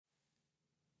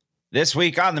This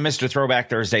week on the Mr. Throwback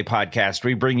Thursday podcast,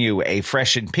 we bring you a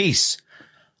fresh in piece,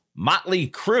 Motley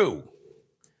Crue,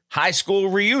 high school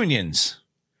reunions,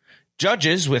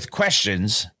 judges with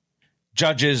questions,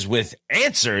 judges with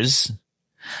answers,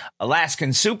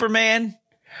 Alaskan Superman,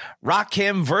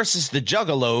 Rakim versus the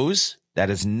Juggalos, that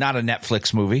is not a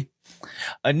Netflix movie,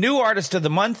 a new artist of the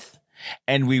month,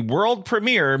 and we world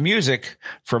premiere music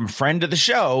from friend of the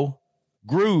show,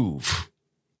 Groove.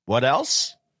 What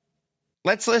else?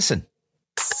 Let's listen.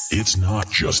 It's not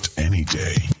just any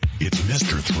day. It's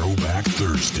Mr. Throwback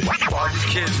Thursday. All you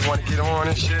kids want to get on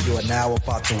and shit. You are now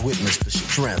about to witness the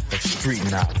strength of street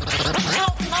knowledge.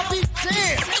 I'll be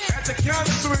damned. At the count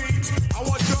of three, I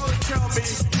want y'all to tell me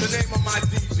the name of my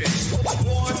DJ.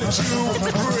 1, 2, 3.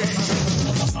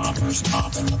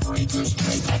 Pop and the breakers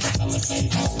break. Like the fellas say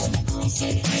ho and the girls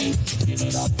say hey. Give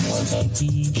it up for the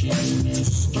DJ,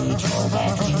 Mr.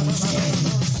 Throwback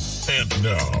Thursday. And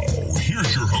now,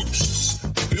 here's your hosts,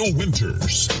 Bill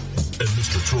Winters and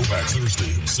Mr. Throwback Thursday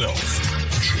himself,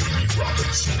 Jamie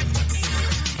Robinson.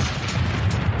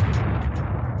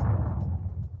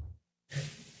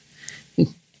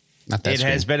 It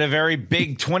has been a very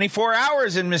big 24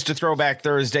 hours in Mr. Throwback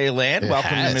Thursday land. Welcome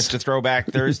to Mr. Throwback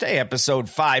Thursday, episode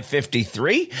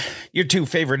 553. Your two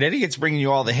favorite idiots bringing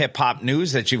you all the hip-hop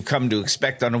news that you've come to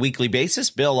expect on a weekly basis.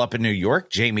 Bill up in New York,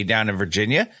 Jamie down in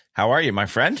Virginia. How are you, my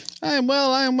friend? I am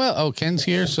well. Oh, Ken's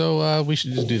here, so we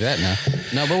should just do that now.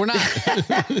 No, but we're not.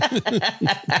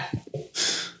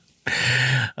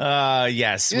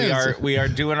 Yes, we are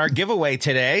doing our giveaway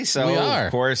today. So, we are.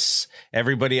 Of course,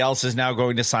 everybody else is now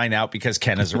going to sign out because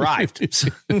Ken has arrived.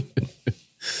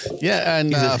 Yeah,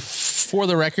 and for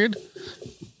the record,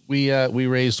 we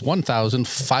raised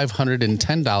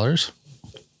 $1,510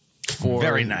 for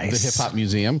Very nice. the Hip Hop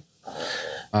Museum.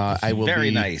 I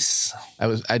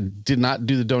did not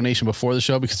do the donation before the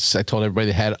show because I told everybody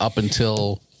they had up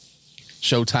until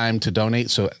showtime to donate.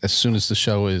 So as soon as the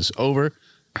show is over,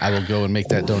 I will go and make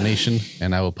that donation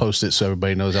and I will post it so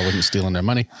everybody knows I wasn't stealing their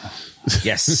money.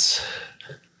 Yes.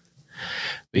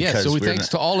 Yeah. So thanks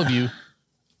to all of you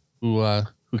who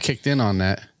kicked in on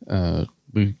that.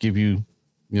 We give you,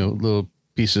 a little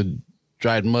piece of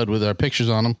dried mud with our pictures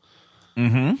on them.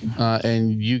 Mm-hmm.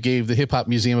 And you gave the Hip Hop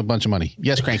Museum a bunch of money.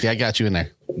 Yes, Cranky, I got you in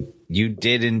there. You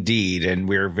did indeed, and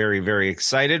we're very, very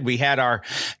excited. We had our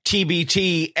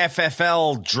TBT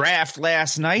FFL draft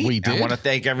last night. We did. I want to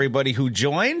thank everybody who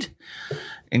joined,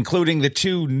 including the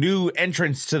two new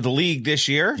entrants to the league this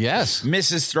year. Yes.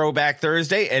 Mrs. Throwback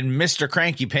Thursday and Mr.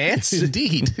 Cranky Pants.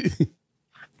 Indeed.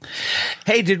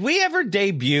 Hey, did we ever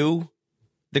debut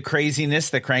the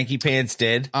craziness that Cranky Pants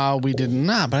did? We did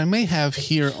not, but I may have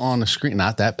here on the screen,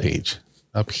 not that page,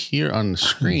 up here on the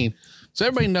screen. So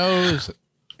everybody knows,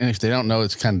 and if they don't know,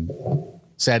 it's kind of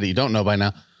sad that you don't know by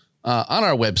now. On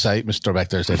our website,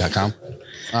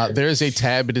 MrThrowbackThursday.com, there is a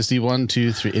tab. It is the 1,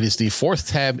 2, 3. It is the fourth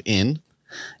tab in.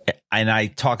 And I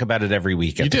talk about it every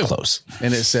week at the close.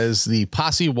 And it says the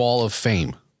Posse Wall of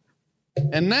Fame.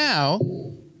 And now,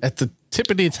 at the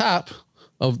tippity top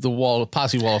of the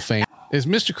Posse Wall of Fame, is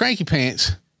Mr. Cranky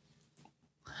Pants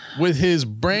with his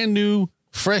brand new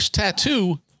fresh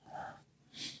tattoo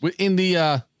in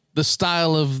the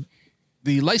style of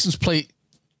the license plate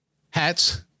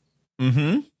hats.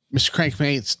 Mm-hmm. Mr. Cranky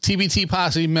Pants, TBT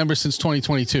Posse member since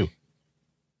 2022.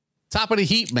 Top of the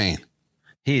heap, man.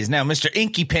 He is now Mr.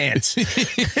 Inky Pants.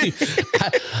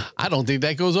 I don't think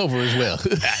that goes over as well.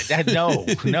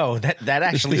 No, that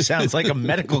actually sounds like a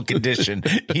medical condition.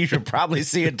 You should probably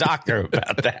see a doctor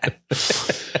about that.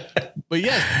 But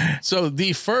yeah, so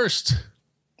the first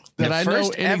that I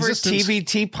know in ever existence,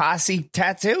 TBT Posse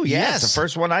tattoo. Yes, the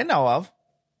first one I know of.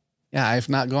 Yeah, I've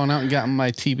not gone out and gotten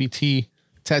my TBT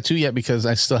tattoo yet because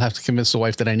I still have to convince the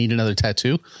wife that I need another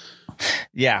tattoo.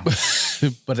 Yeah,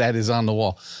 but that is on the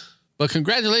wall. But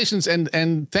congratulations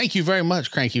and thank you very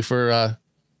much, Cranky, for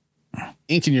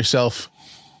inking yourself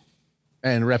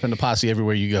and repping the posse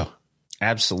everywhere you go.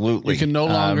 Absolutely. You can no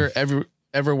longer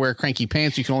ever wear Cranky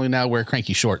Pants. You can only now wear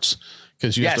Cranky Shorts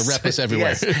because you have to rep us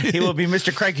everywhere. Yes. He will be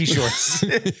Mr. Cranky Shorts.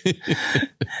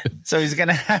 So he's going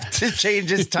to have to change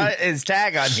his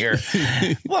tag on here.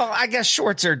 Well, I guess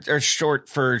shorts are short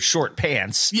for short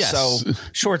pants. Yes. So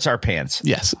shorts are pants.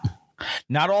 Yes.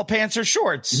 Not all pants are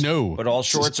shorts. No. But all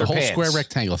shorts are pants. The whole pants. square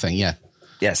rectangle thing, yeah.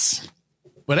 Yes.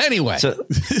 But anyway. So,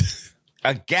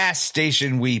 a gas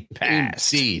station we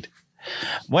passed. Indeed.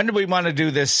 When do we want to do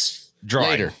this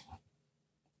drawing? Later.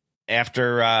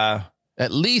 After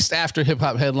at least after hip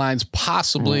hop headlines,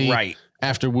 possibly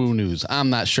after Woo News. I'm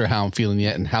not sure how I'm feeling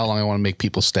yet and how long I want to make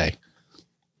people stay.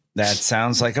 That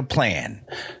sounds like a plan.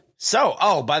 So,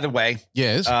 oh, by the way,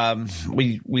 Yes.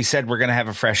 we said we're going to have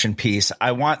a fresh in peace.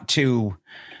 I want to,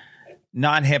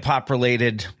 non-hip hop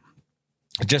related,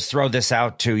 just throw this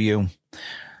out to you.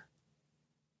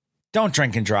 Don't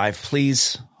drink and drive,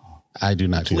 please. I do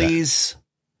not do that. Please.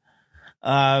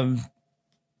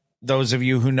 Those of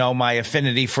you who know my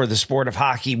affinity for the sport of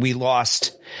hockey, we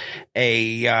lost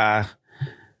a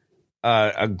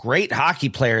great hockey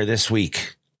player this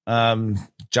week, Johnny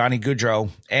Gaudreau,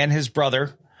 and his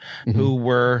brother, who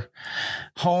were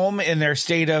home in their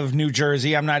state of New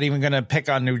Jersey. I'm not even going to pick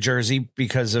on New Jersey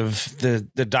because of the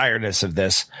direness of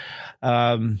this.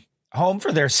 Home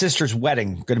for their sister's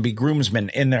wedding, going to be groomsmen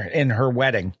in her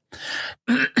wedding.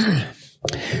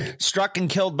 Struck and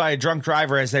killed by a drunk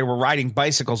driver as they were riding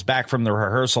bicycles back from the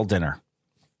rehearsal dinner.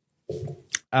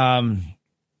 The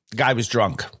guy was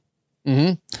drunk.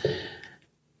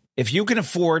 If you can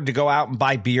afford to go out and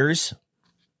buy beers,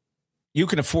 you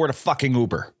can afford a fucking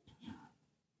Uber.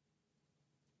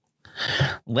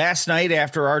 Last night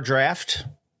after our draft,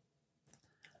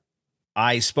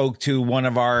 I spoke to one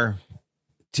of our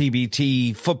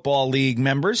TBT Football League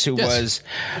members who was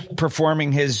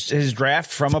performing his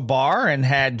draft from a bar and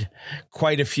had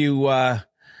quite a few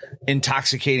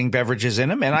intoxicating beverages in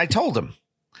him. And I told him,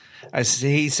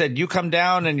 he said, you come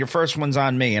down and your first one's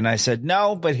on me. And I said,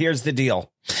 no, but here's the deal.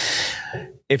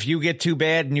 If you get too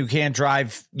bad and you can't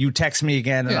drive, you text me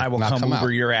again and I will come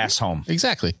Uber your ass home.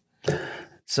 Exactly.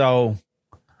 So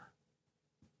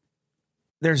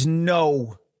there's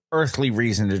no earthly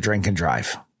reason to drink and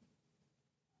drive.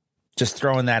 Just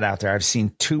throwing that out there. I've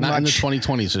seen too much. Not in the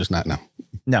 2020s. There's not.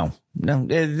 No.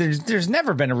 There's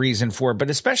never been a reason for it, but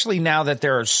especially now that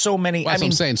there are so many. Well,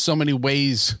 I'm saying so many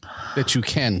ways that you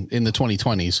can in the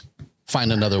 2020s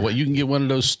find another way. You can get one of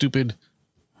those stupid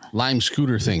Lime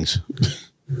scooter things.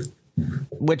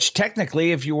 Which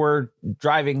technically, if you were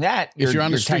driving that, if you're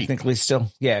on the street, technically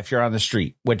still, if you're on the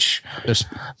street,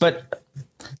 but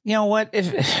you know what?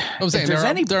 If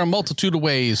there are a multitude of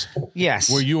ways,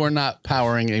 where you are not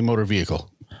powering a motor vehicle.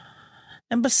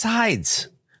 And besides,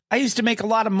 I used to make a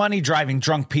lot of money driving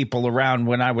drunk people around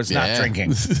when I was not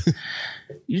drinking.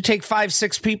 You take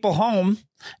 5-6 people home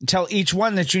and tell each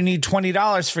one that you need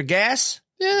 $20 for gas.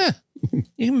 Yeah,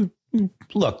 you can,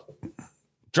 look.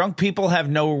 Drunk people have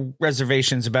no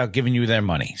reservations about giving you their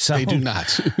money. So they do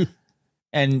not.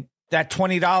 And that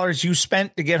 $20 you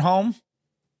spent to get home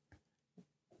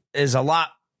is a lot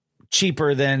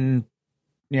cheaper than,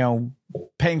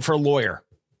 paying for a lawyer.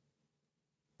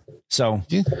 So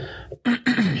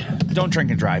don't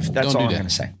drink and drive. That's all I'm going to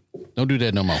say. Don't do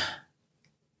that no more.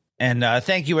 And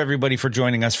thank you, everybody, for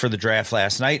joining us for the draft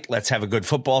last night. Let's have a good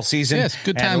football season. Yes,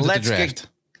 good times at the draft.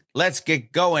 Let's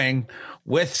get going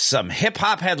with some hip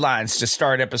hop headlines to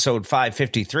start episode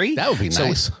 553. That would be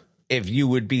nice. If you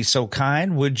would be so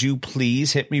kind, would you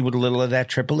please hit me with a little of that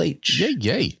Triple H?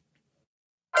 Yay.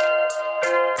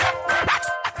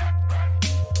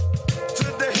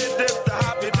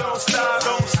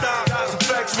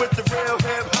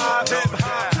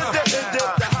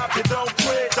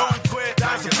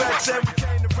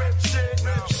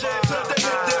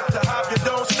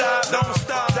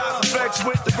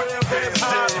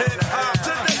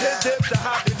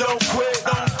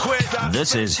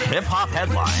 This is Hip Hop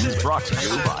Headlines brought to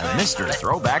you by Mr.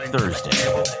 Throwback Thursday.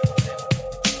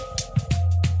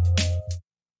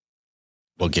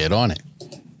 Well, get on it.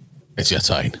 It's your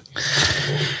time.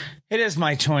 It is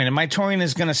my turn, and my turn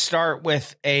is going to start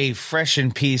with a fresh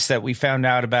in piece that we found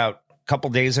out about a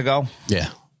couple days ago. Yeah.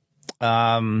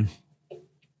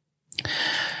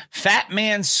 Fat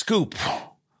Man Scoop,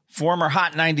 former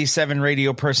Hot 97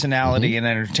 radio personality and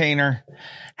entertainer,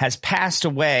 has passed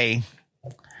away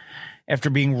after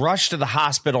being rushed to the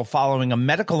hospital following a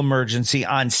medical emergency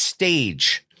on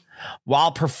stage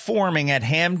while performing at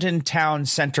Hamden Town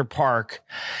Center Park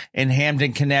in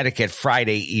Hamden, Connecticut,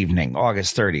 Friday evening,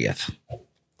 August 30th.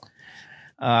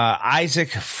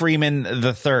 Isaac Freeman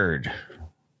III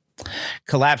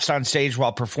collapsed on stage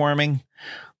while performing,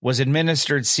 was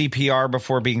administered CPR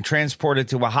before being transported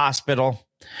to a hospital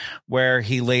where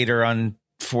he later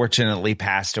unfortunately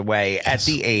passed away at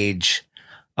the age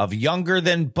of younger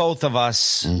than both of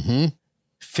us,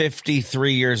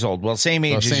 53 years old. Well, same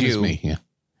age as you. As me, yeah.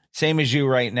 Same as you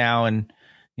right now. And,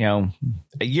 a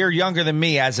year younger than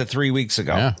me as of 3 weeks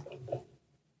ago. Yeah.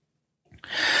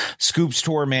 Scoop's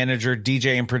tour manager,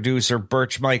 DJ and producer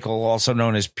Birch Michael, also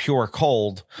known as Pure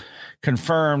Cold,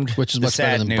 confirmed which is the much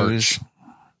sad better than news. Birch.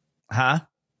 Huh?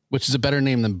 Which is a better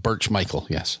name than Birch Michael.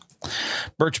 Yes.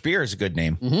 Birch beer is a good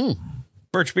name.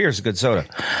 Birch beer is a good soda.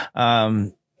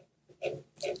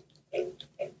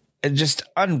 Just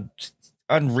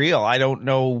unreal. I don't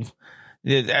know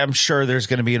I'm sure there's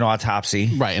going to be an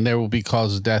autopsy. Right. And there will be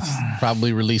cause of death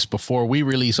probably released before we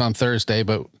release on Thursday,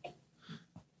 but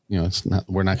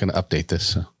we're not going to update this.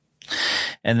 So.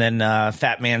 And then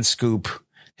Fat Man Scoop,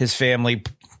 his family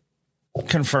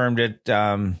confirmed it.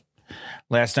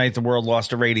 Last night, the world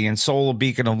lost a radiant soul, a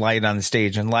beacon of light on the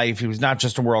stage in life. He was not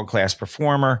just a world-class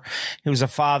performer. He was a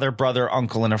father, brother,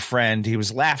 uncle, and a friend. He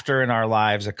was laughter in our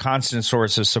lives, a constant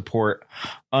source of support,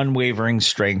 unwavering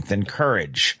strength, and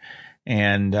courage.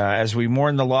 And as we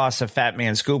mourn the loss of Fat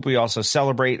Man Scoop, we also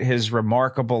celebrate his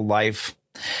remarkable life.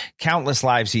 Countless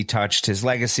lives he touched. His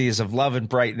legacy is of love and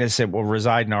brightness. It will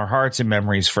reside in our hearts and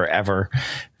memories forever,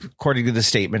 according to the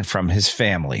statement from his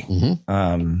family.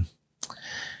 Mm-hmm.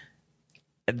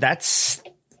 That's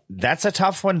a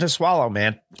tough one to swallow,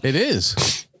 man. It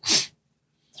is.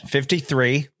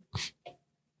 53.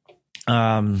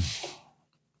 On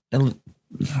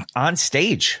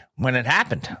stage when it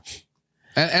happened.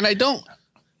 And I don't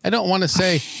want to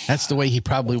say that's the way he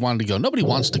probably wanted to go. Nobody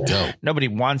wants to go. Nobody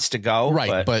wants to go.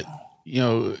 Right. But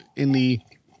in the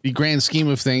grand scheme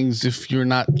of things, if you're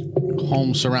not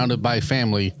home surrounded by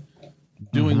family,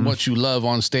 doing what you love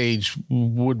on stage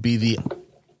would be the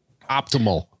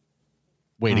optimal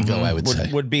way to go, I would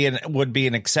say. Would be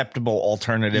an acceptable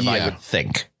alternative, I would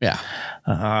think. Yeah.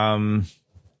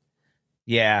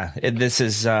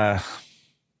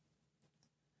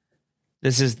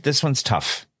 This one's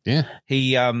tough. Yeah.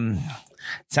 He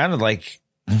sounded like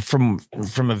from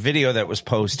a video that was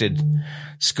posted,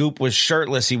 Scoop was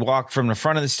shirtless. He walked from the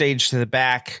front of the stage to the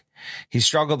back. He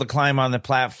struggled to climb on the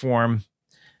platform.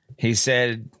 He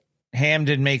said, "Ham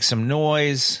did make some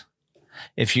noise.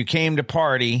 If you came to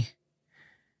party,"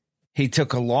 he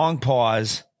took a long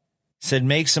pause, said,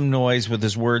 "Make some noise," with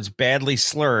his words badly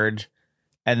slurred,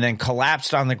 and then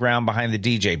collapsed on the ground behind the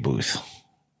DJ booth.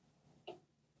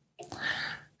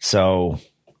 So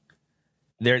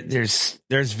there's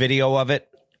video of it.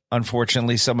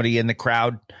 Unfortunately, somebody in the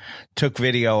crowd took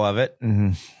video of it,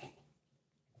 and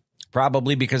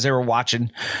probably because they were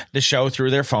watching the show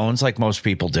through their phones like most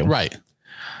people do. Right.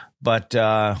 But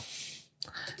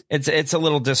it's a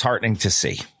little disheartening to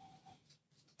see.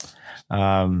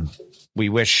 We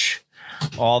wish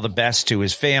all the best to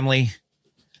his family.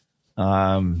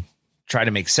 Try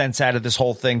to make sense out of this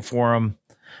whole thing for him.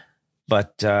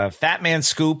 But Fat Man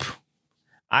Scoop,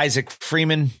 Isaac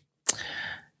Freeman,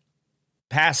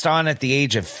 passed on at the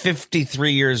age of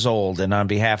 53 years old. And on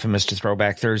behalf of Mr.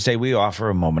 Throwback Thursday, we offer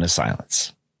a moment of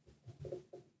silence.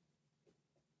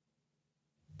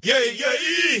 Yeah.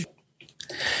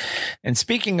 And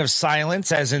speaking of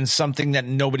silence, as in something that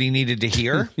nobody needed to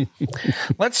hear,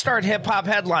 let's start hip-hop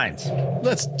headlines.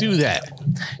 Let's do that.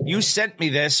 You sent me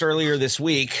this earlier this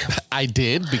week. I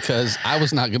did, because I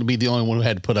was not going to be the only one who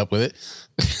had to put up with it.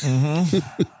 Mm-hmm.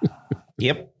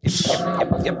 Yep.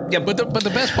 But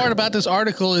the best part about this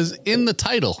article is in the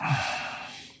title.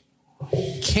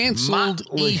 Canceled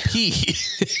EP.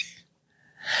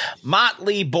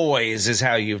 Motley Boys is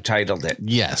how you've titled it.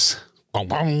 Yes.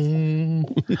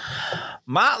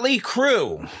 Motley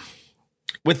Crue,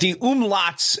 with the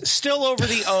umlauts still over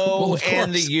the O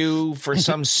and the U for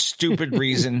some stupid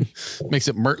reason. Makes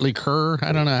it Motley Crue.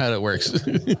 I don't know how that works.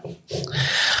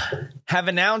 Have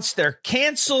announced their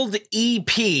canceled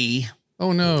EP.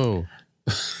 Oh, no.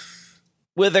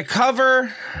 With a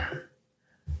cover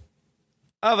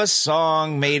of a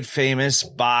song made famous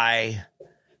by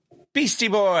Beastie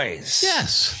Boys.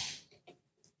 Yes.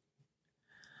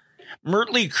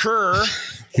 Motley Crue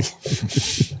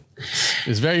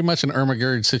is very much an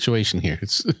Ermagerd situation here.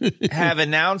 Have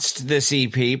announced this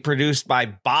EP produced by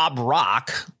Bob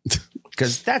Rock,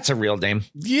 because that's a real name.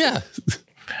 Yeah.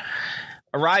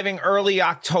 Arriving early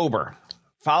October,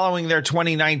 following their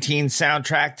 2019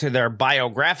 soundtrack to their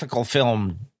biographical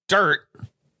film Dirt,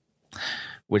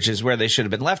 which is where they should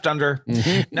have been left under.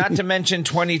 Mm-hmm. Not to mention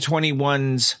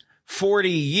 2021's 40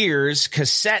 years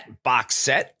cassette box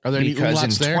set. Are there any because in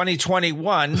there?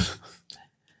 2021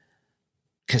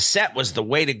 cassette was the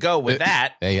way to go with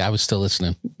that. Hey, I was still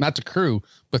listening. Not to Crew,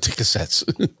 but to cassettes.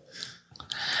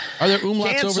 Are there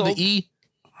umlauts Canceled. over the E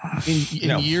in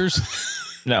No. years?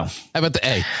 No. How about the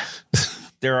A?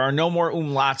 There are no more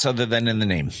umlauts other than in the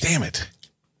name. Damn it.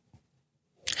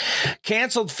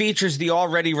 Canceled features the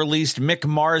already released Mick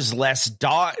Mars-less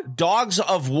Dogs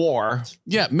of War.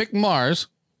 Yeah, Mick Mars,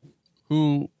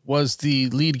 who was the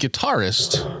lead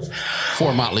guitarist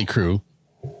for Motley Crue,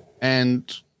 and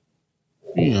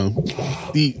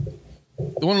the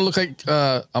one who looked like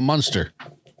a monster.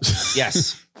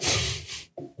 Yes.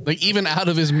 Like, even out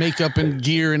of his makeup and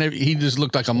gear and everything, he just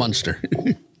looked like a monster.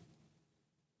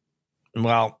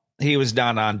 Well, he was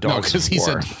down on Dogs because of he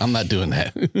War. said, "I'm not doing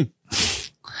that."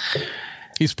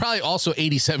 He's probably also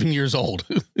 87 years old.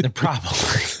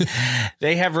 Probably.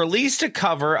 They have released a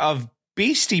cover of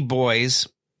Beastie Boys'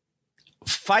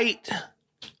 Fight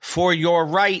for Your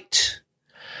Right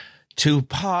to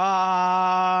Party.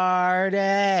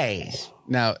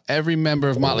 Now, every member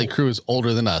of Motley Crue is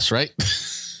older than us, right?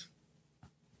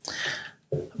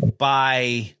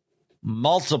 By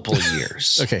multiple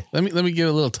years. Okay, let me give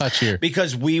a little touch here.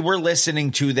 Because we were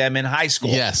listening to them in high school.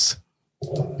 Yes.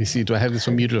 You see, do I have this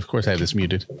one muted? Of course I have this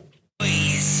muted.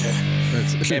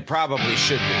 It probably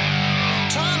should be.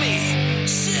 Tommy,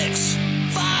 6,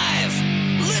 5,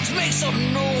 let's make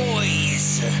some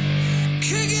noise.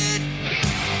 Kick it.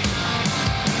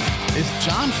 Is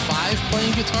John 5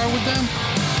 playing guitar with them?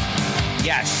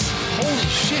 Yes. Holy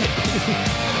shit.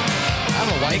 I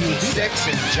don't know why he would do that. 6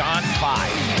 and John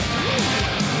 5.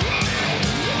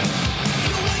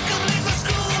 You wake up late for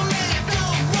school and you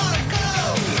don't wanna go.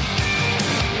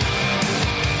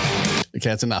 Okay,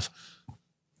 that's enough.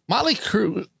 Motley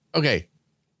Crue. Okay,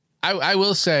 I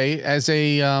will say, as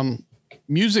a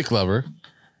music lover,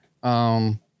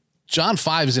 John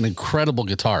 5 is an incredible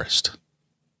guitarist.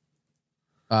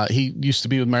 He used to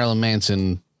be with Marilyn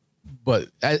Manson, but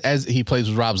as he plays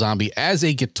with Rob Zombie, as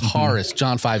a guitarist,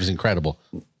 John 5 is incredible.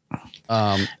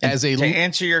 To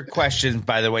answer your question,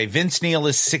 by the way, Vince Neil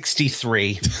is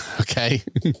 63. Okay.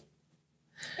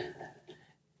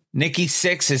 Nikki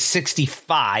Sixx is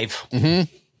 65.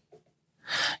 Mm-hmm.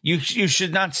 You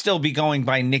should not still be going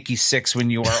by Nikki Sixx when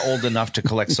you are old enough to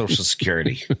collect Social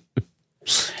Security.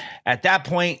 At that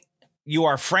point, you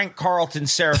are Frank Carlton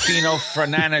Serafino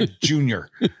Fernanda Jr.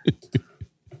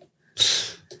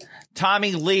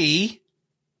 Tommy Lee,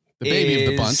 the baby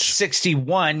of the bunch,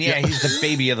 61. Yeah, he's the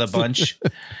baby of the bunch.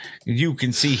 You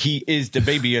can see he is the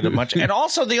baby of the bunch, and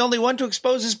also the only one to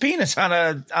expose his penis on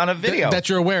a video that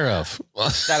you're aware of.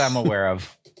 That I'm aware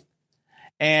of.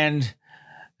 And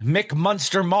Mick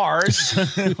Munster Mars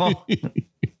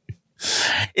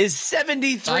is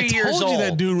 73 years old. I told you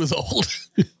that dude was old.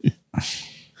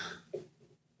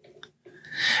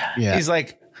 Yeah. He's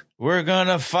like, we're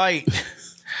gonna fight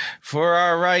for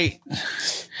our right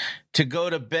to go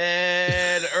to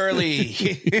bed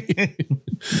early.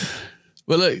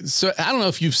 Well, look, so I don't know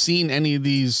if you've seen any of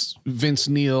these Vince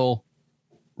Neil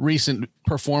recent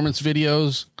performance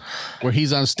videos where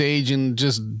he's on stage and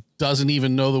just doesn't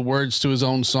even know the words to his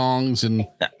own songs and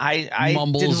I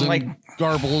mumbles and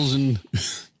garbles. And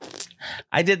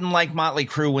I didn't like Motley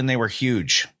Crue when they were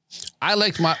huge. I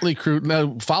liked Motley Crue.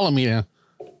 No, follow me now.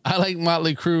 I like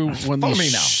Motley Crue when the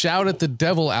Shout at the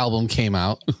Devil album came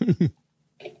out.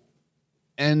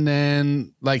 And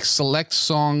then like select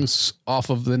songs off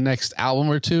of the next album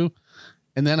or two.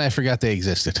 And then I forgot they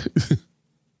existed.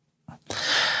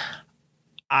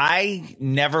 I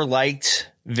never liked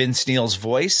Vince Neil's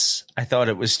voice. I thought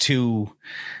it was too,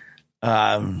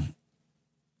 if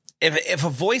a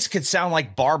voice could sound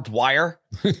like barbed wire,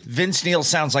 Vince Neil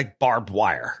sounds like barbed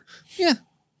wire. Yeah.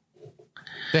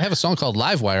 They have a song called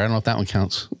Live Wire. I don't know if that one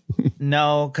counts.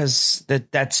 No, because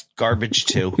that's garbage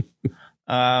too.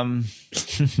 And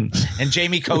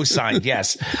Jamie co-signed,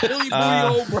 yes.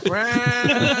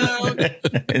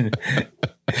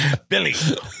 Billy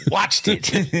watched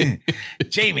it.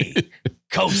 Jamie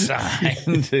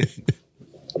co-signed.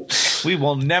 We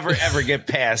will never ever get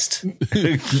past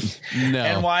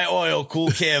NY Oil,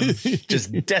 Cool Kim,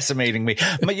 just decimating me.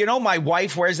 But you know, my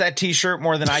wife wears that T-shirt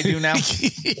more than I do now.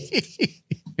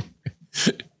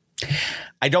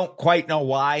 I don't quite know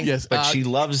why, but she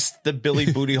loves the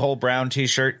Billy Booty Hole Brown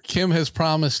T-shirt. Kim has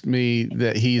promised me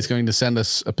that he's going to send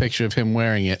us a picture of him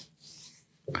wearing it.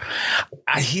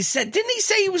 He said, didn't he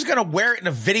say he was going to wear it in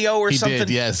a video or something? He did,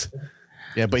 yes.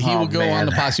 Yeah, but he will go on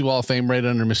the Posse Wall of Fame right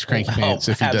under Mr. Cranky Pants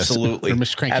if he does. Absolutely. Or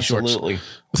Mr. Cranky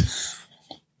Shorts.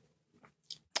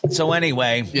 So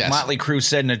anyway, yes. Motley Crue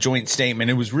said in a joint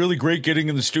statement, it was really great getting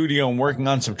in the studio and working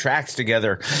on some tracks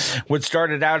together. What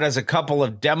started out as a couple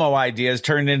of demo ideas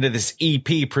turned into this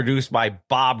EP produced by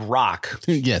Bob Rock.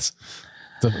 Yes.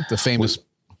 The famous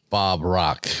Bob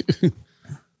Rock.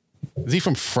 Is he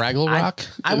from Fraggle Rock?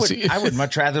 I would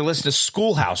much rather listen to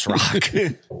Schoolhouse Rock.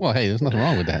 Well, hey, there's nothing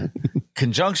wrong with that.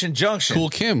 Conjunction Junction. Cool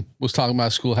Kim was talking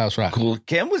about Schoolhouse Rock. Cool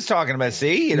Kim was talking about,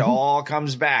 see, it all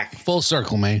comes back. Full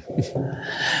circle, man.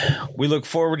 We look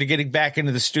forward to getting back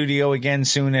into the studio again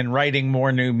soon and writing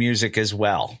more new music as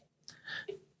well.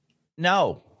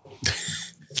 No.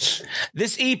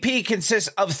 This EP consists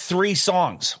of 3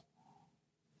 songs.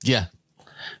 Yeah.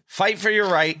 Fight for Your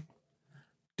Right,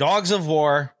 Dogs of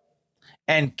War,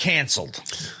 and Canceled.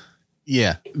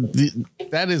 Yeah.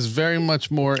 That is very much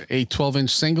more a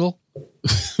 12-inch single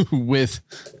with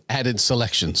added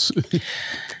selections.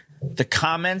 The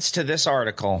comments to this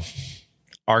article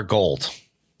are gold.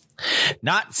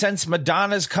 Not since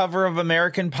Madonna's cover of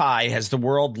American Pie has the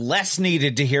world less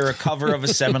needed to hear a cover of a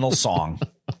seminal song.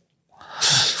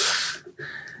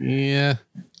 Yeah.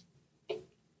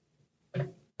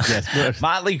 Yes.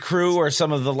 Motley Crue are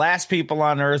some of the last people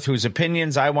on earth whose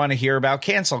opinions I want to hear about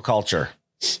cancel culture.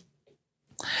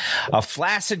 A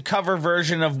flaccid cover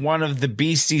version of one of the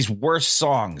Beasties' worst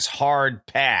songs, Hard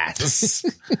Pass.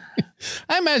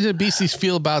 I imagine the Beasties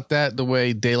feel about that the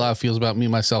way De La feels about Me,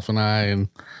 Myself, and I, and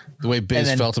the way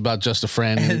Biz felt about Just a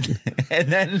Friend. And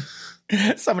then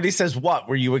somebody says, what?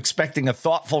 Were you expecting a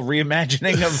thoughtful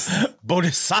reimagining of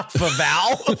Bodhisattva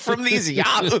Val from these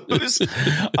yahoos?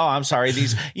 Oh, I'm sorry.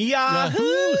 These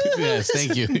yahoos. Yes,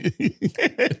 thank you.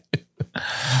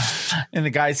 And the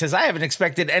guy says, I haven't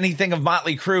expected anything of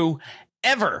Motley Crue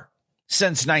ever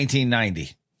since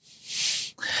 1990.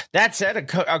 That said, a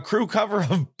Crue cover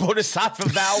of Bodhisattva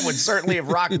Val would certainly have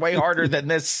rocked way harder than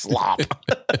this slop.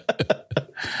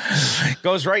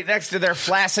 Goes right next to their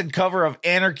flaccid cover of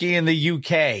Anarchy in the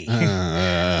UK.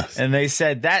 And they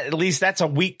said that at least that's a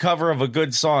weak cover of a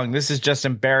good song. This is just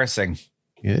embarrassing.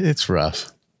 Yeah, it's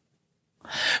rough.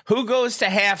 Who goes to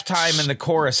halftime in the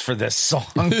chorus for this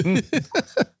song?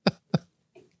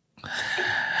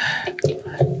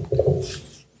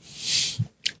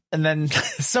 And then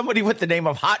somebody with the name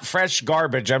of Hot Fresh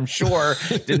Garbage, I'm sure,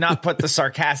 did not put the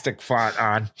sarcastic font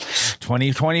on.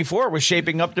 2024 was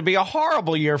shaping up to be a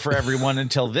horrible year for everyone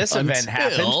until this event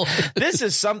happened. This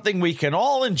is something we can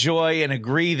all enjoy and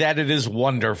agree that it is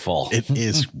wonderful. It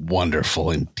is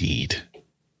wonderful indeed.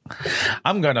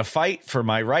 I'm going to fight for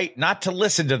my right not to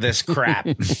listen to this crap.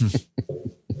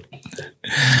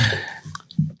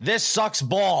 This sucks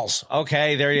balls.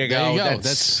 Okay, there you go. There you go.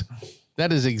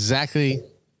 That is exactly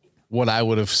what I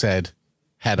would have said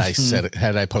had I said it,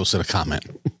 had I posted a comment.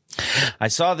 I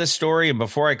saw this story, and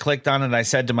before I clicked on it, I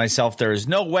said to myself, there is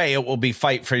no way it will be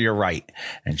fight for your right.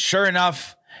 And sure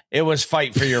enough, it was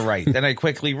fight for your right. Then I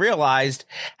quickly realized,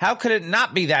 how could it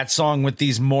not be that song with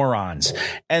these morons?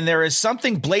 And there is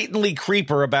something blatantly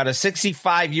creeper about a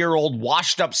 65-year-old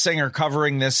washed up singer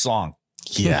covering this song.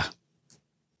 Yeah.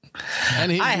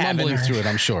 And he's mumbling through it,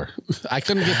 I'm sure. I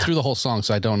couldn't get through the whole song,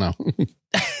 so I don't know.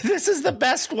 This is the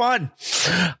best one.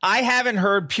 I haven't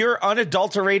heard pure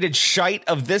unadulterated shite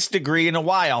of this degree in a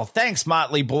while. Thanks,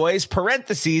 Motley Boys.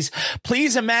 Parentheses,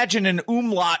 please imagine an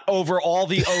umlaut over all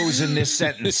the O's in this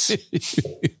sentence.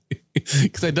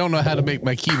 Because I don't know how to make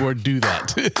my keyboard do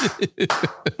that.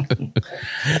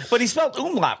 But he spelled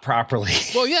umlaut properly.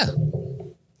 Well, yeah.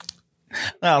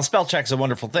 Well, spell check's a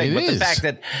wonderful thing, but the fact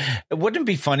that it wouldn't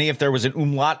be funny if there was an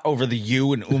umlaut over the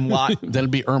U and umlaut. That'd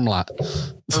be Umlaut.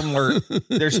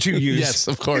 There's two U's. Yes,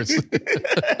 of course.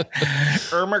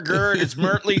 Ermagerd, it's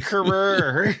Motley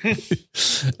Crue.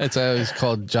 That's how he's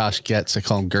called Josh Getz. I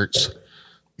call him Gertz.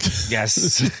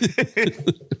 Yes.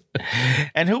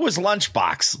 And who was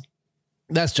Lunchbox?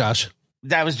 That's Josh.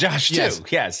 That was Josh, too.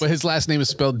 Yes. But his last name is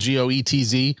spelled Goetz.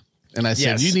 And I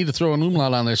said, you need to throw an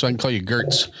umlaut on there so I can call you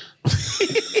Gertz.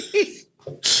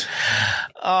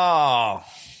 Oh.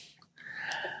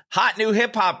 Hot New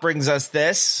Hip Hop brings us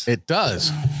this. It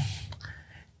does.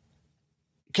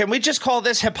 Can we just call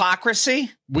this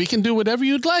hypocrisy? We can do whatever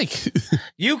you'd like.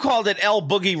 You called it El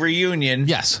Boogie Reunion.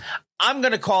 Yes. I'm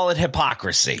going to call it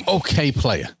hypocrisy. Okay,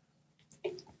 player.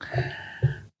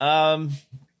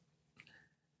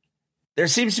 There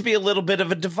seems to be a little bit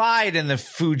of a divide in the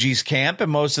Fugees camp,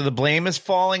 and most of the blame is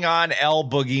falling on El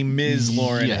Boogie, Ms.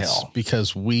 Lauryn Hill.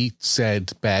 Because we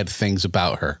said bad things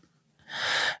about her.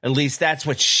 At least that's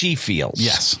what she feels.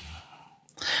 Yes.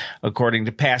 According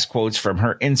to past quotes from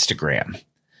her Instagram,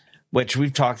 which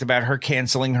we've talked about her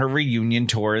canceling her reunion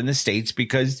tour in the States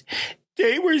because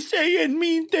they were saying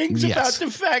mean things about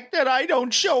the fact that I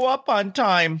don't show up on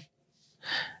time.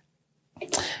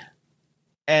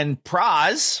 And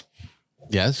Praz...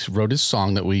 Yes, wrote his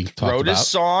song that we talked about. Wrote his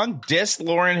song, dissed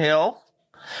Lauryn Hill.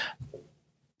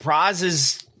 Praz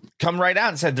has come right out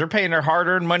and said they're paying their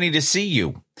hard-earned money to see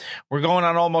you. We're going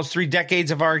on almost 3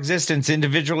 decades of our existence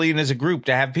individually and as a group.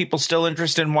 To have people still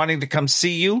interested in wanting to come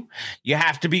see you, you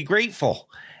have to be grateful.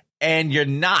 And you're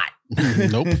not.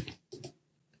 Nope.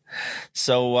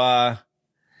 So,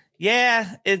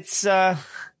 yeah, it's fine.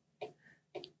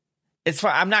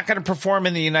 I'm not going to perform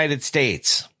in the United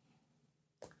States.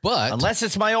 But unless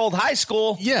it's my old high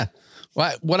school. Yeah.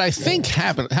 What I think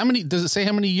happened. Does it say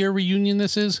how many year reunion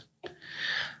this is?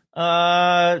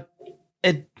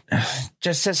 It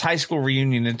just says high school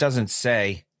reunion. It doesn't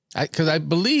say. Because I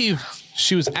believe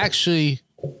she was actually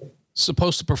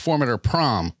supposed to perform at her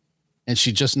prom and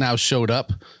she just now showed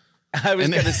up. I was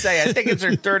going to say, I think it's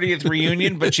her 30th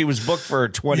reunion, but she was booked for her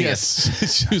 20th.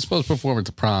 Yes, she was supposed to perform at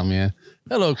the prom. Yeah.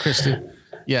 Hello, Kristen.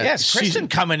 Yeah, yes, Kristen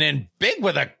coming in big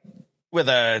with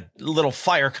a little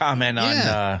fire comment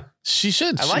on. She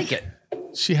should. I like it.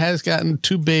 She has gotten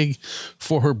too big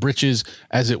for her britches,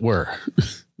 as it were.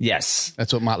 Yes,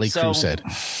 that's what Motley Crue said.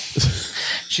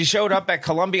 She showed up at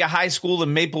Columbia High School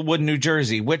in Maplewood, New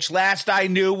Jersey, which last I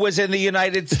knew was in the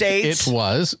United States. It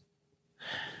was.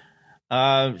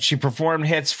 She performed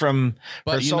hits from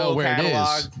her solo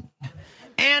catalog.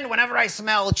 And whenever I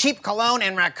smell cheap cologne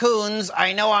and raccoons,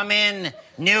 I know I'm in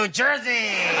New Jersey.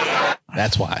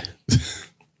 That's why.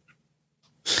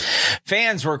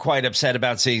 Fans were quite upset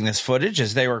about seeing this footage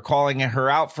as they were calling her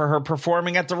out for her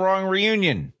performing at the wrong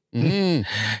reunion. Mm.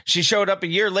 She showed up a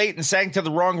year late and sang to the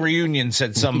wrong reunion,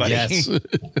 said somebody. Yes.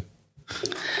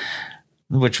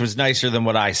 Which was nicer than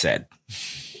what I said.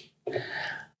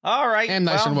 All right. And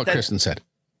nicer than what Kristen said.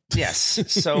 Yes.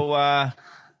 So,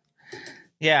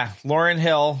 Lauryn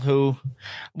Hill, who,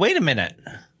 wait a minute.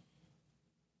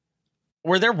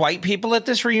 Were there white people at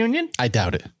this reunion? I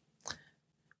doubt it.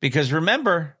 Because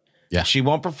remember, she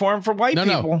won't perform for white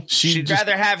people. No. She'd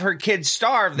rather have her kids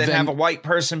starve than have a white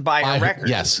person buy her record.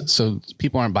 Yes. So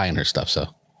people aren't buying her stuff. So.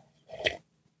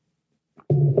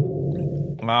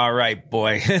 All right,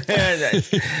 boy.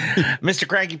 Mr.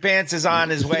 Cranky Pants is on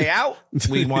his way out.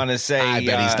 We want to say I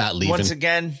bet he's not leaving. Once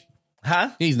again. Huh?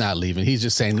 He's not leaving. He's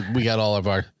just saying we got all of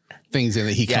our things in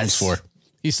that he comes for.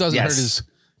 He still hasn't heard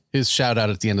his shout out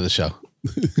at the end of the show.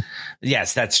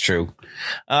 Yes, that's true.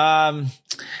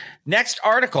 Next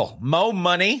article, Mo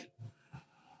Money.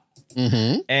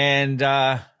 Mm-hmm. And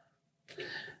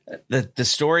the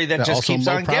story that just keeps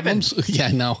on giving. Yeah,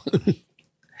 I know.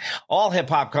 All hip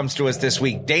hop comes to us this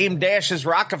week. Dame Dash's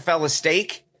Rockefeller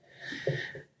stake.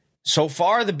 So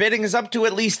far, the bidding is up to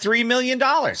at least $3 million.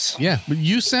 Yeah, but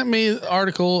you sent me an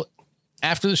article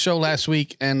after the show last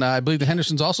week, and I believe the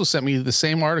Hendersons also sent me the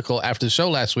same article after the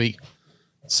show last week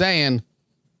saying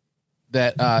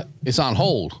that it's on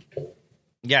hold.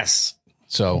 Yes.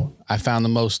 So I found the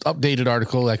most updated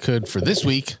article I could for this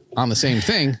week on the same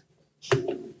thing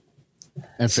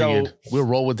and figured we'll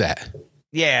roll with that.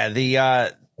 Yeah, the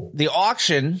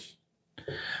auction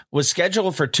was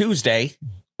scheduled for Tuesday,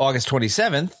 August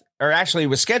 27th, or actually it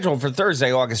was scheduled for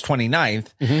Thursday, August 29th,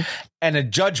 and a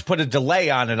judge put a delay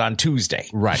on it on Tuesday.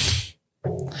 Right.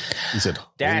 He said,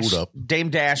 hold up. Dame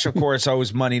Dash, of course,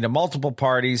 owes money to multiple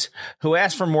parties who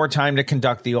asked for more time to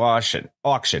conduct the auction.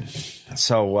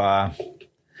 So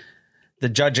the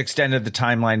judge extended the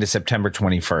timeline to September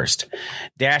 21st.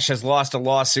 Dash has lost a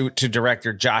lawsuit to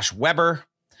director Josh Weber.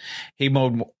 He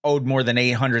owed more than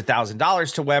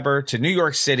 $800,000 to Weber, to New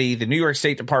York City, the New York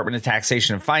State Department of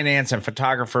Taxation and Finance, and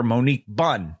photographer Monique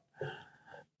Bunn.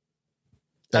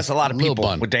 That's a lot of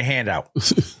people with their hand out.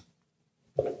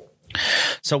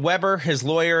 So Weber, his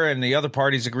lawyer, and the other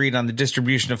parties agreed on the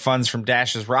distribution of funds from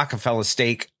Dash's Rockefeller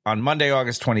stake on Monday,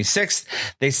 August 26th.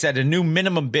 They set a new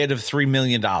minimum bid of $3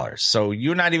 million. So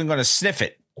you're not even going to sniff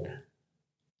it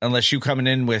unless you're coming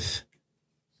in with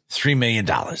 $3 million.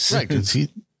 Right, because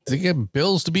they get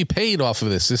bills to be paid off of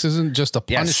this. This isn't just a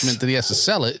punishment that he has to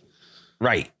sell it.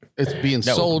 Right. It's being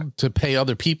sold to pay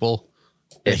other people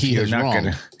that he is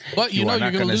wrong. But you know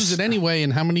you're going to lose it anyway.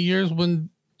 In how many years when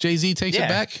Jay-Z takes it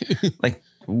back? Like,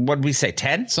 what did we say,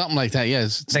 10? Something like that,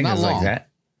 yes. It's not long. Like that.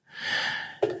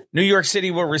 New York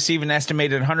City will receive an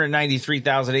estimated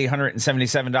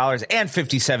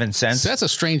 $193,877.57. So that's a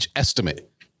strange estimate.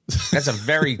 That's a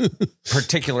very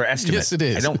particular estimate. Yes, it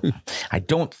is. I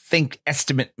don't think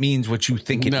estimate means what you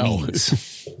think it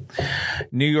means.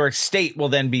 New York State will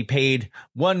then be paid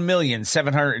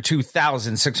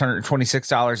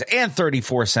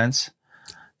 $1,702,626.34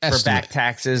 for back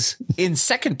taxes in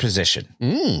second position.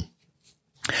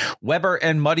 Weber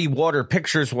and Muddy Water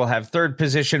Pictures will have third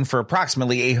position for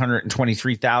approximately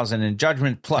 $823,000 in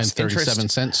judgment plus and 37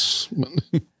 interest. Cents.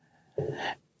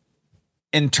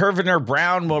 Intervenor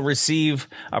Brown will receive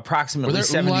approximately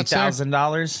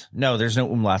 $70,000. No, there's no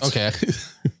umlauts. Okay.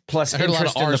 Plus I heard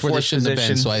interest a lot of in the R's where they fourth shouldn't have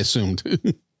position. been, so I assumed.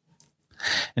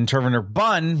 Intervenor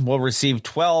Bunn will receive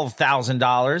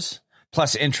 $12,000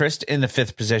 plus interest in the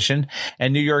fifth position,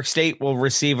 and New York State will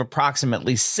receive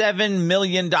approximately $7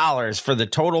 million for the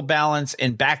total balance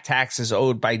in back taxes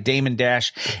owed by Damon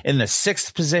Dash in the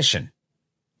sixth position.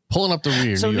 Pulling up the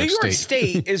rear. So New York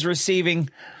State is receiving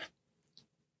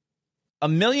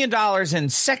 $1 million in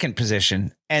second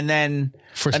position, and then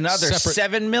for another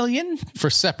 $7 million for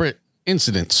separate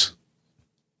incidents.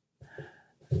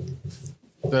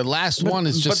 The last one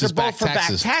is just his back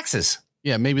taxes. Back taxes.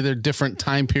 Yeah, maybe they're different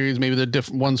time periods. Maybe they're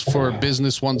different ones for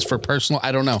business, ones for personal.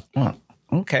 I don't know.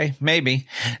 Okay, maybe.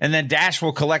 And then Dash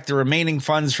will collect the remaining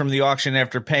funds from the auction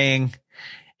after paying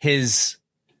his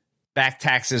back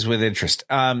taxes with interest.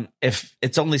 If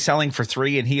it's only selling for $3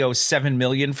 million and he owes $7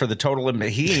 million for the total,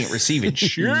 he ain't receiving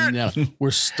shit. No,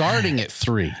 we're starting at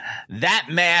 $3 million. That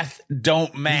math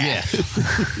don't math.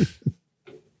 Yeah.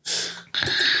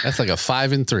 That's like a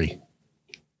 5 and 3.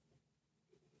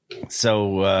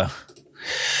 So,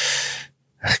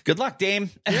 good luck, Dame.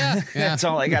 Yeah. That's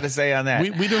all I got to say on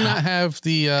that. We do not have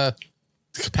the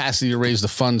capacity to raise the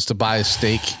funds to buy a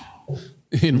stake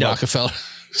in Rockefeller.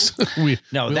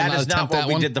 That is not what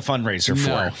we did the fundraiser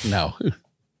for. No.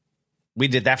 We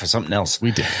did that for something else.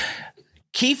 We did.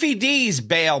 Keefe D's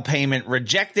bail payment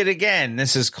rejected again.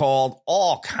 This is called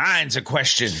All Kinds of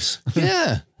Questions.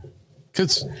 Yeah.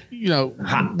 Because,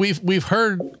 we've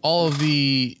heard all of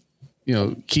the,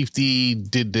 Keefe D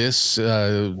did this,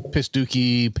 Piss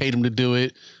Dookie paid him to do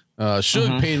it,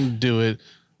 Suge paid him to do it,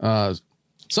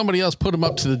 somebody else put him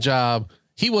up to the job.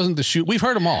 He wasn't the shoot. We've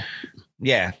heard them all.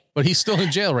 Yeah. But he's still in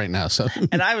jail right now. So,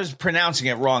 and I was pronouncing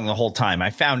it wrong the whole time. I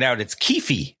found out it's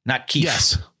Keefe, not Keefe.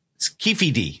 Yes. It's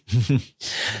Keefe D.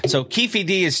 So Keefe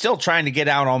D is still trying to get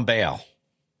out on bail.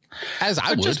 As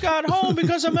I would. Just got home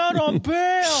because I'm out on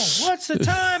bail. What's the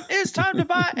time? It's time to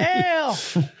buy ale.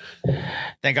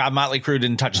 Thank God Motley Crue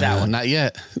didn't touch that one. Not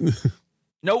yet.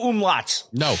 No umlauts.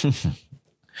 No.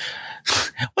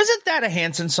 Wasn't that a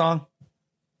Hanson song?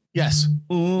 Yes.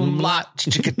 Umlaut.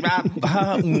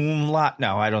 Umlaut.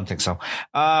 No, I don't think so.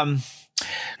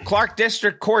 Clark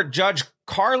District Court Judge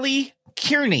Carly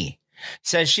Kearney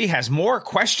says she has more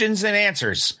questions than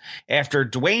answers after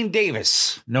Dwayne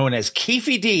Davis, known as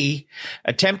Keefe D,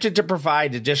 attempted to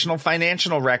provide additional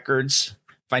financial records.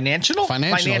 Financial,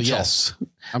 yes.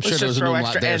 I'm sure there's an umlaut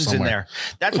extra there ends somewhere. in there.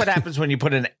 That's what happens when you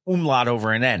put an umlaut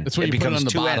over an N. That's what you put on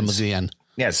the bottom of the N.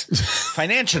 Yes.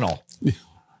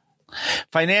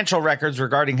 Financial records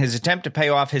regarding his attempt to pay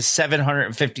off his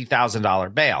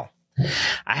 $750,000 bail.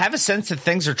 I have a sense that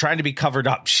things are trying to be covered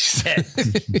up, she said.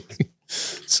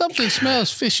 Something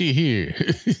smells fishy here.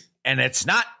 And it's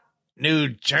not New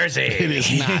Jersey. It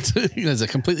is not. It has a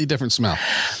completely different smell.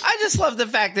 I just love the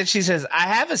fact that she says, I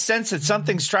have a sense that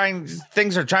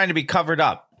things are trying to be covered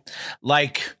up.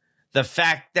 Like the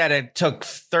fact that it took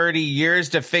 30 years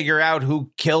to figure out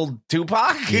who killed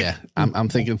Tupac. Yeah, I'm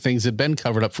thinking things had been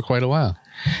covered up for quite a while.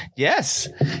 Yes.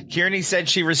 Kearney said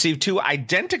she received 2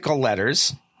 identical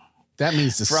letters. That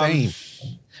means the same.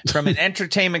 From an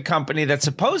entertainment company that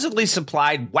supposedly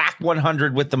supplied Whack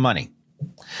 100 with the money.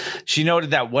 She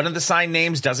noted that one of the signed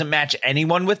names doesn't match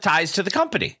anyone with ties to the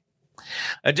company.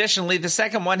 Additionally, the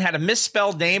second one had a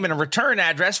misspelled name and a return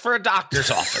address for a doctor's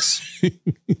office.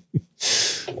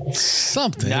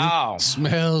 Something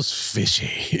smells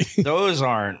fishy. Those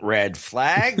aren't red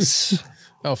flags.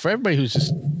 Oh, for everybody who's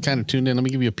just kind of tuned in, let me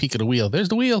give you a peek of the wheel. There's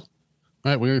the wheel.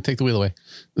 All right, we're going to take the wheel away.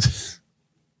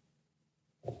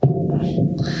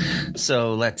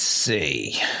 So let's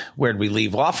see. Where'd we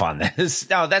leave off on this?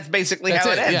 No, that's basically how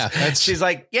it ends. Yeah, she's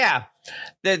like,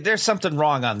 there's something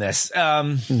wrong on this.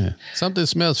 Something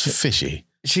smells fishy.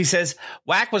 She says,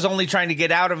 Whack was only trying to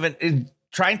get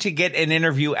an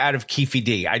interview out of Keefe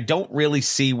D. I don't really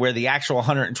see where the actual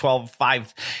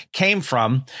 $112,500 came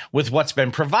from with what's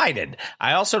been provided.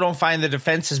 I also don't find the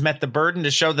defense has met the burden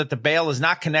to show that the bail is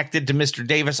not connected to Mr.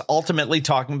 Davis ultimately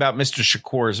talking about Mr.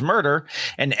 Shakur's murder,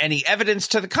 and any evidence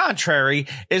to the contrary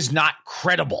is not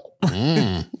credible.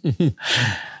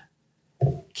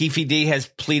 Keefe D has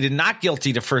pleaded not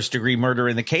guilty to first-degree murder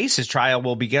in the case. His trial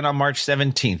will begin on March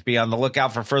 17th. Be on the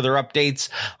lookout for further updates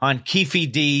on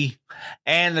Keefe D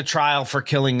and the trial for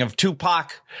killing of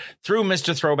Tupac through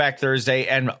Mr. Throwback Thursday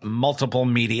and multiple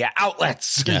media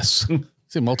outlets. Yes.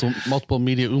 See, multiple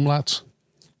media umlauts?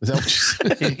 Is that what you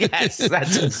said? Yes,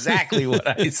 that's exactly what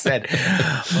I said.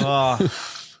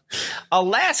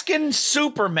 Alaskan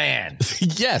Superman.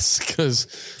 Yes,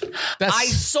 because I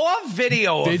saw a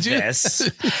video of this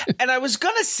and I was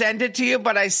going to send it to you,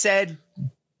 but I said,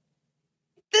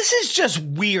 this is just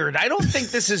weird. I don't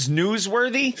think this is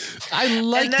newsworthy. I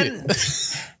liked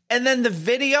it. And then the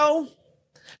video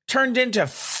turned into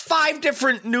 5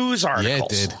 different news articles. Yeah, it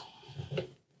did.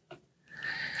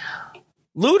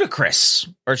 Ludicrous,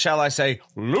 or shall I say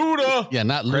Luda? Yeah,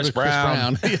 not Chris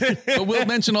Brown. But we'll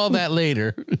mention all that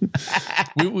later.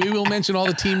 we will mention all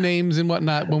the team names and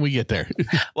whatnot when we get there.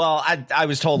 Well, I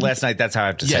was told last night that's how I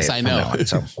have to say it. Yes, I know.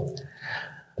 So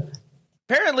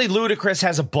apparently Ludacris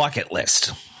has a bucket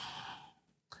list.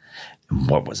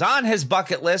 What was on his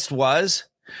bucket list was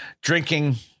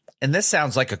drinking, and this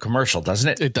sounds like a commercial, doesn't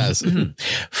it? It does.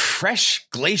 Fresh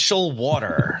glacial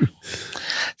water.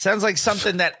 Sounds like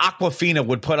something that Aquafina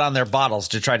would put on their bottles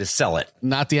to try to sell it.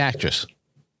 Not the actress.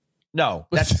 No,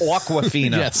 that's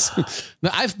Aquafina. Yes. Now,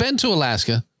 I've been to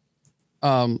Alaska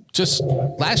just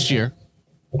last year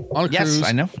on a cruise. Yes,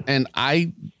 I know. And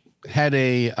I had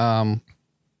a,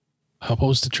 what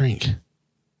was the drink?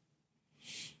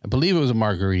 I believe it was a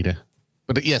margarita.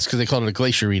 But yes, because they called it a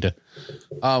glacierita.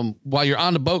 While you're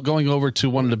on the boat going over to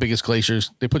one of the biggest glaciers,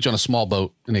 they put you on a small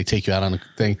boat and they take you out on the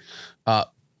thing.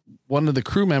 One of the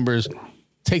crew members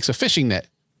takes a fishing net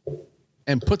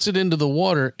and puts it into the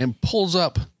water and pulls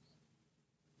up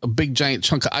a big giant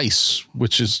chunk of ice,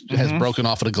 which has broken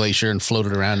off of the glacier and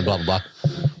floated around and blah, blah, blah.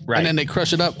 Right. And then they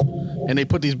crush it up and they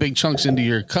put these big chunks into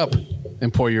your cup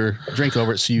and pour your drink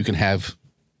over it so you can have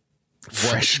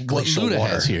fresh what Luda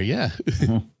water. has here. Yeah.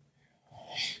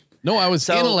 No, I was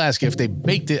in Alaska. If they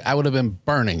baked it, I would have been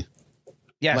burning.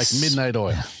 Yes. Like midnight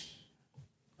oil.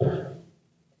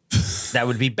 That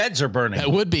would be beds are burning.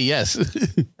 That would be, yes.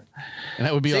 And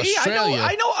that would be Australia.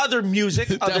 I know other music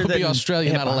that other would than be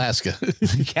Australia, not Alaska.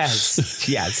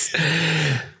 Yes.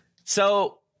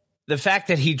 So the fact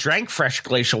that he drank fresh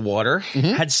glacial water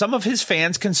had some of his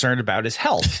fans concerned about his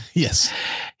health. Yes.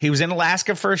 He was in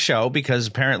Alaska for a show because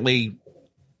apparently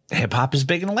hip hop is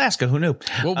big in Alaska. Who knew?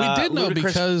 Well, we did know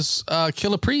because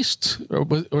Killer Priest, or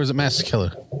is it Master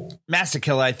Killer? Master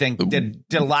Killer, I think, did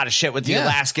a lot of shit with the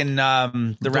Alaskan,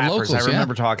 the rappers. locals, I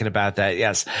remember talking about that.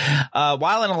 Yes.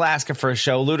 While in Alaska for a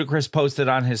show, Ludacris posted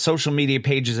on his social media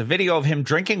pages a video of him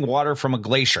drinking water from a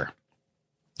glacier.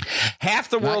 Half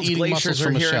the world's glaciers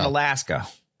are here in Alaska.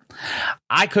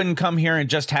 I couldn't come here and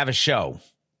just have a show.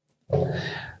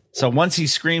 So once he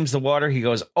screams the water, he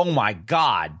goes, "Oh my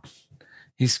God."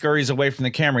 He scurries away from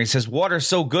the camera. He says, "Water's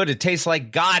so good, it tastes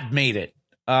like God made it."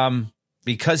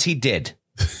 Because he did.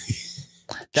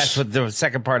 That's what the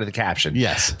second part of the caption.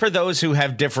 Yes. For those who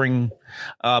have differing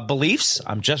beliefs,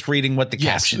 I'm just reading what the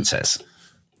caption says.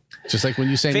 Just like when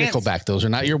you say Nickelback, those are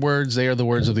not your words. They are the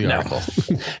words of the article.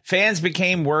 Fans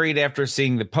became worried after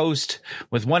seeing the post,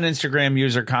 with one Instagram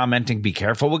user commenting, "Be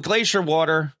careful with glacier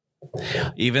water.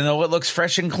 Even though it looks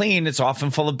fresh and clean, it's often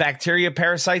full of bacteria,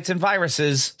 parasites, and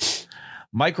viruses.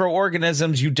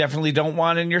 Microorganisms you definitely don't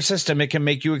want in your system. It can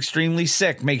make you extremely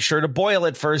sick. Make sure to boil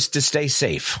it first to stay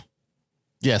safe."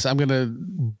 Yes, I'm going to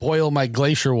boil my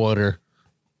glacier water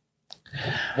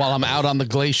while I'm out on the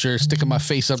glacier, sticking my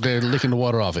face up there, licking the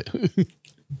water off it.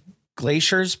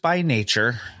 Glaciers by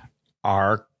nature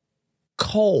are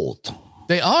cold.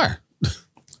 They are.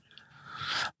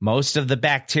 Most of the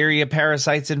bacteria,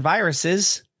 parasites, and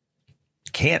viruses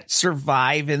can't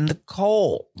survive in the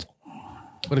cold.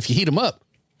 But if you heat them up.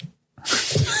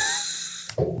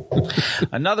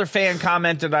 Another fan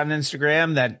commented on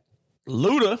Instagram that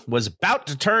Luda was about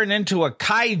to turn into a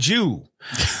kaiju,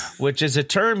 which is a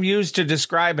term used to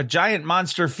describe a giant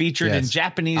monster featured in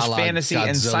Japanese fantasy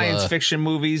and science fiction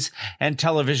movies and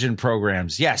television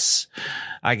programs. Yes.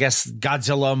 I guess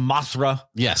Godzilla, Mothra.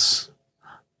 Yes.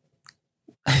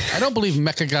 I don't believe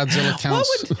Mechagodzilla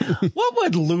counts. What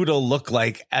would Luda look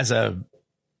like as a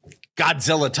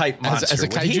Godzilla type monster? As a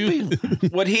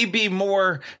kaiju? Would he be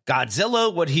more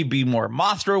Godzilla? Would he be more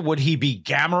Mothra? Would he be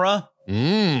Gamera?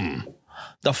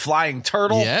 The flying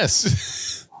turtle?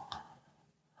 Yes.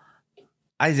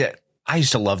 I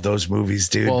used to love those movies,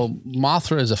 dude. Well,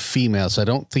 Mothra is a female, so I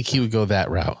don't think he would go that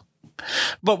route.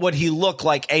 But would he look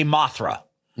like a Mothra?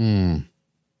 What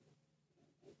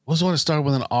was the one that started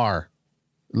with an R?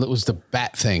 It was the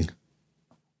bat thing.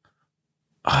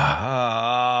 Oh,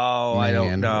 I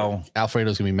don't know.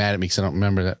 Alfredo's gonna be mad at me because I don't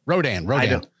remember that. Rodan.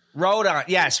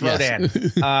 Yes, Rodan.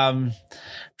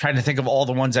 Trying to think of all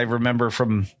the ones I remember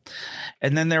from,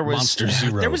 and then there was Monster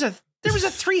Zero. There was a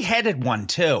 3-headed one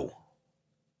too.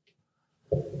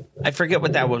 I forget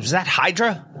what that was. Was that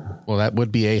Hydra? Well, that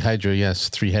would be a Hydra. Yes,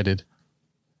 3-headed.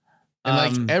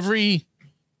 And like every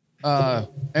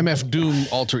MF Doom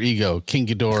alter ego, King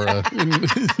Ghidorah.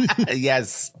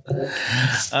 Yes.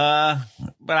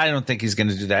 But I don't think he's going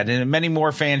to do that. And many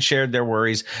more fans shared their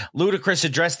worries. Ludacris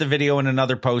addressed the video in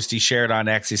another post he shared on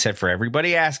X. He said, "For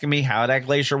everybody asking me how that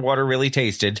glacier water really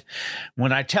tasted,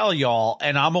 when I tell y'all,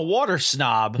 and I'm a water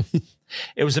snob,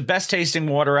 it was the best tasting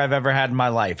water I've ever had in my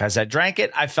life. As I drank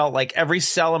it, I felt like every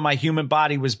cell in my human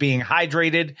body was being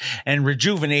hydrated and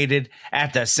rejuvenated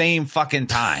at the same fucking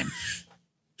time."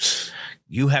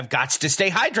 You have got to stay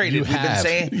hydrated.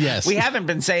 We haven't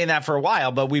been saying that for a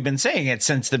while, but we've been saying it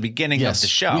since the beginning of the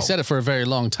show. We said it for a very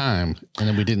long time, and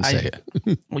then we didn't say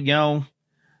it. Well,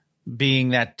 being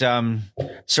that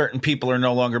certain people are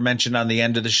no longer mentioned on the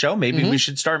end of the show, maybe we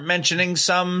should start mentioning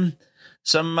some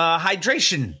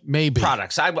hydration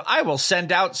products. I will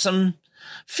send out some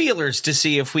feelers to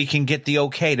see if we can get the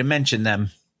okay to mention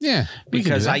them. Yeah,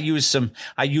 because I use some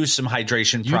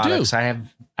hydration products. Do.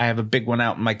 I have a big one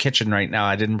out in my kitchen right now.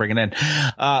 I didn't bring it in.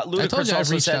 Ludacris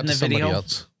also said in the video.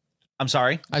 Else. I'm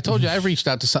sorry. I told you I've reached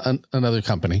out to another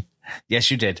company.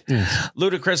 Yes, you did. Yes.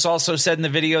 Ludacris also said in the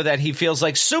video that he feels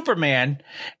like Superman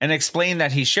and explained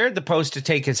that he shared the post to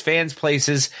take his fans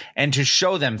places and to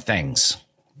show them things.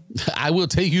 I will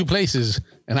take you places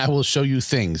and I will show you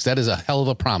things. That is a hell of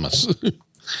a promise.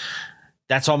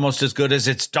 That's almost as good as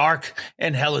It's Dark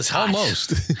and Hell is Hot.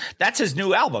 Almost. That's his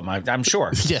new album, I'm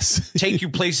sure. Yes. Take you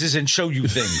places and show you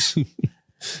things.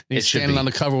 He's standing on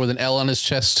the cover with an L on his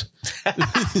chest.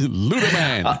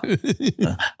 Ludaman.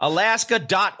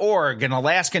 Alaska.org, an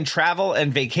Alaskan travel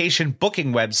and vacation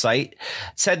booking website,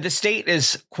 said the state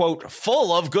is, quote,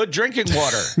 full of good drinking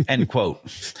water, end quote.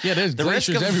 Yeah, there's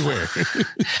glaciers everywhere.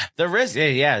 The risk,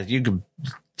 yeah, you could.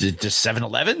 Just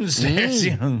 7-Elevens.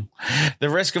 The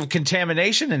risk of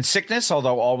contamination and sickness,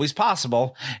 although always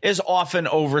possible, is often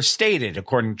overstated,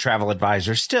 according to travel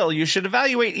advisors. Still, you should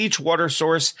evaluate each water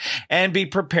source and be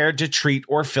prepared to treat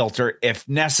or filter if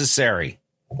necessary.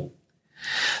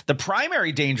 The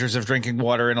primary dangers of drinking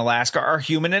water in Alaska are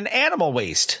human and animal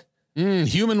waste.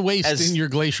 Human waste in your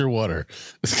glacier water.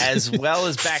 As well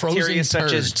as bacteria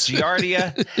such as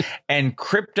Giardia and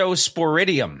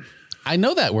Cryptosporidium. I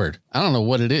know that word. I don't know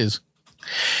what it is.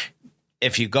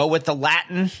 If you go with the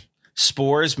Latin,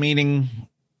 spores meaning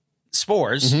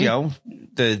spores, you know,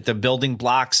 the building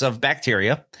blocks of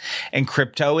bacteria, and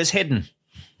crypto is hidden.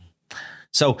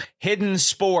 So hidden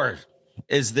spore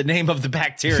is the name of the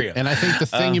bacteria. And I think the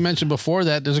thing you mentioned before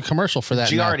that, there's a commercial for that.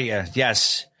 Giardia,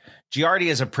 yes. Giardia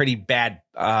is a pretty bad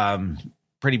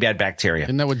bacteria.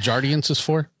 Isn't that what Jardiance is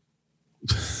for?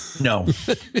 No,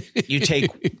 you take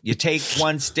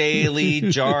once daily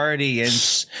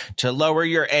Jardiance to lower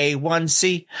your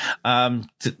A1C.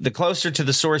 The closer to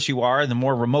the source you are, the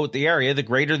more remote the area, the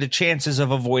greater the chances of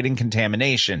avoiding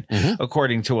contamination,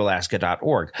 according to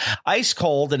Alaska.org. Ice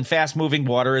cold and fast moving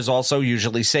water is also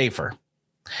usually safer.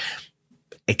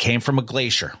 It came from a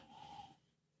glacier.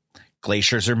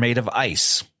 Glaciers are made of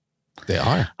ice. They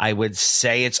are. I would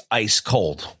say it's ice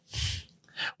cold.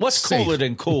 What's cooler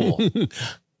than cool?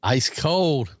 Ice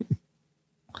cold.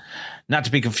 Not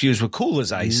to be confused with cool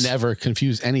as ice. Never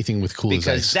confuse anything with cool as ice.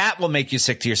 Because that will make you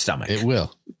sick to your stomach. It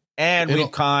will. And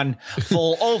we've gone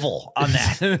full oval on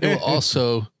that. It will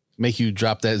also make you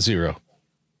drop that zero.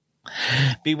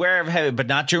 Beware of heavy, but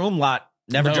not your umlaut.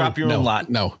 Never drop your umlaut.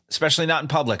 No. Especially not in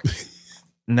public.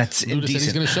 And that's Luda said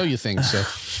he's going to show you things, so...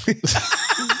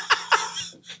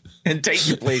 and take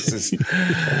you places.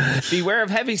 Beware of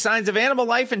heavy signs of animal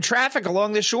life and traffic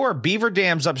along the shore, beaver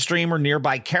dams upstream or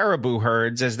nearby caribou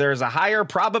herds, as there is a higher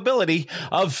probability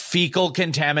of fecal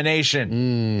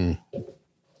contamination.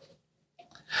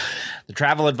 The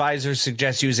travel advisors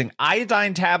suggest using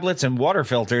iodine tablets and water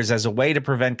filters as a way to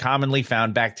prevent commonly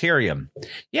found bacterium.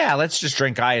 Yeah, let's just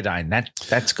drink iodine.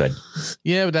 That's good.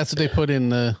 Yeah, but that's what they put in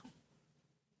the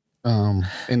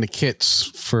kits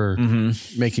for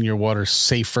making your water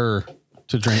safer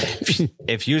to drink.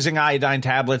 If using iodine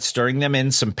tablets, stirring them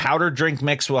in some powdered drink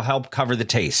mix will help cover the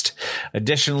taste.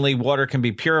 Additionally, water can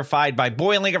be purified by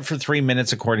boiling it for 3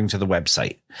 minutes, according to the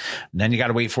website. And then you got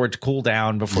to wait for it to cool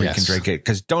down before you can drink it,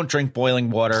 because don't drink boiling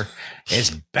water.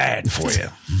 It's bad for you.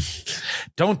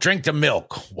 Don't drink the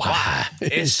milk. Why?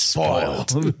 It's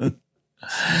spoiled.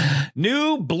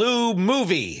 New Blue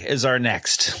Movie is our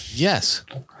next. Yes.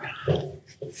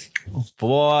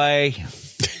 Boy.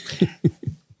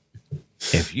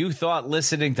 If you thought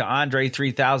listening to Andre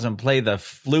 3000 play the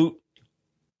flute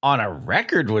on a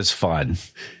record was fun,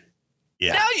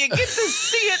 now you get to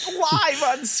see it live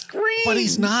on screen. But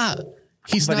he's not.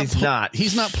 He's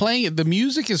not playing it. The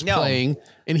music is playing,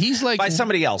 and he's like by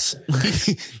somebody else.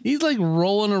 He's like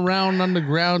rolling around on the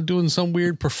ground doing some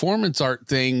weird performance art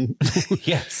thing.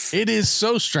 Yes, it is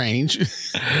so strange.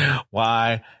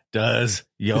 Why does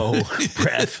your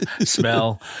breath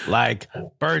smell like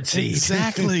birdseed?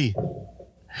 Exactly.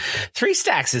 3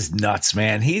 Stacks is nuts,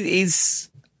 man. He's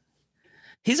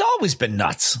always been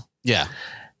nuts. Yeah,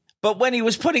 but when he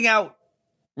was putting out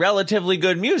relatively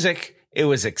good music, it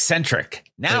was eccentric.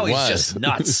 Now he's just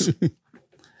nuts.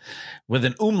 With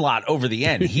an umlaut over the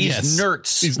end. He's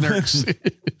nerds. He's nerds.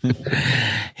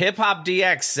 Hip Hop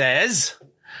DX says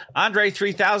Andre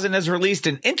 3000 has released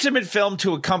an intimate film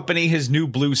to accompany his new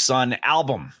Blue Sun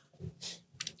album.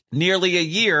 Nearly a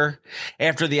year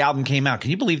after the album came out.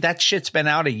 Can you believe that shit's been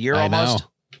out a year almost?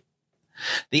 Know.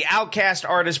 The Outkast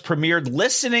artist premiered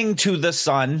Listening to the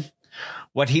Sun,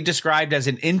 what he described as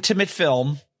an intimate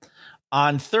film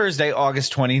on Thursday,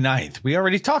 August 29th. We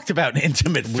already talked about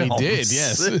intimate films. We did,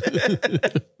 yes.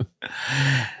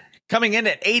 Coming in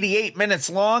at 88 minutes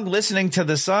long, Listening to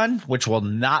the Sun, which will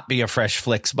not be a Fresh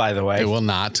Flicks, by the way. It will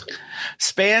not.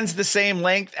 Spans the same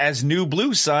length as New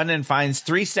Blue Sun and finds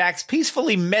three stacks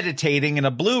peacefully meditating in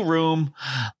a blue room,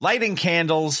 lighting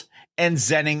candles, and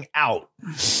zenning out.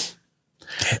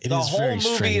 The whole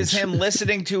movie is him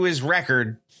listening to his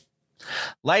record,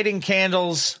 lighting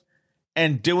candles,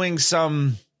 and doing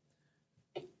some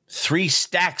three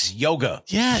stacks yoga.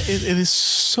 Yeah, it is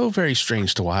so very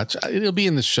strange to watch. It'll be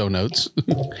in the show notes.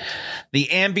 The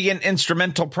ambient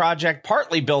instrumental project,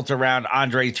 partly built around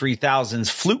Andre 3000's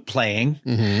flute playing,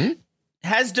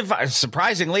 has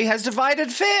surprisingly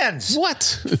divided fans.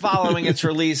 What? Following its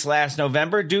release last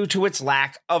November due to its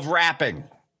lack of rapping.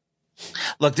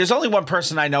 Look, there's only one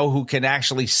person I know who can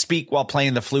actually speak while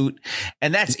playing the flute,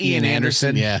 and that's Ian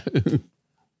Anderson. Yeah.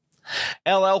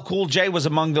 LL Cool J was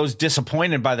among those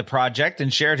disappointed by the project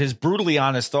and shared his brutally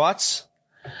honest thoughts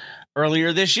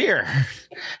earlier this year,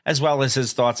 as well as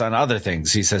his thoughts on other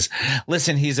things. He says,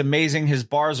 listen, he's amazing. His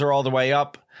bars are all the way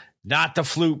up. Not the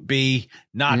flute, B,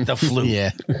 not the flute.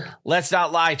 Yeah. Let's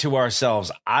not lie to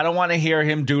ourselves. I don't want to hear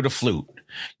him do the flute.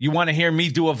 You want to hear me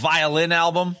do a violin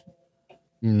album?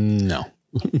 No.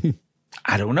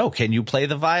 I don't know. Can you play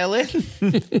the violin?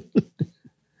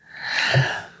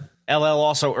 LL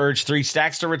also urged Three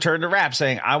Stacks to return to rap,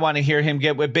 saying, I want to hear him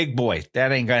get with Big Boy.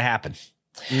 That ain't going to happen.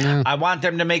 No. I want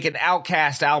them to make an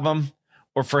Outkast album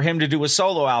or for him to do a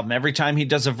solo album. Every time he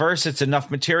does a verse, it's enough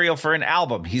material for an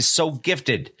album. He's so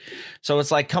gifted. So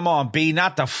it's like, come on, B,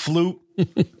 not the flute.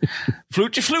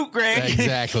 Flute your flute, Greg.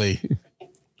 Exactly.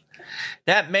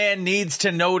 That man needs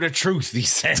to know the truth, he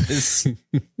says.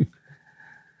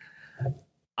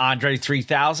 Andre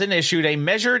 3000 issued a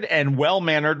measured and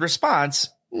well-mannered response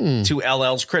to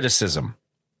LL's criticism.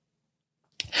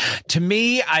 To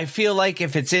me, I feel like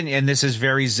if it's in, and this is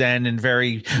very zen and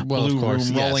very blue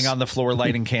room, rolling on the floor,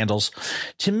 lighting candles.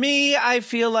 To me, I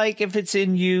feel like if it's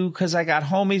in you, because I got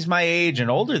homies my age and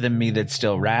older than me that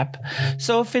still rap.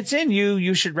 So if it's in you,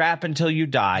 you should rap until you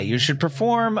die. You should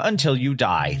perform until you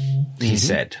die, he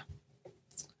said.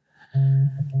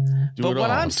 But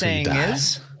what I'm saying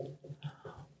is,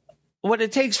 what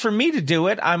it takes for me to do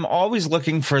it, I'm always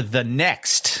looking for the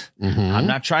next. I'm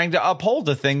not trying to uphold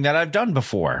a thing that I've done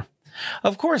before.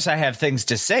 Of course, I have things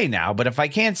to say now, but if I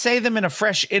can't say them in a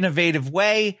fresh, innovative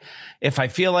way, if I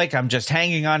feel like I'm just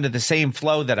hanging on to the same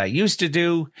flow that I used to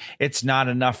do, it's not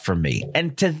enough for me.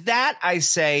 And to that, I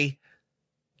say,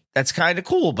 that's kind of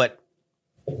cool, but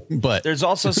there's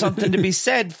also something to be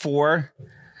said for,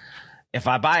 if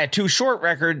I buy a Too Short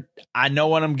record, I know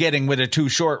what I'm getting with a Too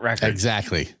Short record.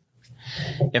 Exactly.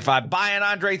 If I buy an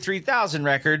Andre 3000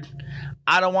 record,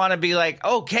 I don't want to be like,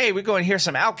 okay, we're going to hear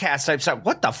some Outkast type stuff.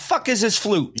 What the fuck is this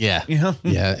flute? Yeah. You know?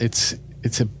 Yeah. It's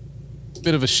a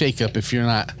bit of a shakeup if you're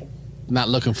not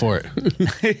looking for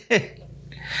it.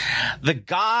 The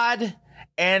God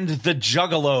and the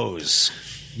Juggalos.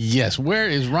 Yes. Where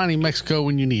is Ronnie Mexico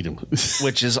when you need him?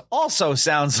 Which is also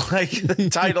sounds like the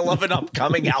title of an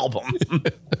upcoming album.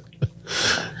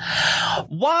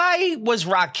 Why was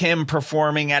Rakim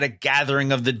performing at a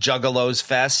gathering of the Juggalos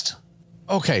Fest?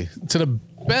 Okay, to the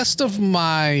best of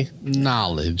my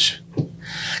knowledge,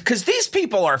 because these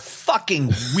people are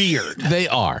fucking weird. They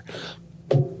are,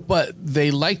 but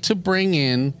they like to bring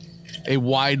in a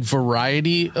wide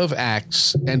variety of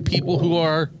acts and people who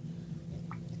are,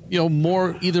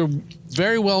 more either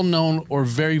very well known or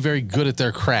very, very good at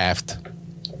their craft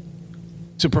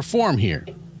to perform here.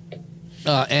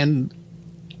 And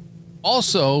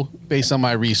also, based on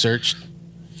my research,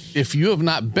 if you have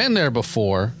not been there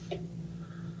before,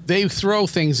 they throw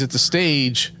things at the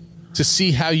stage to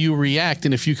see how you react.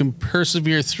 And if you can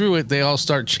persevere through it, they all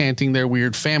start chanting their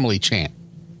weird family chant.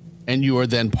 And you are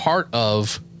then part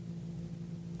of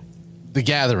the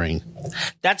gathering.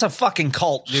 That's a fucking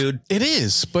cult, dude. It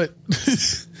is, but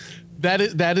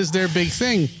that is their big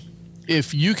thing.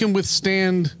 If you can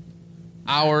withstand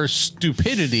our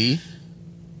stupidity,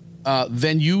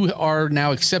 then you are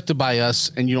now accepted by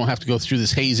us, and you don't have to go through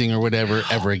this hazing or whatever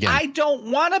ever again. I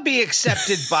don't want to be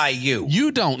accepted by you.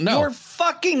 You don't know. You're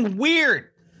fucking weird.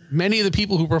 Many of the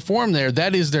people who perform there,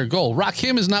 that is their goal.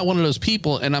 Rakim is not one of those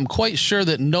people, and I'm quite sure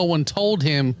that no one told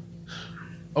him,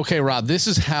 okay, Rob, this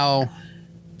is how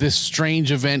this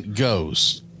strange event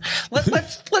goes.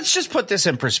 Let's just put this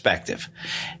in perspective.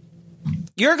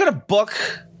 You're going to book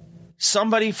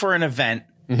somebody for an event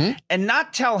and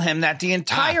not tell him that the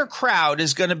entire crowd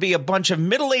is going to be a bunch of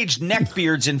middle-aged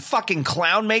neckbeards in fucking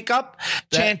clown makeup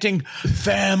chanting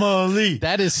family.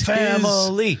 That is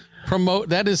family.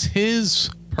 That is his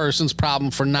person's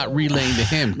problem for not relaying to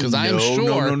him. Because I'm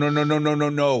sure.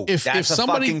 No. That's a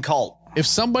fucking cult. If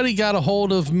somebody got a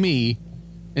hold of me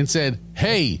and said,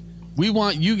 hey, we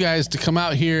want you guys to come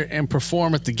out here and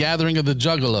perform at the gathering of the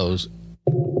Juggalos,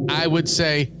 I would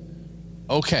say,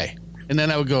 okay. And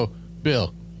then I would go,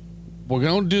 Bill, we're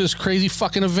going to do this crazy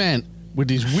fucking event with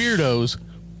these weirdos,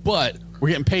 but we're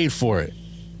getting paid for it.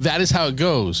 That is how it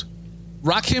goes.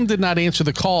 Rakim did not answer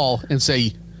the call and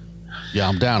say, yeah,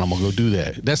 I'm down. I'm going to go do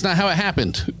that. That's not how it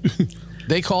happened.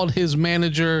 They called his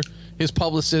manager, his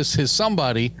publicist, his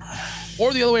somebody,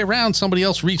 or the other way around. Somebody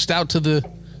else reached out to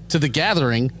the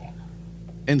gathering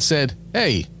and said,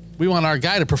 hey, we want our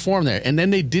guy to perform there. And then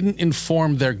they didn't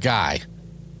inform their guy.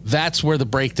 That's where the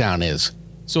breakdown is.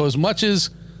 So as much as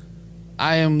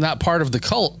I am not part of the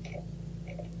cult,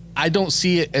 I don't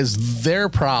see it as their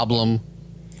problem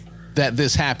that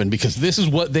this happened, because this is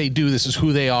what they do. This is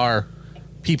who they are.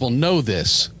 People know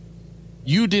this.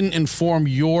 You didn't inform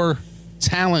your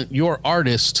talent, your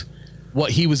artist,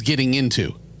 what he was getting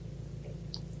into.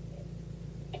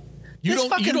 You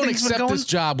don't accept this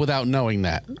job without knowing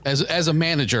that. As a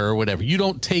manager or whatever, you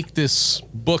don't take this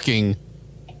booking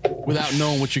without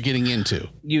knowing what you're getting into.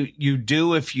 You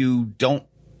do if you don't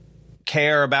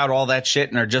care about all that shit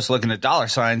and are just looking at dollar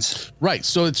signs. Right.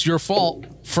 So it's your fault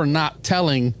for not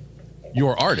telling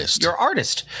your artist.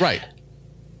 Right.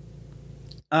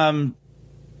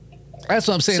 That's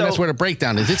what I'm saying. That's where the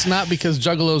breakdown is. It's not because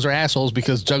Juggalos are assholes,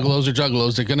 because Juggalos are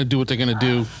Juggalos. They're going to do what they're going to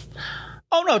do.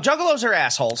 Oh, no. Juggalos are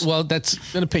assholes. Well,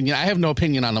 that's an opinion. I have no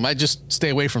opinion on them. I just stay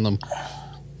away from them.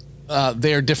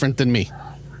 They are different than me.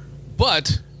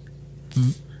 But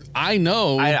I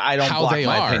know I don't how block they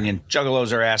my are. opinion.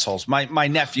 Juggalos are assholes. My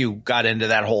nephew got into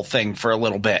that whole thing for a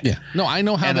little bit. Yeah. No, I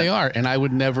know how they are, and I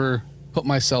would never put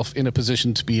myself in a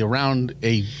position to be around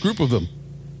a group of them.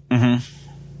 Mm-hmm.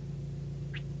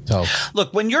 So,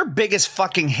 look, when your biggest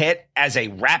fucking hit as a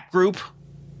rap group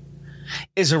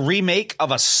is a remake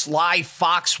of a Sly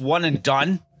Fox One and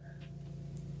Done.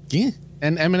 Yeah.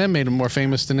 And Eminem made him more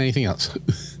famous than anything else.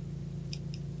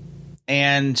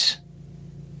 And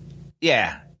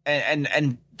yeah,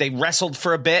 and they wrestled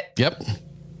for a bit. Yep.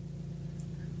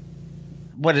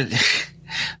 What did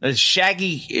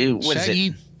Shaggy? What is Shaggy,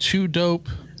 it? Too Dope.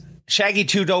 Shaggy,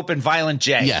 Too Dope, and Violent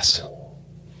J. Yes.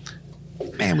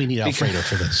 Man, we need Alfredo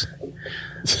for this.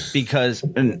 Because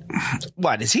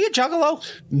what is he a Juggalo?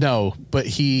 No, but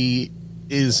he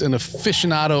is an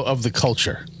aficionado of the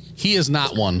culture. He is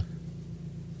not one,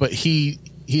 but he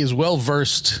is well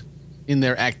versed in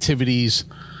their activities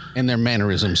and their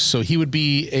mannerisms. So he would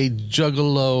be a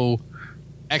Juggalo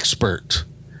expert.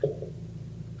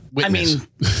 Witness. I mean,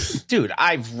 dude,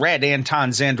 I've read Anton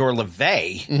Szandor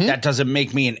LaVey. Mm-hmm. That doesn't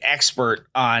make me an expert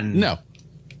on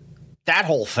that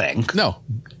whole thing. No.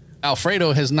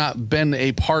 Alfredo has not been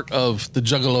a part of the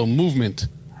Juggalo movement,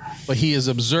 but he has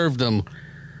observed them.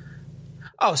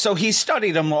 Oh, so he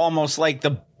studied them almost like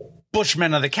the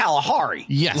Bushmen of the Kalahari.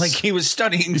 Yes. Like he was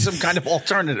studying some kind of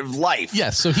alternative life.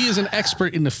 Yes, so he is an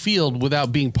expert in the field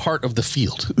without being part of the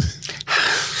field.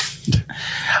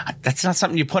 That's not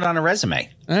something you put on a resume.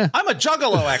 I'm a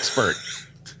Juggalo expert.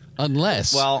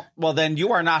 Unless. Well, then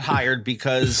you are not hired,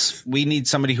 because we need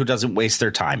somebody who doesn't waste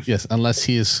their time. Yes, unless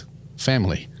he is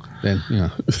family. Then, you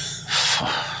know.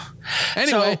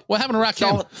 Anyway, what happened to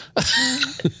Rakim?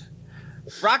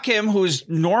 Rakim, who's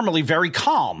normally very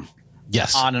calm.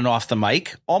 Yes. On and off the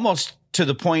mic, almost to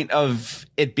the point of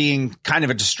it being kind of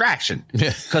a distraction,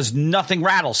 because nothing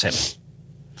rattles him.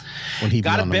 When he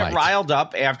got a bit riled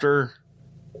up after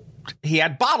he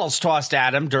had bottles tossed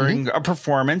at him during a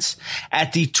performance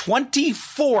at the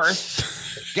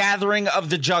 24th gathering of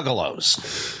the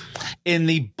Juggalos in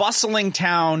the bustling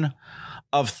town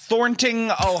of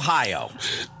Thornton, Ohio.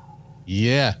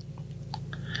 Yeah.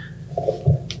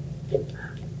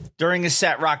 During his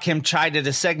set, Rakim chided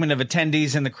a segment of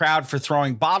attendees in the crowd for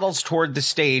throwing bottles toward the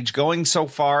stage, going so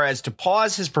far as to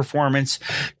pause his performance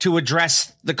to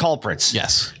address the culprits.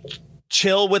 Yes.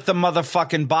 Chill with the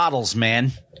motherfucking bottles,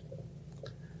 man.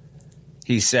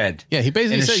 He said. Yeah, he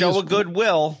basically in a said show of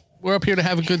goodwill. We're up here to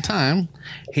have a good time.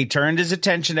 He turned his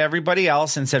attention to everybody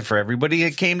else and said, for everybody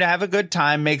that came to have a good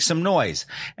time, make some noise.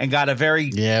 And got a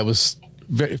it was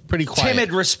pretty quiet.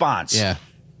 Timid response. Yeah.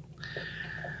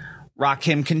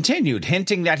 Rakim continued,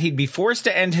 hinting that he'd be forced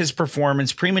to end his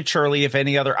performance prematurely if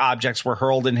any other objects were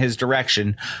hurled in his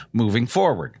direction moving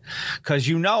forward. Because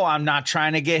I'm not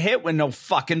trying to get hit with no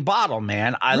fucking bottle,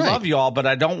 man. I love y'all, but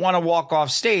I don't want to walk off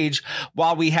stage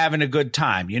while we having a good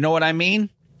time. You know what I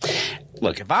mean?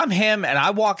 Look, if I'm him and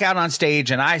I walk out on stage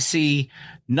and I see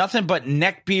nothing but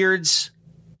neck beards,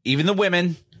 even the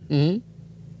women,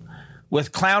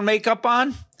 with clown makeup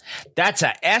on, That's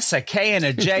a S, a K, and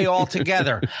a J all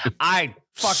together. I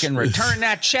fucking return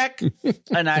that check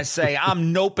and I say,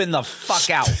 I'm noping the fuck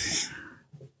out.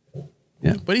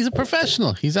 Yeah, but he's a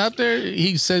professional. He's out there.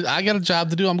 He says, I got a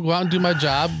job to do. I'm going to go out and do my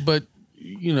job. But,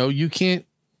 you know, you can't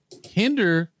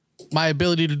hinder my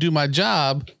ability to do my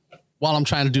job while I'm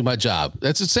trying to do my job.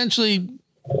 That's essentially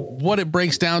what it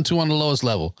breaks down to on the lowest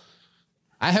level.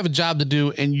 I have a job to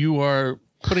do, and you are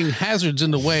putting hazards in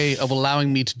the way of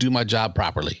allowing me to do my job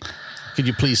properly. Could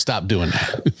you please stop doing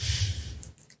that?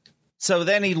 So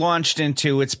then he launched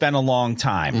into It's Been a Long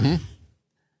Time. Mm-hmm.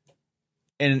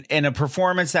 In a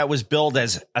performance that was billed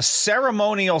as a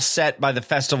ceremonial set by the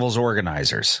festival's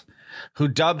organizers, who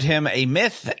dubbed him a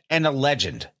myth and a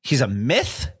legend. He's a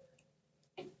myth?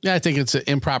 Yeah, I think it's an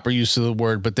improper use of the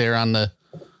word, but they're on the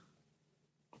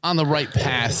right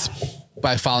path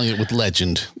by following it with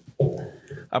legend.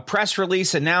 A press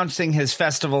release announcing his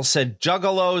festival said,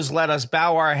 Juggalos let us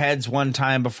bow our heads one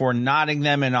time before nodding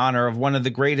them in honor of one of the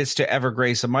greatest to ever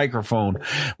grace a microphone.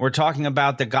 We're talking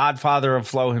about the godfather of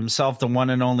flow himself, the one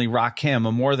and only Rakim,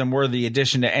 a more than worthy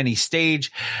addition to any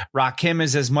stage. Rakim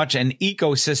is as much an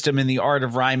ecosystem in the art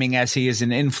of rhyming as he is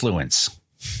an influence.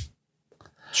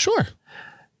 Sure.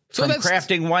 From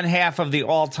crafting one half of the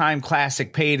all-time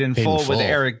classic Paid in Full with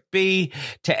Eric B.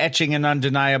 to etching an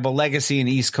undeniable legacy in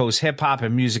East Coast hip-hop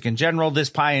and music in general, this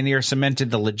pioneer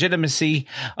cemented the legitimacy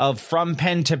of from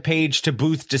pen to page to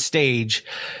booth to stage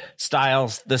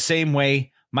styles the same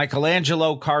way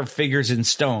Michelangelo carved figures in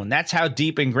stone. That's how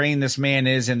deep ingrained this man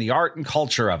is in the art and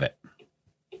culture of it.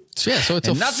 Yeah, so it's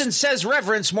nothing says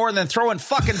reverence more than throwing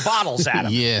fucking bottles at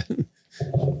him. Yeah.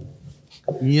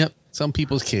 Yep. Some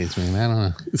people's kids, man. I don't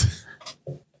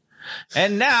know.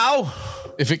 And now,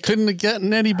 if it couldn't have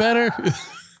gotten any better,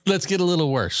 let's get a little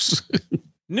worse.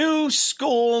 New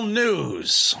school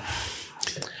news.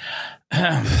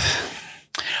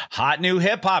 Hot new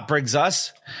hip hop brings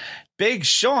us Big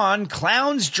Sean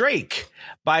clowns Drake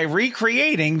by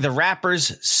recreating the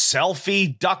rapper's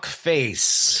selfie duck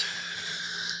face.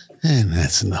 And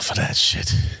that's enough of that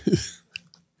shit.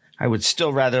 I would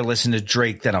still rather listen to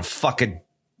Drake than a fucking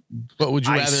But would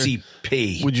you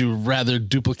ICP. Would you rather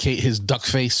duplicate his duck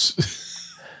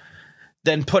face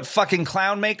than put fucking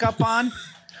clown makeup on?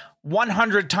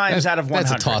 100 times out of 100.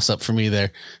 That's a toss up for me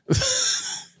there.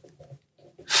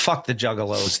 Fuck the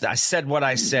Juggalos. I said what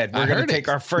I said. We're going to take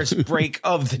our first break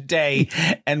of the day.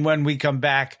 And when we come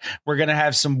back, we're going to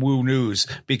have some Woo news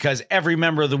because every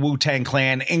member of the Wu-Tang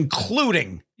Clan,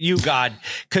 including you, God,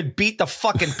 could beat the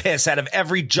fucking piss out of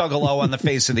every Juggalo on the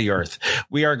face of the earth.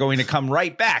 We are going to come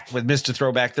right back with Mr.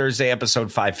 Throwback Thursday,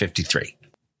 episode 553.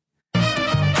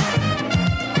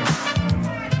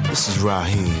 This is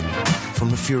Rakim from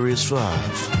the Furious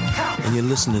Five, and you're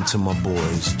listening to my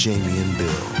boys, Jamie and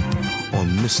Bill, on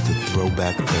Mr.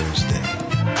 Throwback Thursday.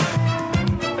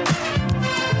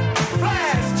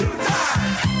 Flash 2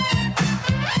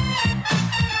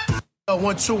 times.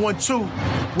 1 2 1 2.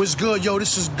 What's good, yo?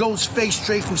 This is Ghostface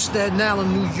straight from Staten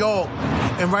Island, New York.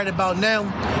 And right about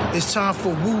now, it's time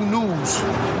for Woo News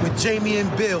with Jamie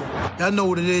and Bill. Y'all know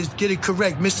what it is. Get it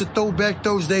correct. Mr. Throwback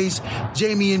Thursdays,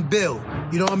 Jamie and Bill.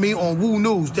 You know what I mean? On Woo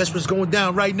News. That's what's going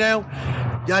down right now.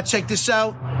 Y'all check this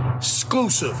out.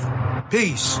 Exclusive.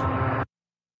 Peace.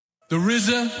 The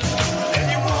RZA,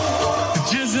 the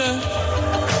Jizza,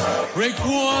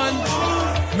 Raekwon,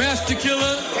 Master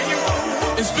Killer,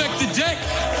 Inspector Deck,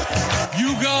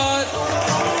 You God,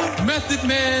 Method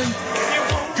Man,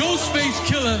 Ghostface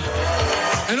Killer,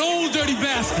 and Old Dirty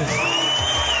Bastard.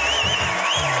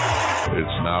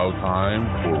 It's now time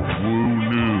for Woo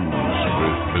News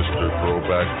with Mr.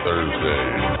 Throwback Thursday.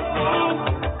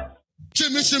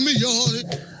 Shimmy, y'all.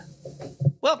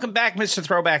 Welcome back, Mr.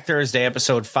 Throwback Thursday,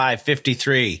 episode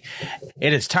 553.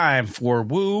 It is time for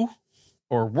Woo,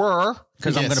 or Were,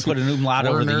 because I'm going to put an umlaut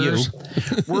over the U.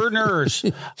 Werners.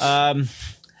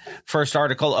 First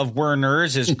article of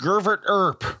Werners is Gervert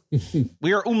Earp.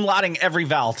 We are umlauting every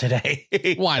vowel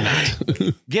today. Why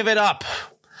not? Give it up.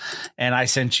 And I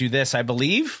sent you this, I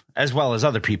believe, as well as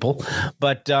other people.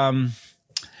 But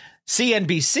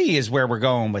CNBC is where we're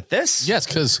going with this. Yes,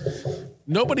 because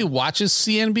nobody watches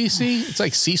CNBC. It's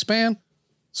like C-SPAN.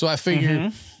 So I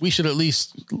figured we should at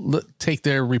least take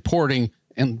their reporting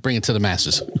and bring it to the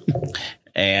masses.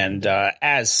 And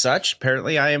as such,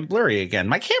 apparently I am blurry again.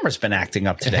 My camera's been acting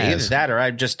up today. Either that or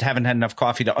I just haven't had enough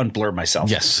coffee to unblur myself.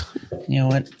 Yes. You know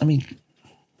what?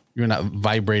 You're not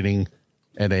vibrating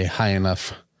at a high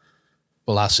enough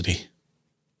velocity.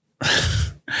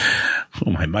 Oh,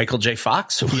 my Michael J.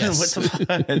 Fox? Yes.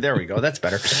 There we go. That's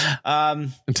better.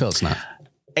 Until it's not.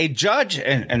 A judge,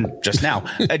 and just now,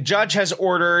 a judge has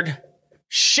ordered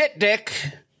Shit Dick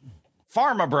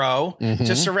Pharma Bro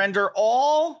to surrender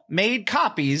all made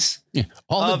copies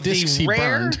all of the discs he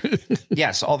rare, burned.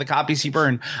 yes, all the copies he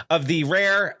burned of the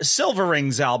rare Silver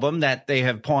Rings album that they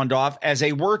have pawned off as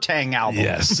a Wu-Tang album.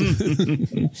 Yes.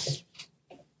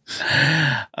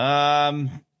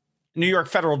 New York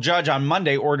federal judge on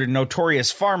Monday ordered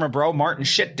notorious Pharma Bro Martin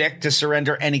Shitdick to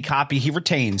surrender any copy he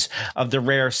retains of the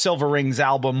rare Silver Rings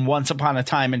album Once Upon a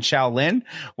Time in Shaolin,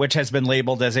 which has been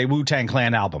labeled as a Wu-Tang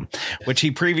Clan album, which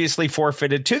he previously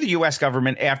forfeited to the U.S.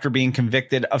 government after being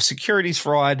convicted of securities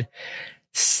fraud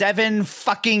 7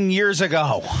 fucking years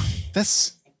ago.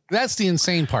 That's the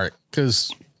insane part,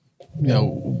 because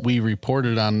we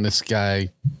reported on this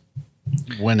guy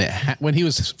when he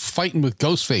was fighting with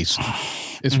Ghostface.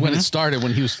 Is when it started,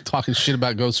 when he was talking shit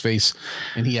about Ghostface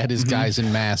and he had his guys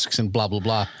in masks and blah, blah,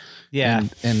 blah. Yeah.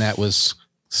 And that was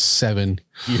 7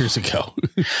 years ago.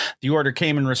 The order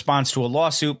came in response to a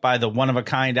lawsuit by the One of a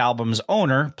Kind album's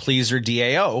owner, Pleaser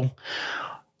DAO,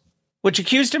 which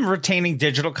accused him of retaining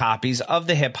digital copies of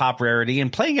the hip hop rarity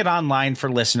and playing it online for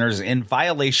listeners in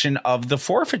violation of the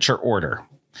forfeiture order.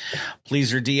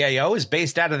 Pleaser DAO is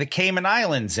based out of the Cayman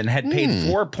Islands and had paid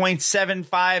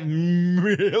 $4.75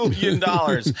 million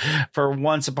for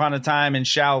Once Upon a Time in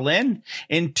Shaolin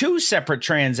in 2 separate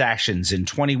transactions in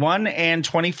 21 and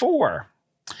 24.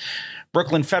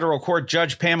 Brooklyn federal court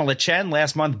judge Pamela Chen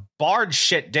last month barred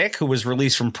Shitdick, who was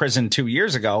released from prison 2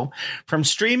 years ago, from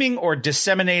streaming or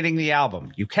disseminating the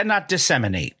album. You cannot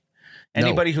disseminate.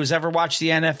 Anybody who's ever watched the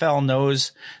NFL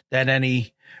knows that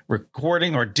any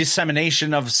recording or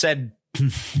dissemination of said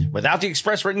without the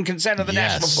express written consent of the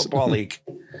National Football League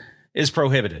is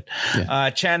prohibited. Yeah.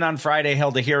 Chen on Friday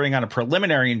held a hearing on a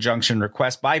preliminary injunction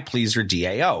request by Pleaser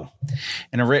DAO.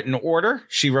 In a written order,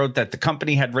 she wrote that the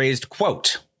company had raised,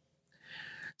 quote,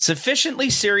 sufficiently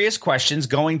serious questions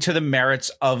going to the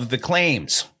merits of the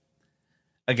claims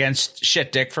against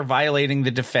Shitdick for violating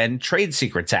the Defend Trade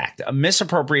Secrets Act, a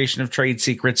misappropriation of trade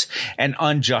secrets, and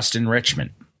unjust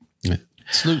enrichment. Yeah.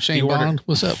 Salute Shane Bond.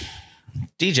 What's up?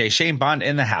 DJ Shane Bond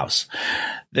in the house.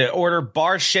 The order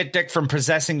bars Shitdick from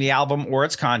possessing the album or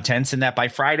its contents, and that by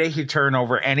Friday he turn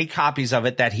over any copies of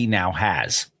it that he now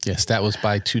has. Yes, that was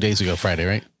by 2 days ago, Friday,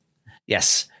 right?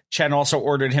 Yes. Chen also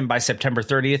ordered him by September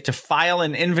 30th to file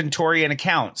an inventory and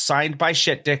account signed by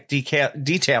Shitdick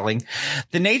detailing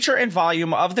the nature and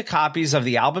volume of the copies of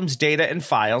the album's data and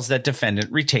files that defendant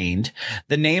retained,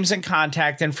 the names and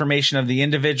contact information of the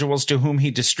individuals to whom he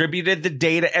distributed the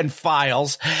data and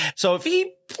files. So if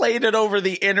he played it over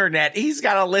the internet, he's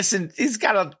got to listen. He's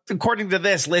got to, according to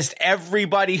this, list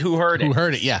everybody who heard it. Who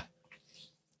heard it, yeah.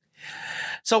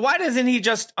 So why doesn't he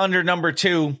just, under number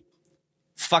 2,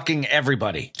 fucking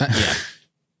everybody?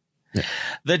 Yeah.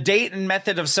 The date and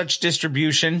method of such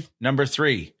distribution, number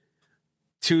 3,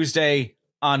 Tuesday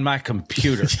on my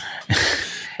computer.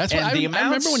 That's what I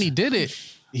remember when he did it.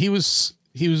 He was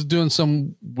doing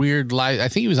some weird live. I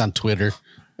think he was on Twitter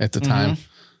at the time.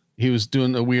 He was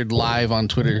doing a weird live on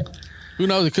Twitter. Who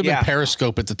knows? It could have been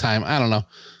Periscope at the time. I don't know.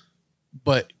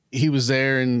 But he was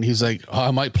there and he's like, oh,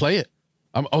 I might play it.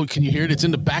 Oh, can you hear it? It's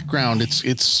in the background.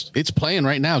 It's playing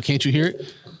right now. Can't you hear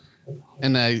it?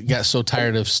 And I got so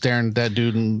tired of staring at that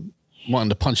dude and wanting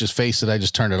to punch his face that I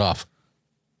just turned it off.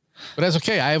 But that's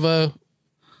okay. I have a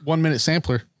 1 minute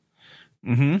sampler.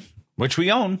 Which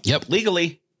we own. Yep.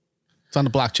 Legally. It's on the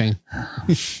blockchain.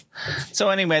 So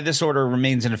anyway, this order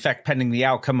remains in effect pending the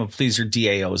outcome of Pleaser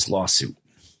DAO's lawsuit.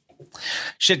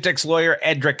 Shitdick's lawyer,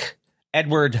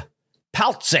 Edward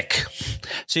Paltzik.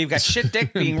 So you've got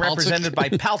Shitdick being represented by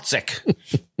Paltzik.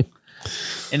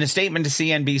 In a statement to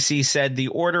CNBC said the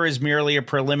order is merely a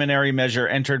preliminary measure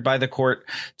entered by the court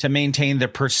to maintain the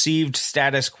perceived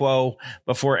status quo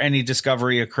before any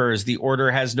discovery occurs. The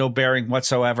order has no bearing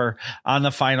whatsoever on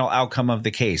the final outcome of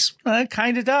the case. It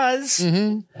kind of does.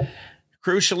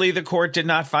 Crucially, the court did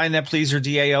not find that Pleaser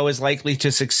DAO is likely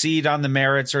to succeed on the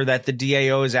merits or that the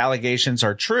DAO's allegations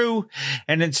are true,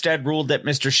 and instead ruled that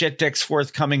Mr. Shitdick's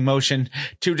forthcoming motion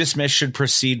to dismiss should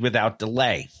proceed without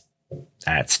delay.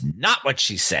 That's not what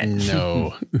she said.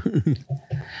 No.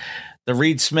 The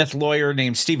Reed Smith lawyer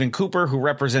named Stephen Cooper, who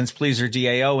represents Pleaser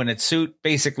DAO in its suit,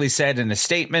 basically said in a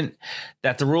statement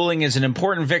that the ruling is an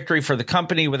important victory for the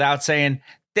company without saying,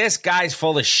 this guy's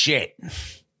full of shit.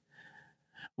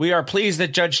 We are pleased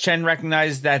that Judge Chen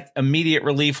recognized that immediate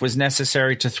relief was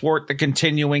necessary to thwart the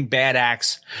continuing bad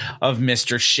acts of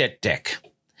Mr. Shitdick.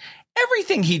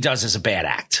 Everything he does is a bad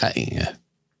act. Yeah.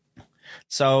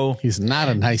 So he's not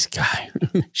a nice guy.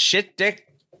 Shitdick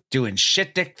doing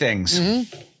Shitdick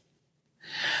things.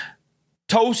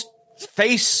 Toast,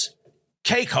 face,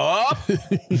 cake up.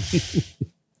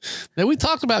 Now, we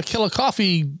talked about Killer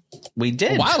Coffee. We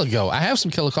did a while ago. I have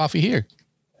some Killer Coffee here.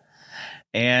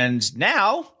 And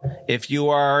now, if you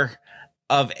are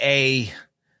of a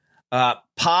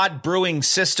pod brewing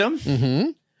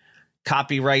system,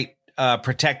 copyright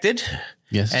protected,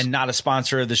 yes, and not a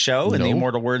sponsor of the show, in the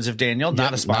immortal words of Daniel,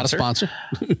 not a sponsor. Not a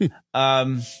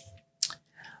sponsor.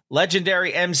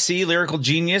 Legendary MC, lyrical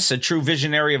genius, a true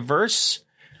visionary of verse,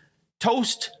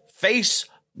 Toast Face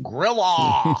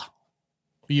Grilla.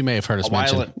 You may have heard us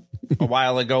mention a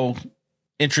while ago.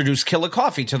 Introduced Killer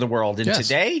Coffee to the world, and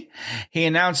today he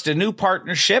announced a new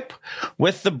partnership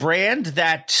with the brand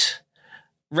that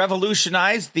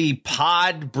revolutionized the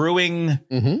pod brewing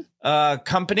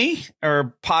company,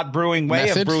 or pod brewing way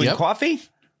of brewing coffee.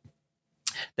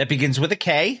 That begins with a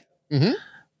K,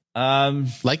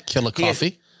 like Killer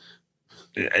Coffee.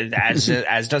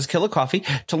 As does Killer Coffee,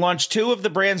 to launch two of the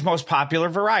brand's most popular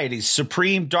varieties,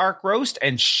 Supreme Dark Roast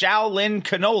and Shaolin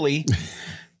Cannoli,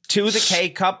 to the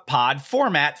K-Cup pod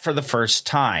format for the first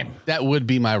time. That would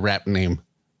be my rap name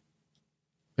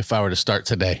if I were to start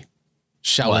today.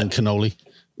 Shaolin Cannoli.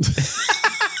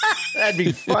 That'd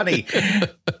be funny.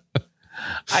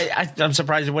 I'm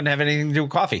surprised it wouldn't have anything to do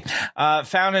with coffee.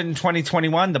 Founded in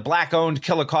 2021, the black-owned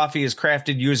Killer Coffee is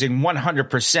crafted using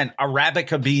 100%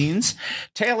 Arabica beans,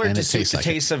 tailored to suit the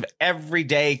taste of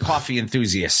everyday coffee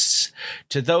enthusiasts,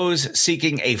 to those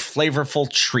seeking a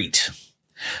flavorful treat.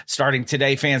 Starting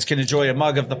today, fans can enjoy a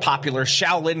mug of the popular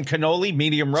Shaolin Cannoli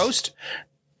medium roast,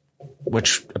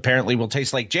 which apparently will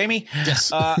taste like Jamie,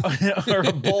 or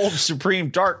a bold Supreme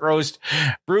Dark Roast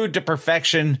brewed to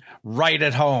perfection right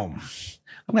at home.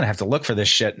 I'm going to have to look for this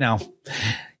shit now.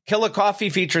 Killer Coffee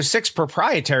features 6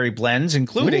 proprietary blends,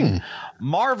 including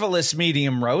Marvelous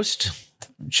Medium Roast.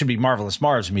 It should be Marvelous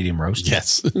Marv's Medium Roast.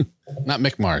 Yes. Not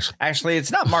Mick Mars. Actually,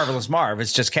 it's not Marvelous Marv.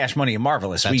 It's just Cash Money and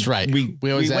Marvelous. That's right. We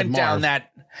always went down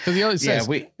that. Because he always says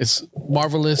it's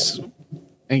Marvelous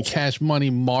and Cash Money,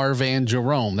 Marv and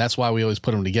Jerome. That's why we always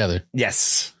put them together.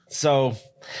 Yes. So I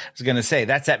was going to say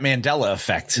that's that Mandela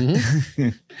effect.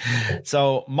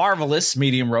 So Marvelous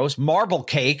Medium Roast, Marble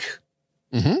Cake,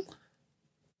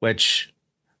 which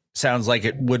sounds like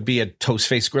it would be a Toast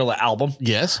Face Grilla album.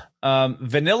 Yes.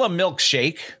 Vanilla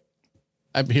Milkshake.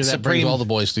 I hear that brings all the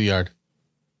boys to the yard.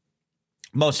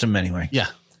 Most of them anyway. Yeah.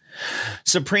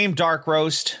 Supreme Dark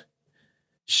Roast,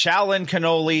 Shaolin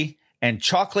Cannoli, and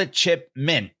Chocolate Chip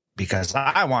Mint, because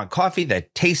I want coffee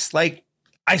that tastes like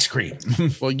ice cream.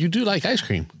 Well, you do like ice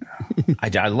cream. I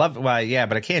love it. Well, yeah,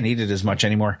 but I can't eat it as much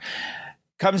anymore.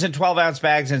 Comes in 12-ounce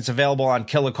bags, and it's available on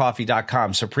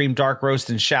killercoffee.com. Supreme Dark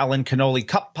Roast and Shaolin Cannoli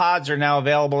cup pods are now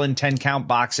available in 10-count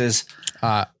boxes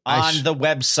on the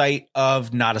website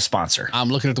of Not a Sponsor. I'm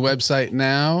looking at the website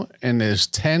now, and there's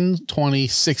 10, 20,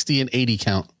 60, and 80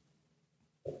 count.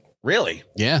 Really?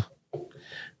 Yeah.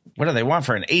 What do they want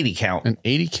for an 80 count? An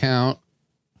 80 count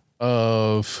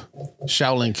of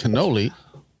Shaolin Cannoli.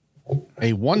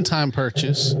 A one-time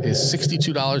purchase is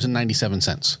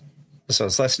 $62.97. So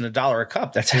it's less than $1 a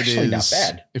cup. That's actually not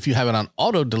bad. If you have it on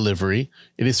auto delivery,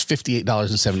 it is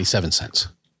 $58.77.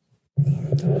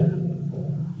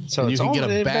 So you can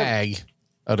get a bag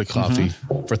of the coffee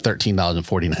for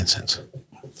 $13.49.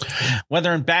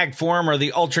 Whether in bag form or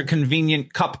the ultra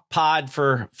convenient cup pod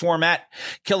for format,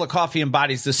 Killer Coffee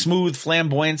embodies the smooth,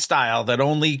 flamboyant style that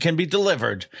only can be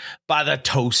delivered by the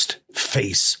Toast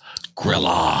Face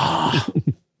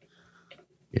Grilla.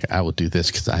 Yeah, I will do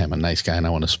this because I am a nice guy and I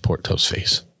want to support Toast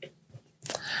Face.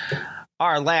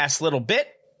 Our last little bit,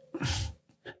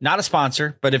 not a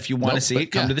sponsor, but if you want to see it,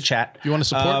 come to the chat. If you want to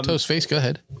support Toast Face, go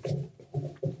ahead.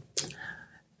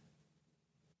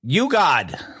 You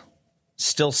God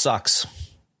still sucks.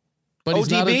 But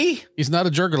ODB? He's not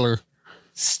a juggler.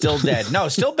 Still dead. No,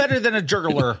 still better than a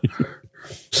juggler.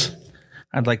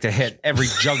 I'd like to hit every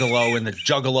juggalo in the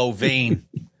juggalo vein.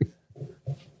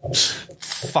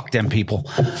 Fuck them people.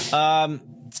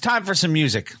 It's time for some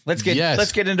music. Let's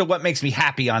get into what makes me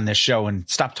happy on this show and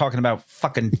stop talking about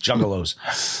fucking juggalos.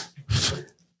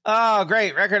 Oh,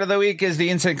 great. Record of the week is the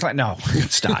Instant Clan. No,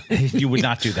 it's not. You would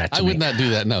not do that to me. I would not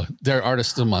do that. No, they're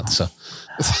artists of the month. So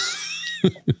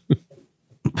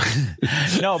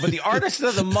no, but the artist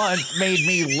of the month made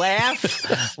me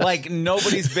laugh like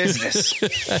nobody's business.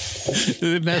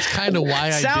 That's kind of why I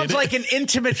did it. Sounds like an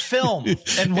intimate film,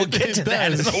 and we'll get to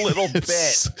that in a little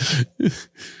bit.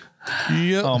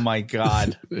 Yep. Oh my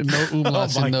God. No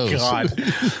umlauts in those. God.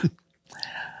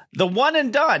 The One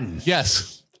and Done.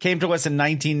 Yes. Came to us in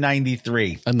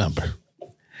 1993. A number.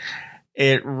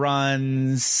 It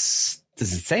runs.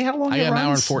 Does it say how long it runs? I got an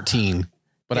hour and 14.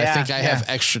 But I think I have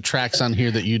extra tracks on here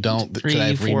that you don't. 3, that I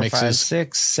have 4, remixes. 5,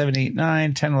 6, 7, 8,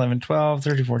 9, 10, 11, 12,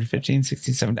 13, 14, 15,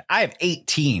 16, 17. I have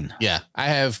 18. Yeah, I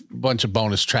have a bunch of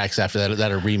bonus tracks after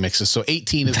that are remixes. So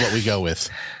 18 is what we go with.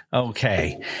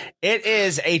 Okay. It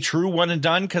is a true one and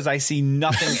done because I see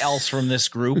nothing else from this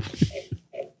group.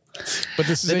 But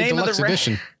this is a deluxe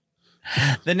edition.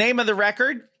 The name of the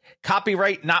record,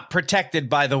 copyright not protected,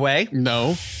 by the way.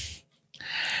 No.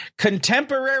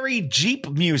 Contemporary Jeep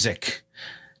Music.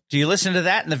 Do you listen to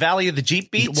that in the Valley of the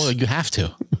Jeep Beats? Well, you have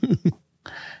to.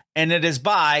 And it is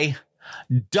by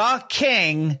Da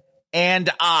King and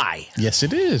I. Yes,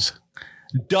 it is.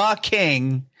 Da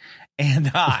King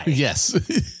and I. Yes.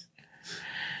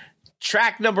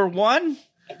 Track number 1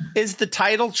 is the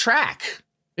title track.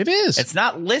 It is. It's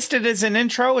not listed as an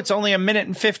intro. It's only 1 minute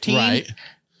and 15. Right.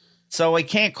 So I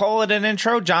can't call it an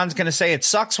intro. John's going to say it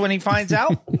sucks when he finds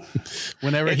out.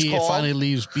 Whenever It's he called- finally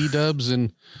leaves B-dubs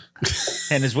and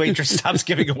his waitress stops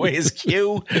giving away his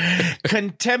cue.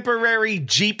 Contemporary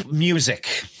Jeep Music.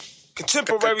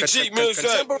 Contemporary Jeep music.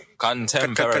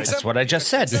 Contemporary. That's what I just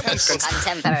said.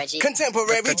 Contemporary Jeep.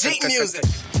 Contemporary Jeep music.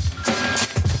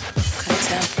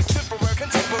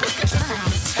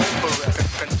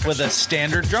 With a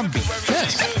standard drum beat.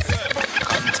 yes.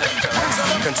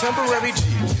 Contemporary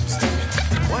Jeep music.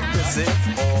 What does it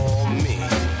all mean?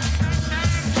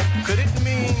 Could it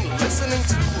mean listening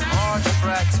to hard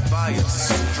tracks by a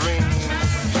stream?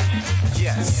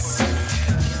 Yes.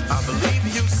 I believe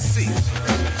you see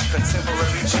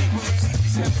contemporary Jeep music.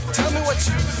 Tell me what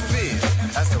you feel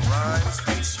as the rhymes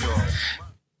reach your...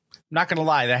 Not going to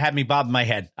lie. That had me bobbing my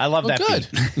head. I love that Good.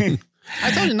 beat.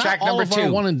 I told you, not Track all number of 2.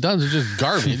 our one and dones are just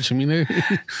garbage. I mean,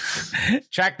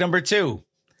 Track number 2.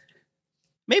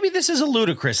 Maybe this is a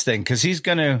ludicrous thing because he's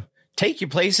going to take you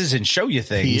places and show you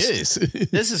things. he is.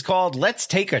 This is called Let's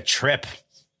Take a Trip.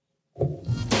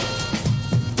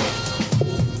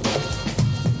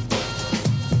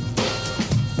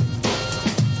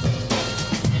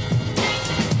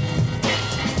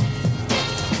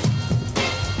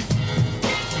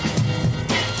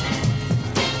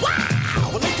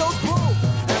 When it goes boom,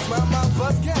 that's where my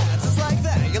buzz gas. It's like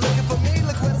that. You're looking for me,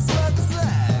 look where the slug is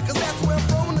at. Cause that's where I'm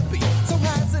going to be. So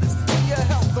hazardous to your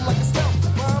health. I'm like a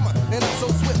stealth bomber. And I'm so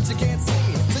swift you can't see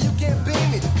me. So you can't beat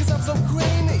me. Cause I'm so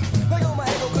creamy. Like on my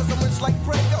ego cause I'm rich like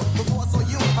Prego. Before I saw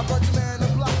you, I brought you man a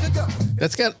block ago.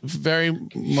 That's got very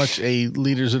much a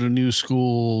Leaders of the New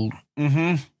School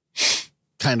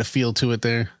kind of feel to it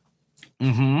there.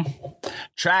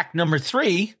 Track number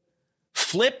 3,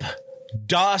 Flip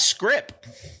Da Script.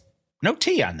 No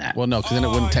T on that. Well, no, because then it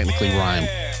wouldn't technically rhyme.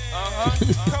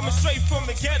 Coming straight from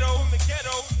the ghetto.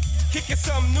 Kicking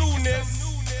some newness.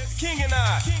 King and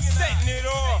I, setting it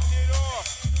off.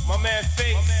 My man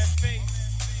Face,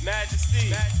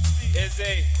 Majesty, is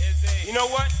a, you know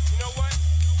what?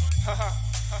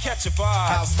 Catch a vibe.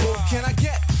 How smooth can I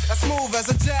get? As smooth as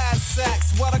a jazz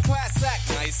sax. What a class act.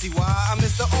 Now you see why I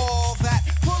Mr. All That.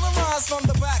 Pulling rhymes from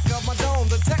the back of my dome.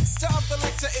 The texture of the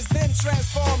lecture is then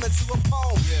transformed into a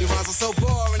poem. Your rhymes are so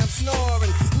boring, I'm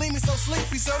snoring. Leave me so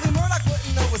sleepy, so remote I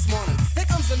couldn't know it's morning. Here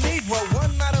comes the Negro,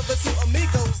 one out of the 2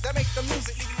 amigos that make the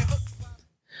music leaving me hooked.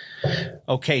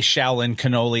 Okay, Shaolin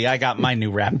Cannoli, I got my new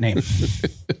rap name.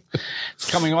 It's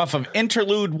coming off of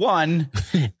Interlude 1,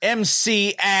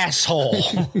 MC Asshole.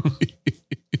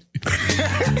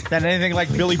 That anything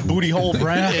like Billy Booty Hole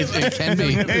Brown? It can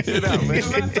be. Yo,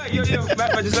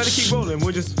 just let it keep rolling.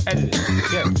 We'll just edit it.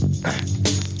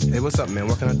 Yeah. Hey, what's up, man?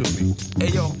 What can I do for you? Hey,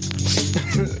 yo.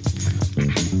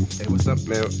 Hey, what's up,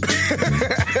 man?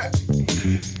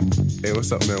 Hey,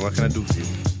 what's up, man? What can I do for you?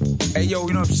 Hey, yo,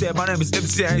 you know what I'm saying? My name is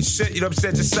MC. I ain't shit. You know what I'm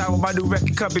saying? Just signed with my new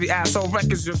record company, Asshole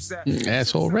Records. You know what I'm saying?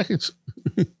 Asshole Records.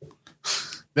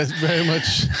 That's very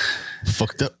much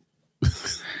fucked up.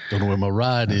 Don't know where my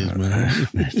ride is, man.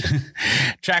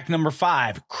 Track number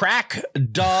 5, Crack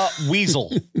Da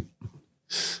Weasel.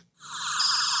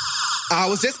 I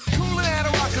was just cooling at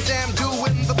a rocker jam,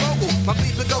 doing the vocal. My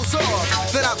beeper goes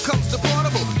off, then out comes the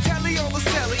portable. Telly on the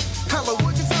celly. Hello,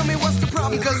 would you tell me what's the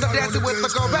problem? Cause I'm dancing with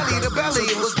my girl belly to belly.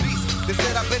 It was beast. They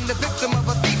said I've been the victim of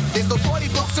a thief. There's no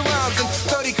 40 books around and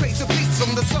 30 crates of beats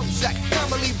from the soap shack.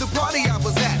 Time to leave the party I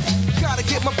was at. Gotta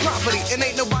get my property and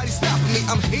ain't nobody stopping me.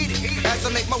 I'm heated as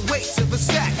I make my way to the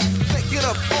shack. Thinking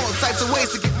of all types of ways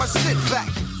to get my shit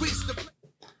back. Reach the...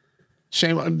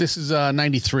 Shame. This is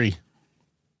 93.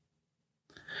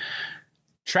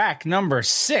 Track number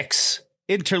 6,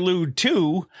 Interlude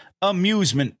 2,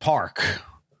 Amusement Park.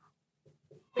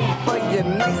 For your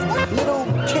nice little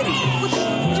kitty.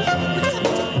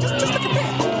 Just look at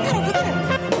that. That over there.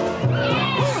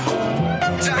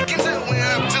 Jack and Jill went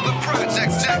up to the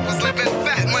projects. Jack was living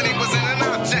fat. Money was in an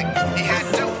object.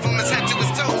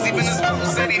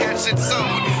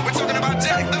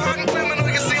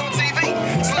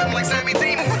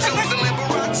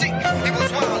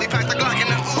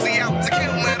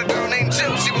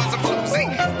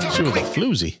 she was a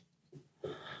floozy.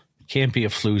 Can't be a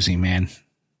floozy, man.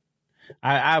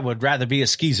 I would rather be a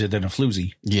skeezer than a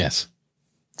floozy. Yes.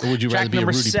 Or would you Track rather be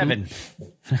number a Rudy 7.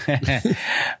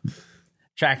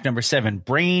 Track number 7,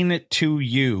 Brain to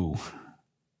You.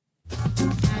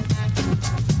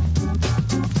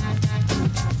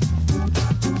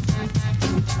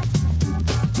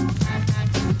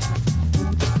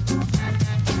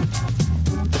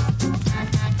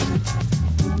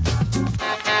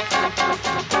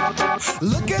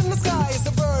 Look in the sky, it's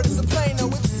a bird, it's a plane. No,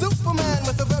 it's Superman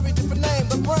with a very different name,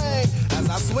 the brain. As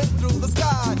I swing through the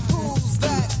sky, who's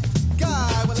that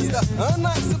guy? Well, it's the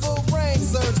unniceable brain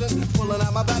surgeon, pulling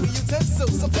out my bag of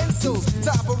utensils, some pencils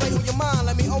to operate on your mind.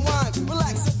 Let me unwind,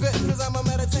 relax a bit, cause I'ma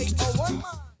meditate on one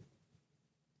mind.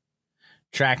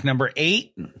 Track number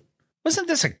 8. Wasn't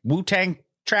this a Wu-Tang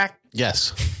track?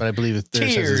 Yes, but I believe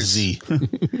theirs has a Z.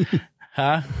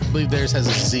 Huh? I believe theirs has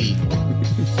a Z.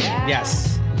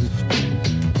 Yes.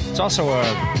 It's also a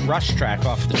Rush track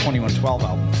off the 2112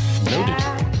 album. Noted.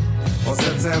 On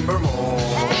September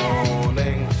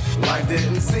morning, life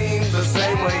didn't seem the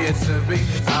same way it should be.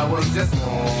 I was just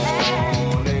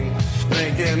mourning,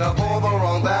 thinking of all the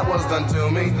wrong that was done to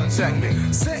me. Check me,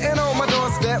 sitting on my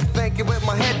doorstep, thinking with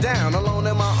my head down, alone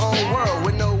in my own world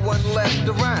with no one left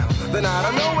around. Then out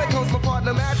of nowhere comes my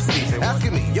partner Majesty,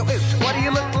 asking me, yo, why do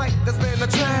you look like there's been a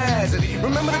tragedy?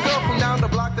 Remember the girl from down the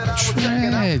block that I was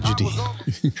checking out?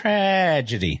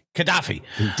 Tragedy. Gaddafi.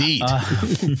 Indeed.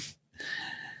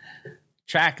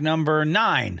 Track number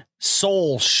 9,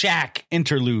 Soul Shack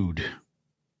Interlude.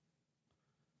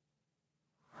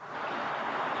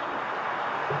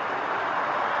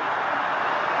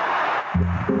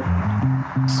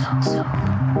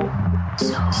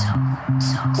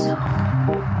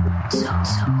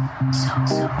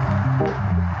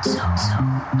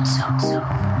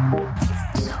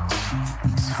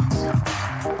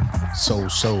 So.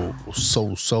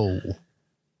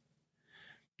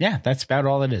 Yeah, that's about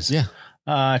all it is. Yeah.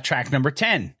 Track number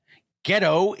 10,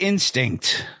 Ghetto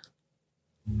Instinct.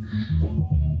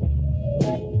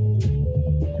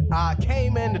 I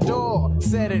came in the door,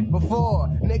 said it before,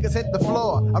 niggas hit the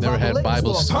floor. Never had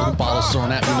bottles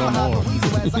thrown at me no more.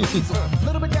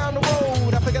 Little bit down the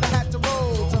road, I figured I had to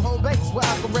roll to home base where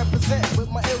I could represent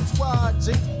with my ill squad.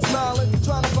 G, smiling,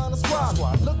 trying to find a squad.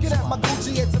 Looking at my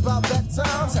Gucci, it's about that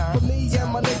time for me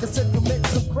and my niggas to commit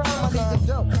some crime. I need the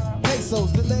dope,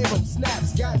 pesos, the name of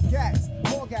snaps, got gats,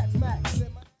 more gats, max.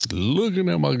 Looking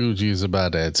at my Gucci is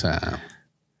about that time.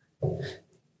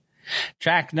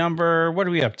 Track number, what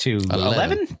are we up to?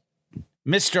 11?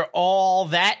 Mr. All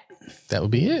That. That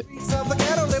would be it. So the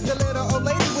ghetto lived a little old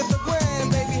lady with the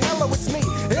grand baby. Hello, it's me.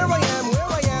 Here I am, where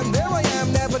I am, there I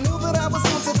am. Never knew that I was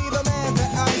soon to be the man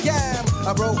that I am.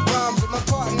 I wrote rhymes with my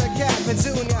partner Cap in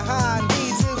junior high.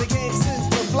 Me too became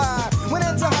super fly. Went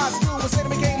into high school, instead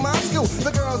it became my school.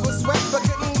 The girls were sweat but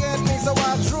couldn't get me, so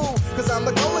I drew. Cause I'm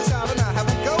the golden child and I have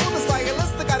a goal. It's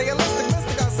stylistic, idealistic,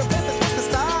 mystic, I'm simplistic, what's the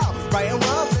style? Writing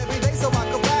rhymes every day so I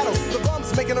can battle. The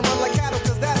bumps making them run like cattle,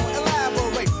 cause that'll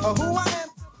elaborate on who I am.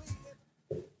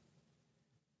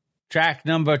 Track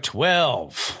number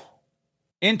 12,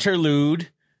 Interlude,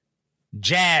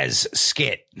 Jazz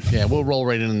Skit. Yeah, we'll roll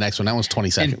right into the next one. That one's 20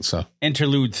 seconds. So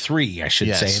Interlude 3, I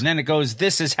should say. And then it goes,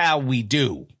 This Is How We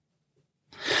Do.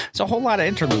 There's a whole lot of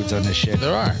interludes on this shit.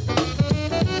 There are.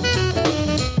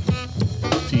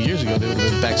 A few years ago, they would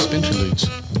have been back spinterludes.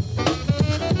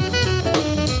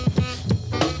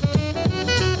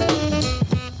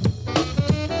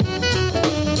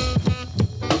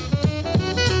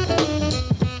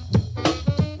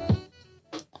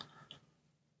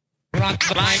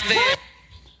 Like this.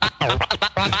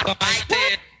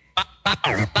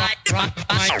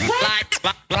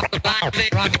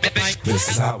 This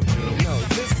is how we do. No,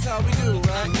 this is how we do,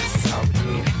 right? This is how we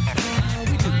do. How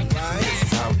we do, right? This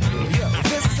is how we do. Yo,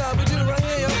 this is how we do, right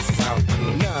here, yo. This is how we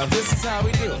do. No, this is how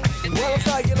we do. Well, I'm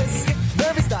stylistic,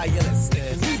 very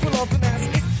stylistic. People often ask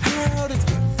me, how did you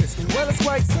do this? Well, it's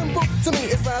quite simple. To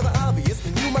me, it's rather obvious.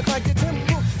 You might like your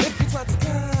temple if you try to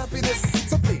copy this.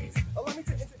 So please, allow me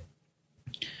to...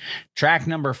 Track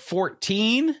number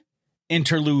 14,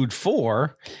 Interlude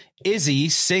 4, Izzy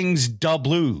Sings Da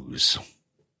Blues.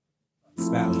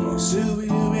 Every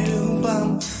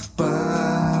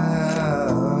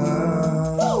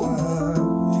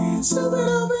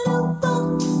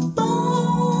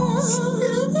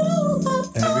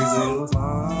single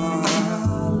time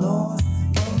I lost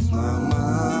my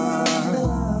mind.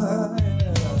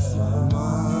 Lost my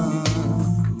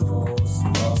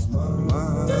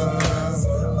mind.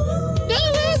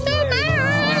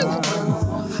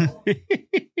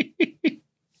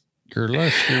 You're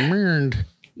lost your mind.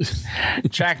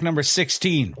 Track number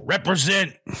 16,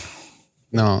 Represent.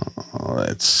 No,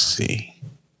 let's see.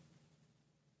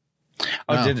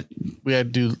 Oh, No, we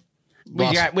had to do.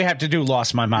 we have to do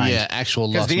Lost My Mind. Yeah, actual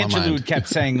because Lost the My interlude Mind. kept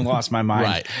saying Lost My Mind.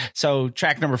 Right. So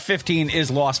track number 15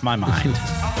 is Lost My Mind. You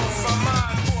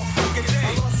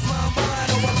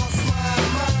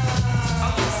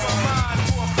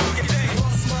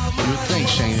would think,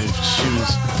 Shane, if she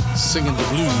was singing the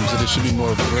blues, that it should be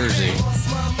more of a version.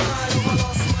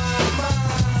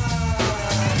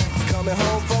 Coming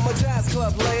home from a jazz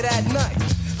club late at night.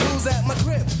 Who's at my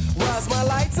crib? Why's my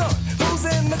lights on? Who's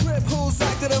in the crib? Who's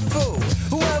acting a fool?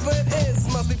 Whoever it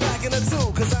is must be packing a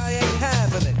tool, cause I ain't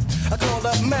having it. I called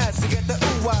up Madge to get the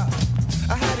ooh-wah.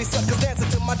 I had these suckers dancing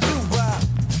to my doo-wah.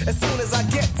 As soon as I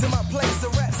get to my place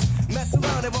of rest, mess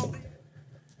around, it won't be.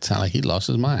 Sound like he lost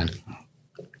his mind.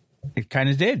 It kind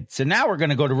of did. So now we're going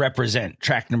to go to Represent,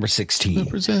 track number 16.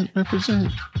 Represent.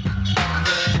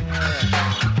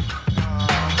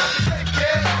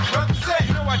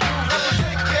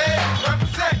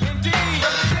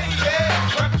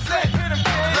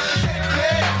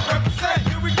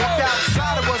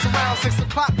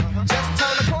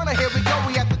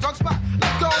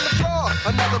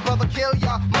 Another brother kill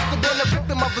y'all. Must have been a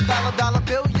victim of the dollar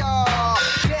bill, y'all.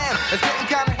 Damn, it's getting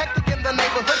kind of hectic in the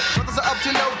neighborhood. Brothers are up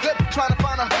to no good, trying to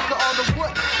find a hooker on the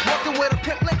wood. Walking with a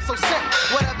pimp link, so sick.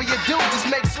 Whatever you do, just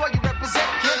make sure you represent,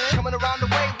 kid. Coming around the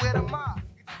way with a mob.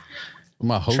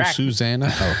 My host, Susanna.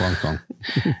 Oh, wrong song.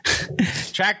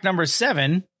 Track number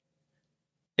 7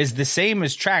 is the same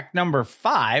as track number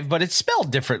 5, but it's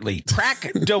spelled differently. Crack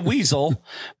the Weasel,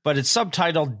 but it's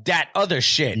subtitled Dat Other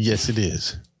Shit. Yes, it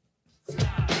is.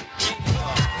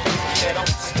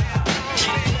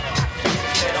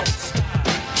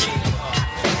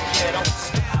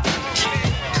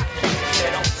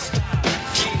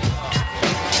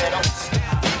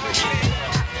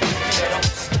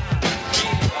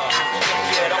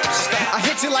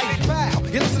 Like pow,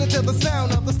 you're listening to the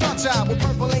sound of the Star Child with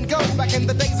purple and gold back in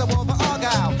the days of all the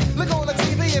Argyle. Look on the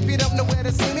TV if you don't know where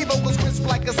to see me. Vocals crisp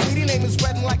like a CD, name is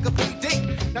spreading like a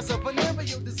PD. That's a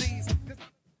venereal disease.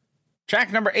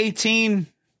 Track number 18,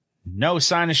 no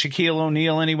sign of Shaquille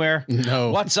O'Neal anywhere. No.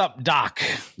 What's up, Doc?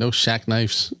 No shack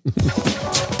knives.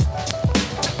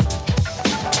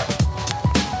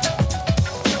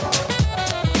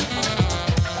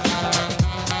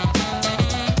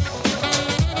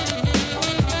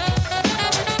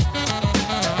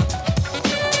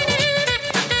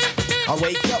 I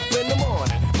wake up in the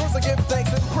morning, first I give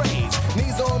thanks and praise.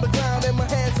 Knees on the ground and my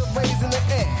hands are raised in the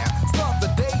air. Start the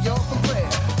day off in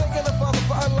prayer, thanking the Father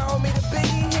for allowing me to be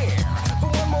here. For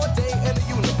one more day in the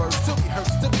universe, to be hurt,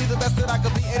 to be the best that I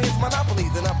could be in his monopoly.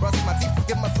 Then I brush my teeth,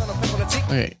 give my son a pep on the cheek.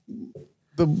 Okay.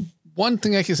 The one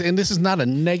thing I can say, and this is not a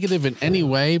negative in any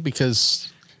way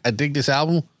because I dig this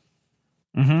album.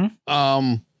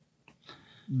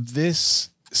 This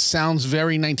sounds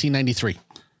very 1993.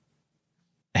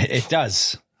 It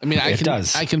does. I mean, I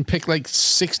does. can pick like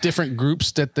 6 different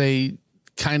groups that they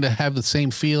kind of have the same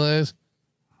feel as,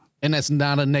 and that's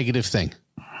not a negative thing.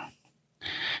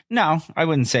 No, I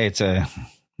wouldn't say it's a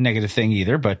negative thing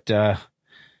either, but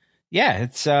yeah,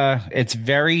 it's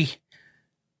very,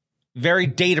 very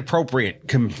date appropriate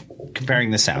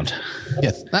comparing the sound.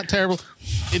 Yes, not terrible.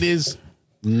 It is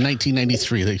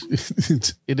 1993.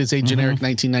 It is a generic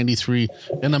 1993,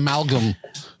 an amalgam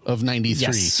of 93.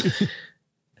 Yes.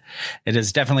 It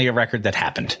is definitely a record that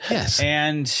happened. Yes.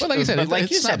 And well, like I said,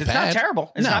 it's not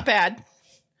terrible. It's not bad.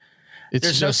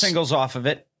 There's no singles off of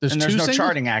it. And there's no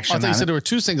charting action. I thought you said there were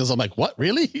 2 singles. I'm like, what?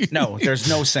 Really? No, there's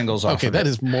no singles off of it. Okay, that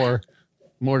is more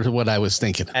to what I was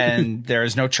thinking. And there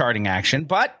is no charting action,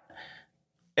 but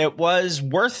it was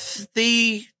worth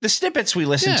the snippets we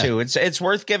listened to. It's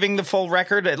worth giving the full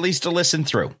record at least a listen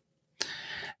through.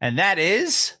 And that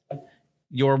is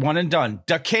your one and done.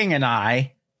 Da King and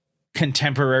I,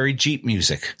 contemporary Jeep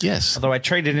music. Yes. Although I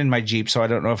traded in my Jeep, so I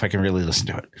don't know if I can really listen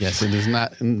to it. Yes, it is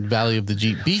not in Valley of the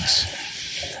Jeep Beach.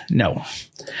 No.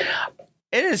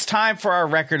 It is time for our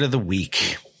record of the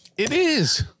week. It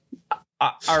is.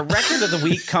 Our record of the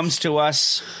week comes to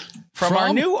us from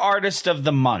our new artist of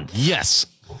the month. Yes.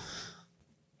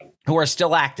 Who are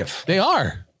still active. They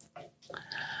are.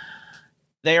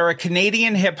 They are a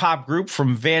Canadian hip-hop group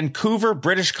from Vancouver,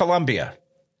 British Columbia.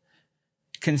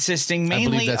 Consisting mainly I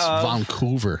believe that's of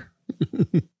Vancouver.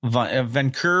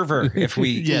 Vancouver, if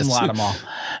we umlaut them all.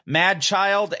 Mad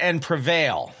Child and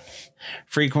Prevail.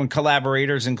 Frequent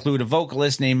collaborators include a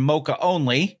vocalist named Mocha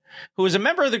Only, who was a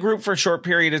member of the group for a short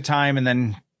period of time and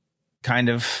then kind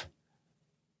of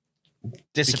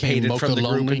dissipated from the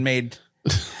group and made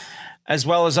as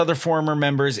well as other former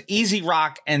members, Easy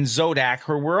Rock and Zodak,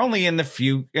 who were only in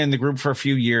the group for a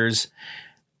few years.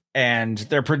 And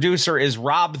their producer is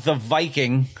Rob the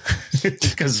Viking,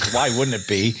 because why wouldn't it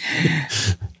be?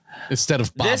 Instead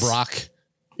of Bob Rock.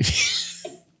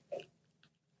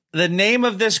 The name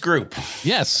of this group.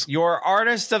 Yes. Your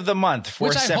artist of the month for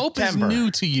Which I September. hope is new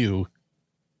to you.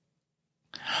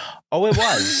 Oh, it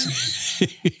was.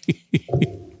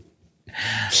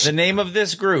 The name of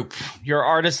this group, your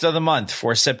artist of the month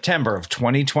for September of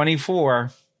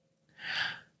 2024,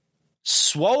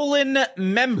 Swollen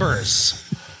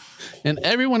Members. And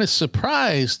everyone is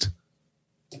surprised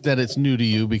that it's new to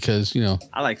you because, you know.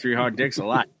 I like Three Hard Dicks a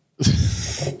lot.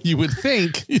 You would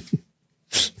think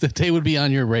that they would be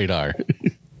on your radar.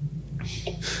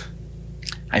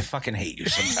 I fucking hate you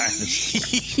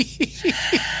sometimes.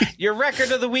 Your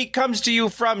record of the week comes to you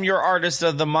from your artist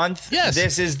of the month. Yes.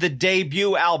 This is the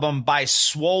debut album by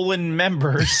Swollen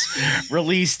Members,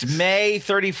 released May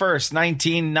 31st,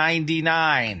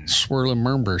 1999. Swirling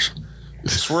Members.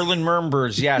 Swirling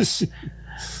Members, yes.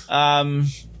 The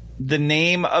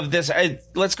name of this,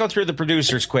 let's go through the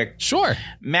producers quick. Sure.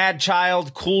 Mad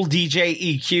Child, Cool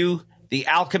DJ EQ, The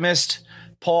Alchemist,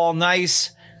 Paul Nice,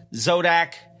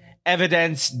 Zodak,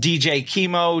 Evidence, DJ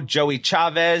Chemo, Joey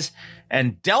Chavez,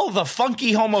 and Del the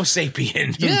Funky Homo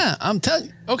Sapien. Yeah, I'm telling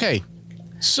you. Okay.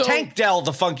 So Tank Del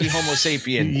the Funky Homo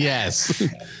Sapien. Yes.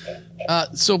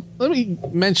 So let me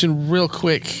mention real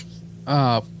quick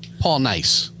Paul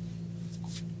Nice.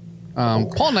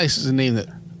 Paul Nice is a name that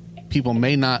people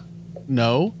may not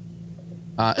know.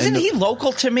 Isn't he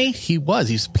local to me? He was.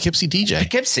 He's a Poughkeepsie DJ.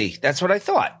 Poughkeepsie. That's what I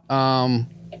thought. I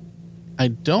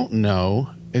don't know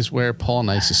is where Paul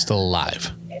Nice is still alive.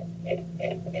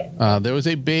 There was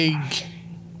a big...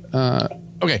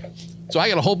 okay, so I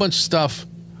got a whole bunch of stuff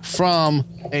from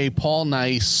a Paul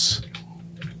Nice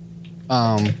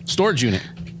storage unit.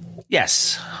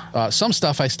 Yes. Some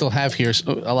stuff I still have here.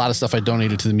 A lot of stuff I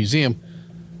donated to the museum.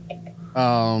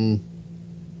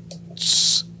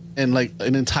 And like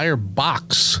an entire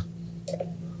box.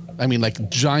 I mean, like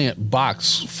giant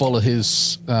box full of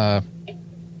his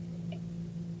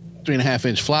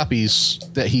 3.5-inch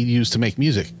floppies that he used to make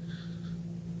music.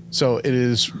 So it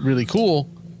is really cool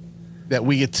that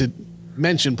we get to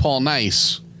mention Paul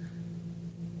Nice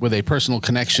with a personal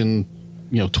connection,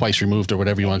 you know, twice removed or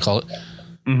whatever you want to call it,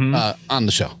 on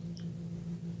the show.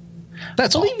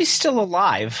 That's I believe he's still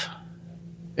alive.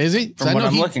 Is he? From what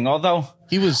I'm looking, although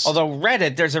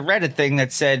Reddit, there's a Reddit thing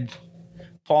that said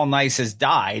Paul Nice has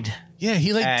died. Yeah,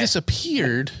 he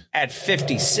disappeared at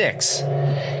 56.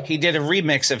 He did a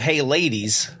remix of "Hey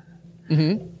Ladies."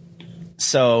 Mm-hmm.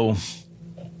 So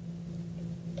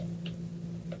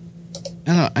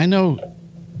I know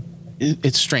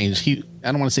it's strange. I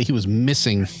don't want to say he was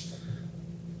missing.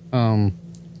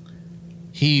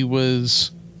 He was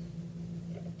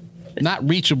not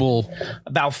reachable.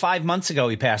 About 5 months ago,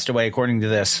 he passed away, according to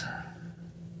this.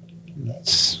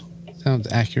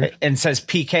 Sounds accurate. And says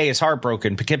PK is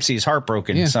heartbroken. Poughkeepsie is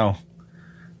heartbroken. Yeah. So,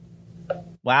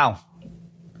 wow.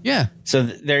 Yeah. So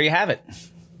there you have it.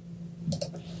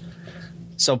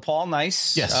 So Paul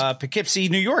Nice. Yes. Poughkeepsie,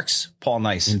 New York's Paul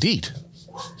Nice. Indeed.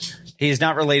 He is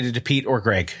not related to Pete or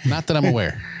Greg. Not that I'm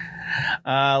aware.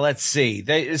 Let's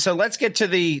see. So let's get to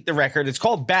the record. It's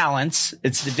called Balance.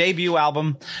 It's the debut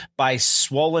album by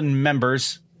Swollen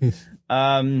Members.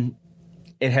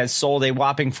 It has sold a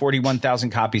whopping 41,000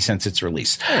 copies since its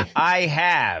release. Hey. I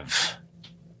have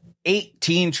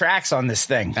 18 tracks on this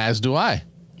thing. As do I.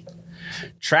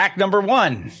 Track number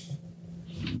 1,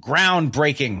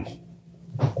 Groundbreaking.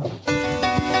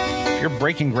 If you're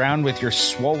breaking ground with your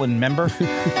swollen member,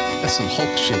 that's some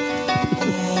Hulk shit.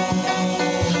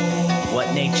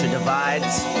 What nature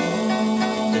divides,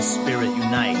 the spirit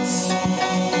unites.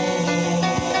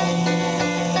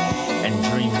 And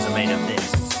dreams are made of this.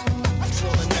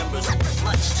 Swollen members are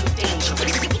much too dangerous.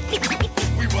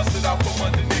 We busted out from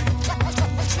underneath.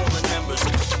 Swollen members.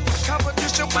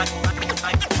 Competition.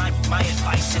 My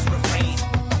advice is refrain.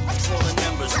 Swollen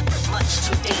members are much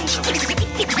too dangerous.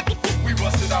 We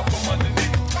busted out from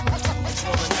underneath.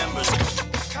 Swollen members.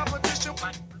 Competition.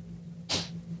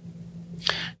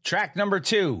 Track number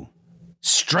 2,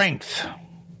 Strength.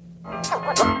 No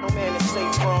man is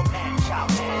safe from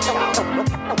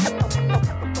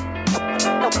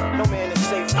no man is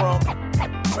safe from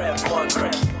grab one.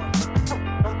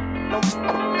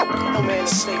 No man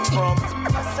is safe from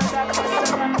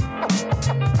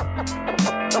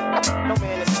no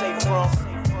man is safe from.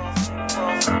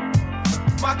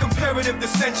 My compare Primitive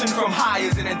dissension from high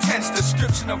is an intense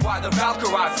description of why the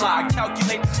Valkyries fly.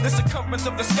 Calculate the circumference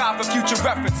of the sky for future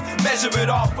reference. Measure it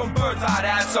all from bird's eye to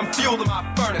add some fuel to my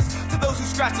furnace. To those who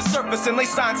scratch the surface and lay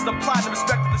signs to the plot in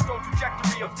respect to the strong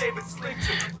trajectory of David Sling.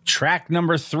 Track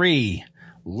number 3,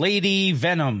 Lady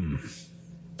Venom.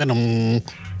 Venom.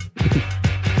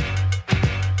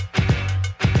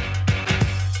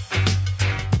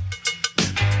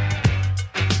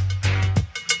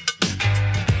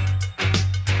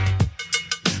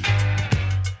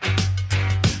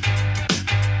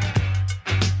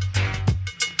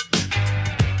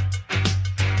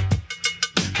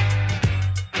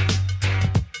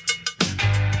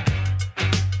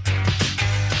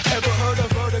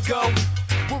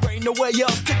 No way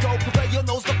else to go. Purveyor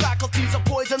knows the faculties of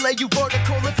poison lay you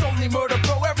vertical. It's only murder,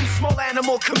 bro. Every small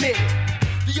animal committed.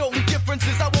 The only difference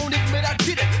is I won't admit I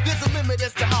did it. There's a limit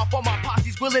as to how far my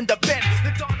posse's willing to bend.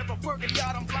 The dawn of a burgundy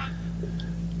yard, I'm blind.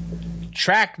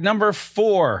 Track number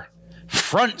 4,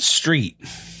 Front Street.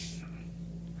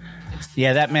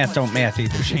 Yeah, that math don't math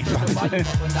either, Shane.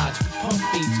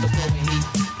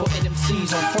 Putting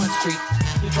MCs on Front Street.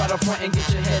 You try to front and get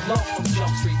your head locked from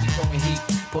Jump Street. We throwing heat.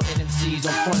 Putting MCs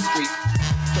on Front Street.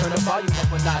 Turn the volume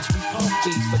up a notch. We pump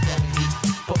beats for throwing heat.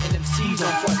 Putting MCs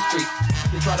on Front Street.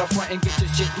 You try to front and get your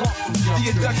shit locked from Jump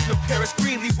Street. The induction of Paris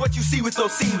Green leaves what you see with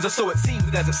those seams, or so it seems.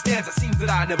 And as it stands, it seems that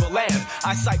I never land.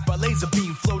 I sight by laser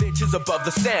beam, float inches above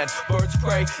the stand. Birds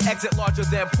prey, exit larger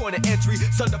than point of entry.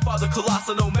 Son to father,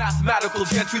 colossal, no mathematical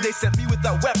gentry. They sent me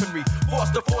without weaponry.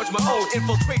 Forced to forge my own,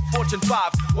 infiltrate Fortune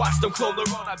 5. Watch them clone their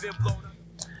own, I've been blown up.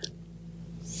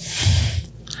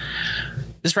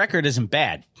 This record isn't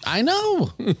bad. I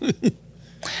know.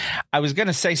 I was going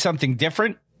to say something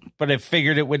different, but I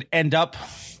figured it would end up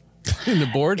in the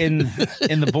board. In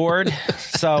the board.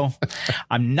 So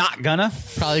I'm not gonna.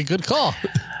 Probably a good call.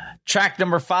 Track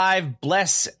number 5,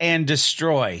 Bless and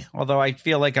Destroy. Although I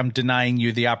feel like I'm denying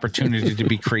you the opportunity to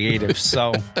be creative.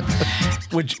 So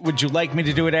would you like me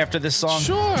to do it after this song?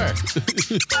 Sure.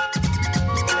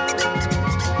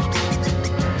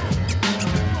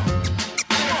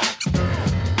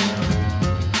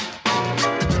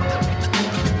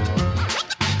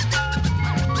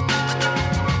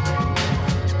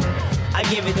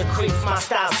 Give it the creeps, my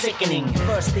style sickening.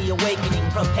 First the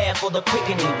awakening, prepare for the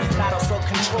quickening. Battlestroke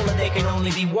controller, there can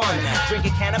only be one. Drink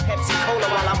a can of Pepsi Cola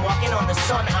while I'm walking on the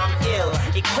sun. I'm ill,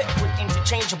 equipped with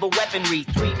interchangeable weaponry.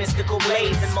 3 mystical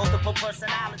blades and multiple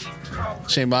personalities.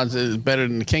 Shane Bonds is better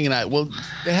than the King and I. Well,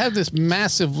 they have this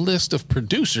massive list of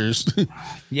producers.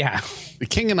 Yeah. The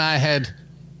King and I had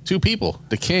 2 people.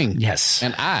 The King. Yes.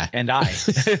 And I.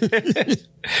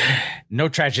 No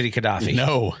Tragedy Gaddafi.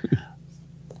 No.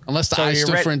 Unless the I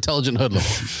stood for intelligent hoodlum.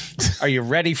 Are you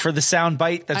ready for the sound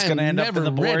bite that's going to end up on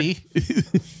the board? Ready.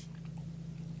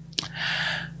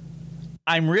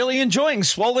 I'm really enjoying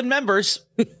Swollen Members.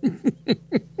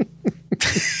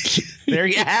 There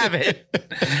you have it.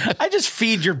 I just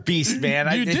feed your beast,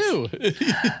 man. You do.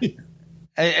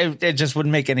 It just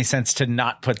wouldn't make any sense to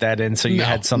not put that in. So you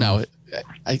had some. No,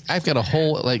 I've got a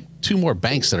whole 2 more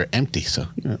banks that are empty. So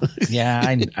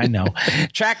yeah, I know.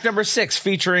 Track number 6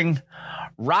 featuring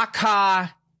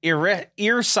Raka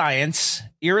Ear Science.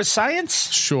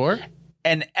 Sure.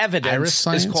 And Evidence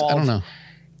is called I don't know.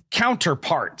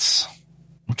 Counterparts,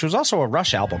 which was also a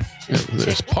Rush album.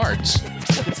 There's parts.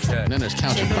 And then there's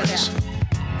counterparts.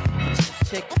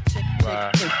 Check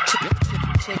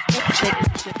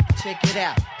it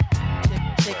out.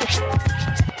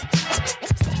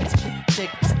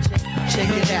 Check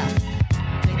it out.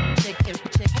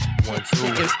 1,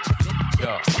 2.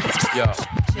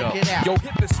 Yo,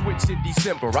 hit the switch in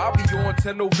December. I'll be on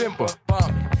till November.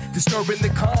 Bombing, disturbing the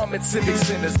calm at civic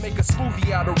centers. Make a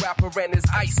smoothie out of rapper and his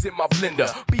ice in my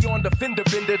blender. Beyond the fender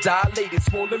bender, dilated,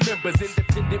 swollen members.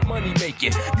 Independent money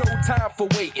making, no time for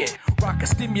waiting. Rocker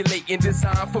stimulating,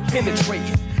 designed for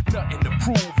penetrating. Nothing to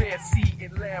prove, air, sea,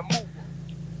 and land move.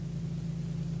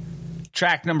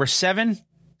 Track number 7,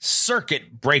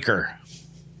 Circuit Breaker.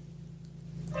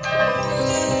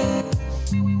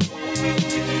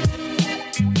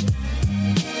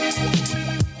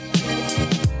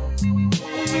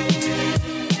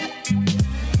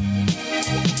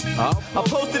 I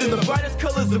posted in the brightest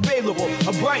colors available.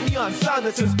 A bright neon sign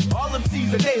that says all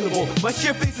MCs available. My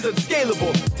sheer face is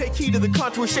unscalable. Take heed of the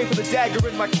contour shape of the dagger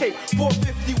in my cape.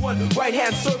 451, right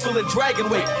hand circle and dragon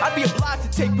weight. I'd be obliged to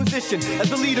take position as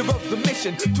the leader of the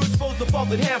mission to expose the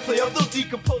faulted handplay of those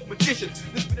decomposed magicians.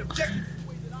 There's been objective.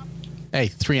 Hey,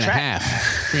 3.5.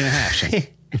 3.5, Shane.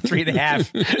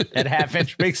 3.5. That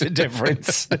half-inch makes a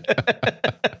difference.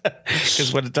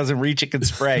 Because when it doesn't reach, it can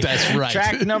spray. That's right.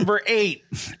 Track number 8,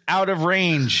 Out of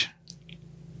Range.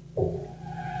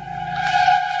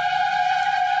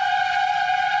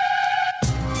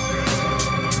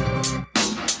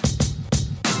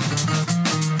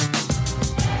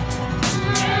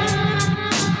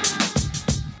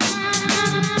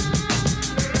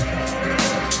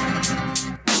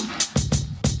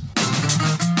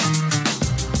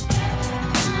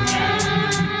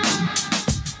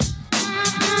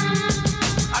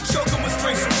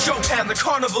 The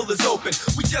carnival is open.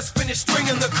 We just finished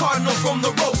stringing the cardinal from the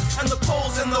rope and the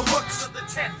poles and the hooks of the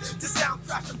tent to sound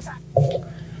crash and pack.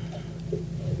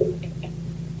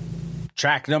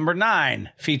 Track number 9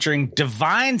 featuring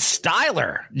Divine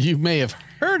Styler. You may have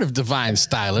heard of Divine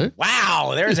Styler.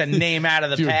 Wow, there's a name out of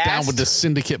the if you're past. Down with the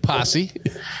Syndicate Posse.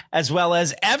 As well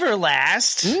as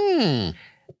Everlast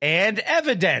and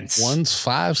Evidence. 1s,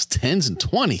 5s, 10s, and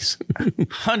 20s.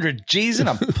 100 G's and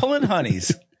I'm pulling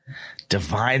honeys.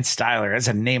 Divine Styler. That's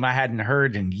a name I hadn't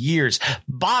heard in years.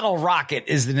 Bottle Rocket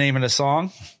is the name of the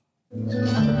song.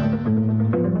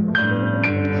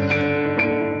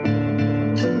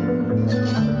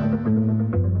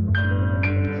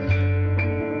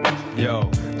 Yo,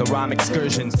 the rhyme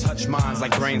excursions touch minds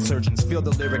like brain surgeons. Feel the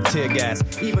lyric tear gas,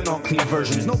 even on clean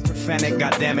versions. No profanity,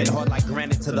 goddammit, hard like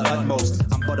granite to the utmost.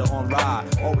 I'm butter on rye,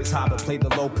 always high but play the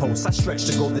low post. I stretch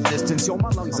to go the distance, yo, my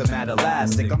lungs are mad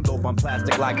elastic. I'm dope on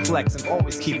plastic like flex and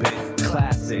always keep it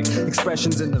classic.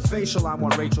 Expressions in the facial, I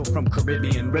want Rachel from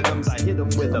Caribbean rhythms. I hit them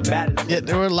with a bat. Yeah,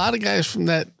 there were a lot of guys from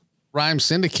that rhyme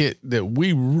syndicate that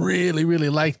we really, really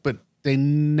liked, but they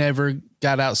never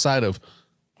got outside of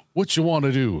what you want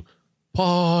to do.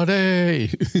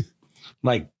 Party.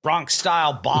 Like Bronx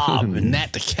Style Bob.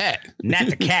 Nat the Cat. Nat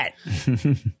the Cat.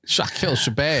 Shaquille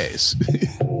Shabazz.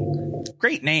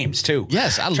 Great names, too.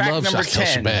 Yes, I Track love number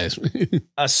Shaquille 10, Shabazz.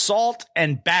 Assault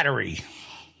and Battery.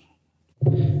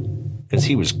 Because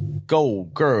he was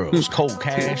gold girls, cold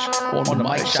cash. On the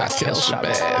mic, Shaquille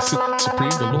Shabazz. Supreme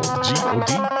the Lord,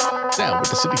 G.O.D. Down with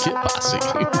the Syndicate Posse.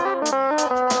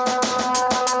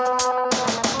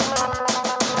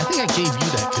 I think I gave you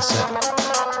that cassette.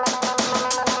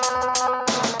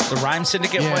 The Rhyme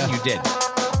Syndicate one, you did.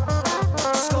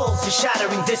 Skulls are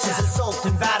shattering, this is assault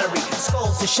and battery.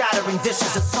 Skulls are shattering, this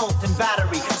is assault and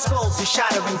battery. Skulls are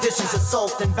shattering, this is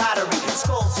assault and battery.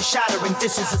 Skulls are shattering,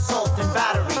 this is assault and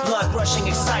battery. Blood rushing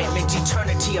excitement,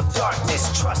 eternity of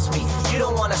darkness. Trust me, you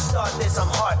don't want to start this, I'm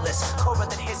heartless. Cobra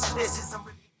that hits this is a...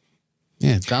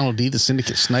 Yeah, Donald D, the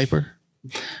Syndicate Sniper.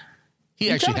 He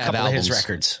actually had couple albums. of his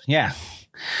records. Yeah.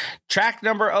 Track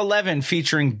number 11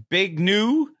 featuring Big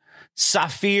New,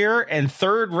 Saphir, and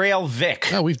Third Rail Vic.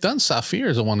 No, we've done Saphir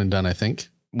as a one and done, I think.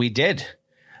 We did.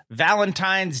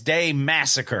 Valentine's Day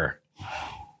Massacre.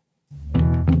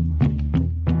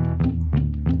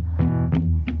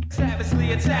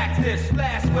 Savagely attack this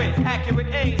blast with accurate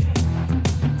aim.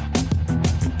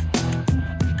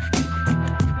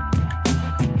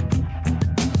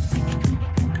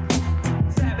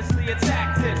 Savagely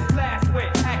attack this blast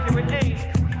with accurate aim.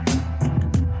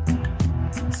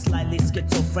 Slightly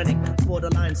schizophrenic,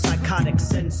 borderline psychotic,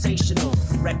 sensational,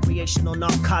 recreational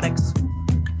narcotics.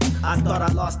 I thought I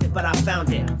lost it, but I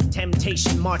found it.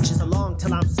 Temptation marches along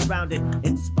till I'm surrounded,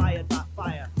 inspired by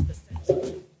fire.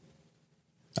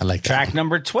 I like that. Track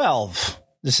number 12.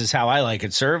 This is how I like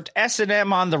it served.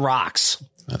 S&M on the Rocks.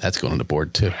 Oh, that's going on the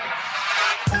board, too.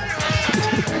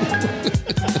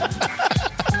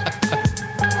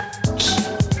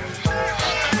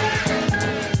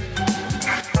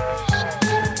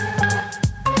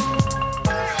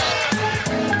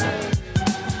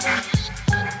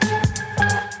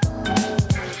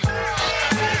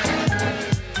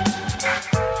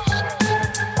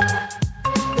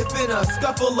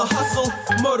 Full of hustle,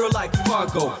 murder like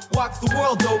Fargo. Walk the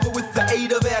world over with the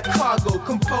aid of air cargo.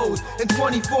 Composed in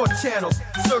 24 channels,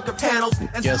 circa panels.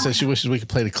 Yeah, says she wishes we could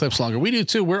play the clips longer. We do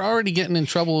too. We're already getting in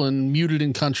trouble and muted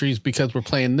in countries because we're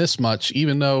playing this much,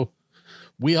 even though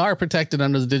we are protected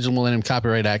under the Digital Millennium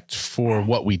Copyright Act for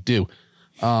what we do.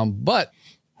 But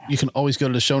you can always go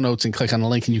to the show notes and click on the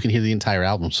link and you can hear the entire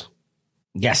albums.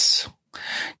 Yes.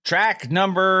 Track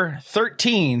number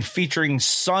 13 featuring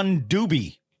Sun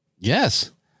Doobie.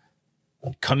 Yes.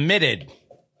 Committed.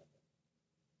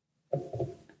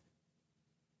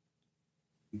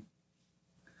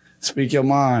 Speak your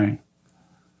mind.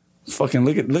 Fucking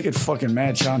look at fucking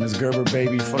Mad China's Gerber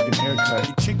baby fucking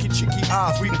haircut. Cheeky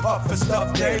eyes, we puff and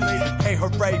stuff daily. Hey,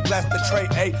 hooray, bless the tray,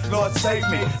 hey, Lord save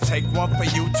me. Take one for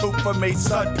you, two for me,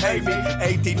 son, pay me.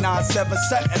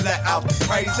 8977 and let out the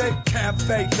crazy. Camp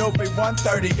fake, it'll be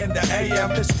 1:30 in the AM.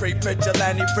 The street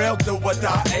vigilante, real do or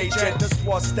die agent. This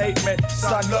was statement,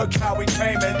 son, look how we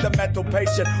came in. The mental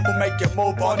patient who make you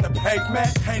move on the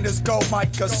pavement. Heinous gold,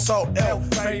 Micah, so ill,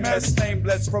 famous,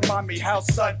 nameless. Remind me how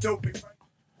son do be.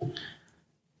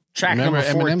 Track Remember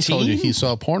number 14. Eminem told you he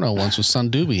saw a porno once with Son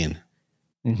Doobie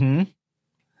in.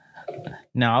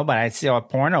 No, but I saw a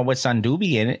porno with Son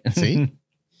Doobie in it. See?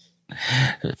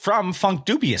 From Funk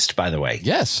Dubious, by the way.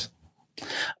 Yes.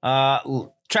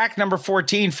 Track number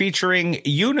 14 featuring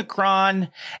Unicron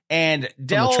and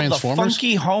Del the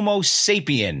Funky Homo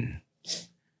Sapien.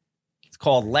 It's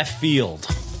called Left Field.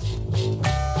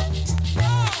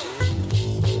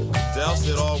 Del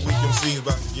said all week MC's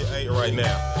about to get ate right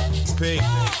now. Pink.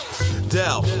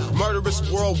 Del, murderous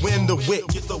whirlwind the wit.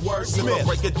 Get the word Smith.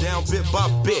 Break it down bit by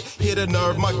bit. Hit a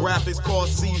nerve, my graphics cause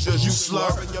seizures. You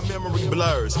slur and your memory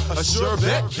blurs. A sure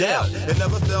bet, Del. It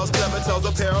never fails, clever tells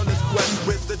a perilous quest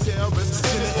with the terrorists.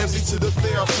 Send an MC to the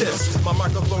therapist. My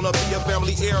microphone will be a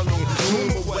family heirloom.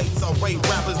 Loom awaits, I'll rate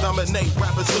rappers, dominate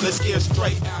rappers till they scare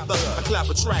straight after. I clap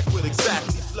a track with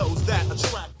exactly flows that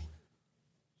attract.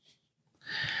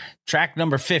 Track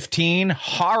number 15,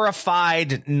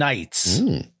 Horrified Nights.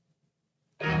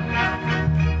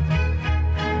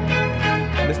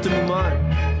 Mr.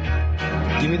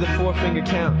 Muman, give me the 4-finger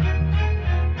count.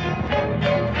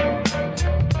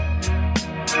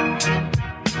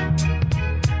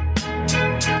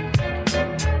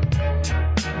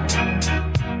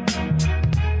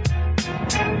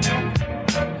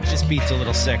 Just beats a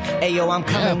little sick. Ayo, I'm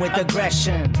coming with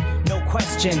aggression. No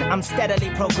question, I'm steadily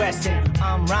progressing.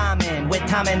 I'm rhyming with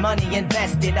time and money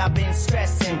invested. I've been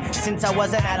stressing since I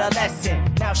was an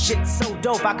adolescent. Now shit's so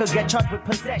dope, I could get charged with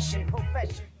possession.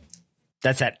 Profession.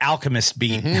 That's that Alchemist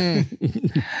beat.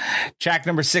 Track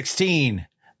number 16,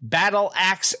 Battle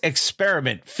Axe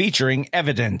Experiment featuring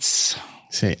Evidence.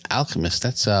 Say Alchemist,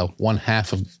 that's one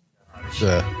half of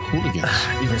the Hooligans.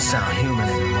 Even sound human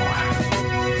anymore.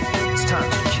 It's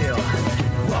time to kill.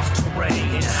 Rough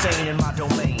terrain, insane in my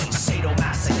domain.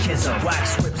 Sadomasochism,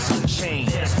 wax whips and chain.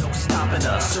 There's no stopping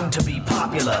us, soon to be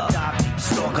popular. Dive deep,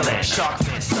 snorkeling, shark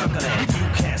fin circling. You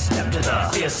can't step to the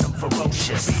fearsome,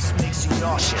 ferocious. Beast makes you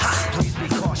nauseous. Please be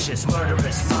cautious,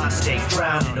 murderous mind state,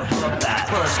 drowning above that.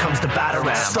 First comes the battle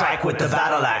ram, strike with the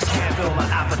battle axe. Can't feel my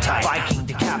appetite. Viking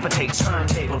decapitates,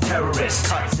 turntable terrorist.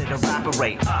 Cuts it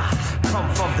evaporate. Come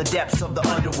from the depths of the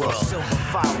underworld. Silver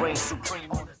fire reigns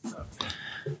supreme on the surface.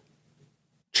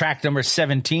 Track number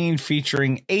 17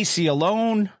 featuring AC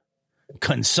Alone,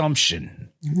 Consumption.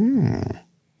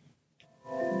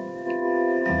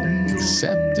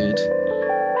 Accepted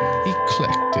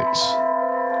Eclectics.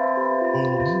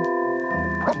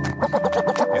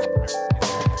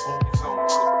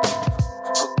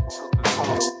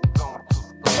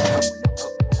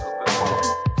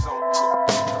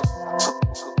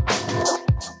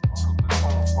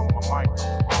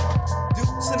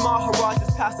 Dukes and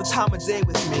Maharajas pass the time of day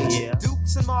with me. Yeah.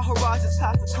 Dukes and Maharajas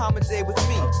pass the time of day with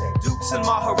me. Okay. Dukes and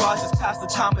Maharajas pass the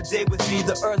time of day with me.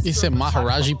 The earth. You said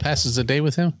Maharaji passes the day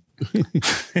with him?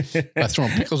 By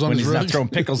throwing pickles on When his he's rug? not throwing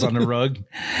pickles on the rug.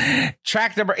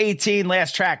 Track number 18,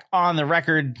 last track on the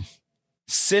record,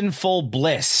 Sinful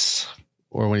Bliss.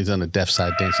 Or when he's on the deaf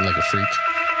side dancing like a freak.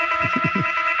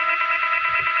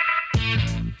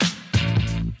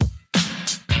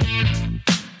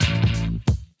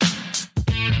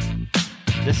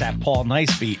 This that Paul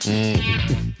Nice beat.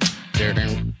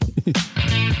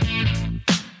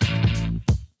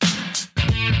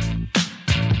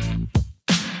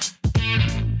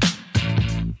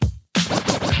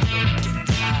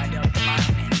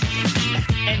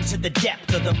 Enter the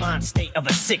depth of the mind state of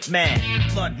a sick man.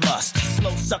 Bloodlust, slow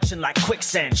suction like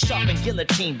quicksand. Sharpened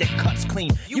guillotine that cuts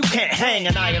clean. You can't hang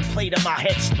an iron plate on my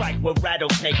head. Strike with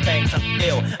rattlesnake fangs. I'm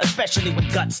ill, especially when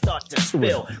guts start to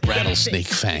spill. Rattlesnake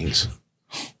fangs.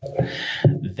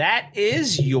 That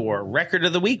is your record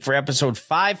of the week for episode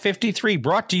 553,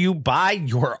 brought to you by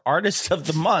your artist of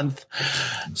the month,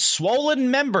 Swollen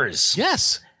Members.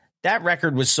 Yes. That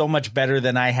record was so much better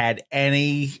than I had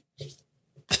any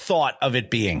thought of it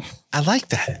being. I like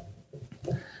that.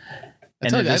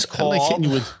 And it is called I like hitting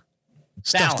you with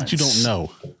stuff that you don't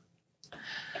know.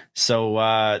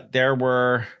 So there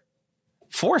were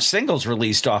 4 singles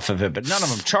released off of it, but none of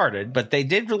them charted. But they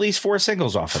did release 4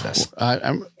 singles off of this.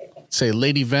 I'm say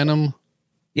Lady Venom.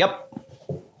 Yep.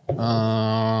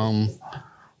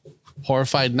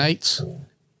 Horrified Nights.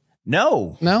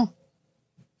 No.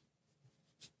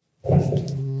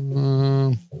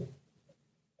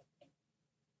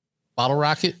 Bottle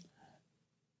Rocket?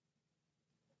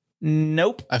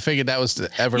 Nope. I figured that was the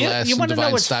Everlasting wanna know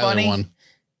Divine what's Styler funny? one.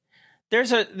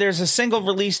 There's a single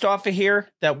released off of here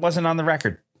that wasn't on the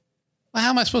record. Well, how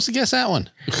am I supposed to guess that one?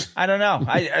 I don't know.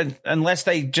 I unless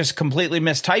they just completely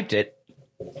mistyped it.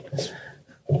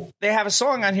 They have a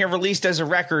song on here released as a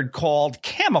record called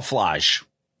Camouflage,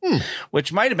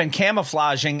 which might have been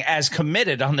camouflaging as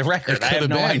committed on the record. I have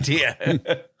no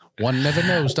idea. One never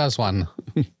knows, does one?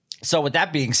 So with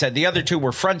that being said, the other two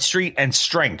were Front Street and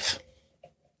Strength.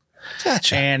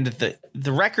 Gotcha. And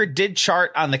the record did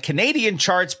chart on the Canadian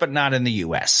charts, but not in the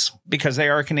U.S. because they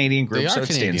are a Canadian group, so it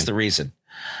stands to reason.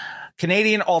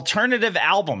 Canadian alternative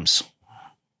albums.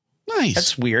 Nice.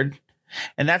 That's weird.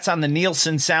 And that's on the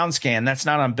Nielsen SoundScan. That's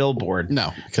not on Billboard.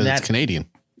 No, because it's Canadian.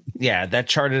 Yeah, that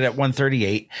charted at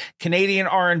 138. Canadian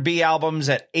R&B albums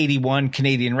at 81.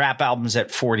 Canadian rap albums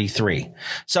at 43.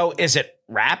 So is it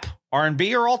rap,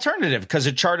 R&B, or alternative? Because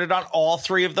it charted on all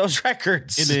three of those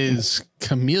records. It is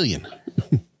chameleon.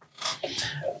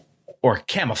 Or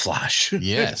camouflage.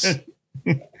 Yes.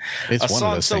 It's a one song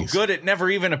of those so things. good it never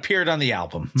even appeared on the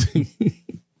album.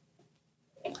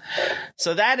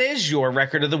 So that is your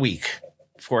record of the week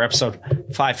for episode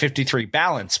 553,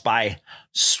 Balance by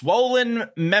Swollen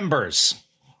Members.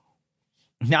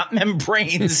 Not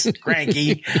membranes,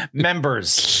 Cranky.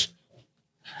 Members.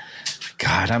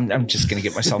 God, I'm just going to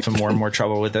get myself in more and more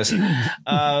trouble with this.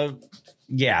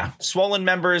 Yeah, Swollen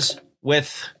Members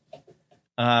with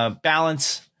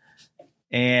Balance.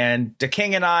 And the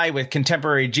King and I with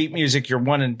Contemporary Jeep Music, your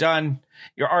one and done.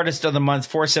 Your artist of the month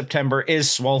for September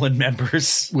is Swollen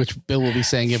Members, which Bill will be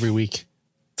saying every week.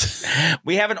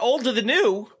 We have an old to the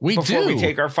new before we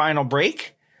take our final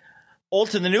break. Old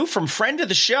to the new from friend of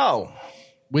the show,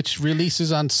 which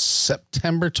releases on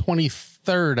September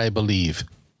 23rd, I believe.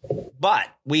 But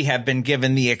we have been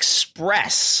given the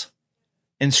express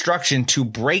instruction to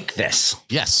break this.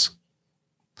 Yes.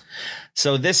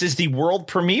 So this is the world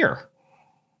premiere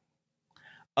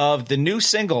of the new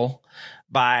single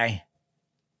by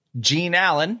Gene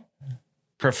Allen,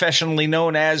 professionally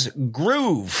known as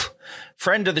Groove.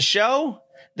 Friend of the show,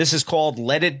 this is called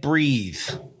Let It Breathe.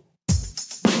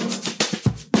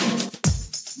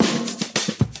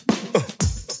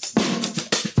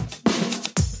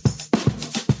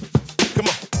 Come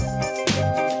on.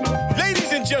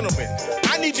 Ladies and gentlemen,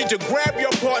 I need you to grab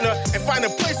your partner and find a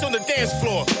place on the dance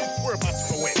floor. We're about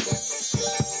to go in.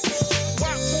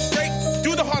 Pop, break,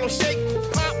 do the Harlem shake.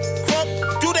 Pop, crump,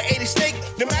 do the 80 snake.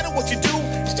 No matter what you do,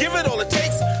 just give it all it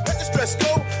takes. Let the stress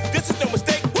go. This is no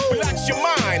mistake. Relax your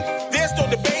mind. There's no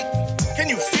debate. Can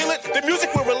you feel it? The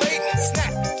music will relate.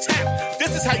 Snap, tap.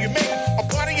 This is how you make a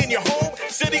party in your home,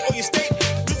 city, or your state.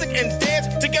 Music and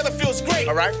dance together feels great.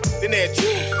 All right. Then there's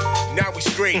now we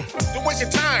straight. Don't waste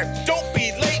your time. Don't be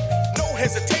late. No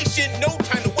hesitation. No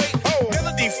time to wait.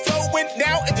 Melody flowing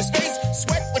now into space.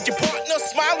 Sweat with your partner.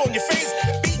 Smile on your face.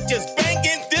 Beat just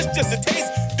banging. This just a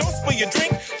taste. Don't spill your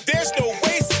drink. There's no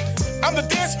waste. I'm the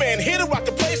dance man, here to rock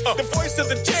the place. The voice of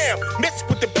the jam, mixed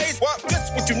with the bass. What?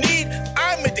 This what you need.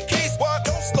 I made the case. What?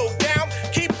 Don't slow down.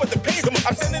 Keep with the pace.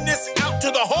 I'm sending this out to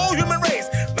the whole human race.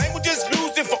 Languages,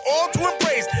 music for all to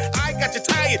embrace. I got you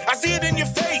tired. I see it in your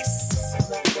face.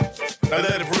 Now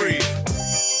let it breathe.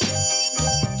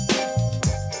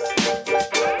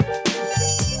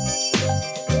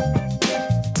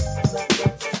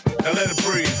 Now let it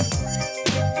breathe.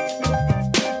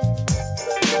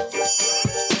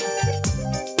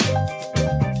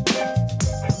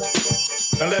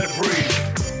 Now let it breathe.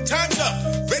 Time's up.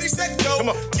 Ready, set, go. Come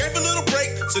on. Gave a little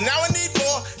break, so now I need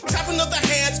more. Tapping of the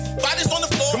hands, bodies on the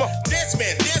floor. Come on. Dance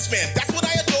man, that's what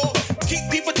I adore.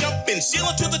 Keep people jumping,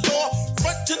 ceiling to the door.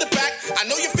 Front to the back, I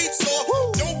know your feet sore.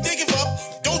 Woo. Don't give up,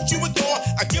 don't you ignore.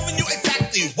 I'm giving you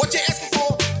exactly what you're asking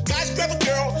for. Guys grab a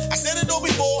girl, I said it all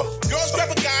before. Girls grab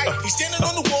a guy, he's standing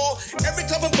on the wall. Every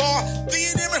club and bar,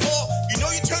 theater and hall. You know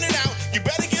you turn it out, you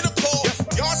better get a call.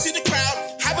 Y'all see the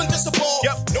crowd, having just a ball.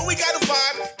 Know we got a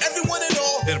vibe, everyone and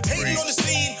all. Hating on the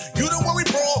scene, you don't worry,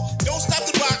 brawl. Don't stop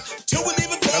the rock till we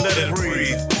leave it call. Let it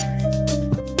breathe.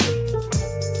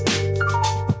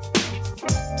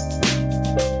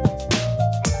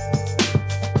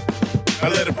 I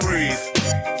let it breathe.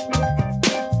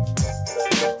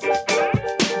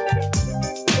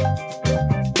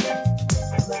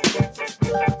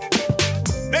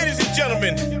 Ladies and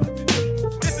gentlemen,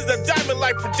 this is a Diamond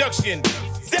Light production.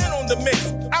 Stand on the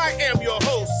mix. I am your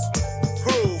host,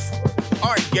 Groove.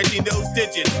 All right, getting those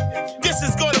digits. This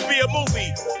is gonna be a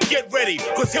movie. Get ready,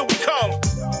 cause here we come.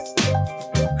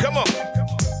 Come on,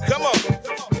 come on,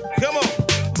 come on.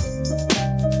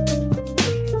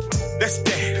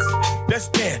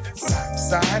 Let's dance. Side to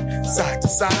side, side to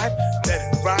side.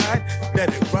 Let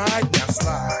it ride, now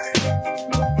slide.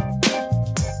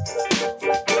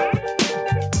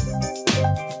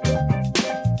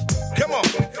 Come on.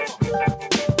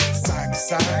 Side to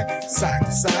side, side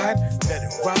to side. Let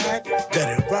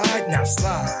it ride, now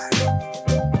slide.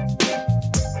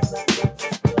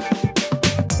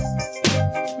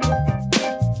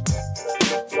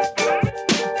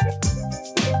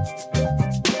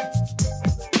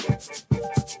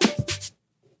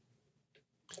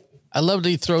 I love that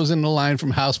he throws in the line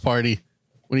from House Party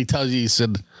when he tells you, he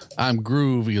said, I'm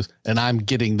Groove. He goes, and I'm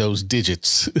getting those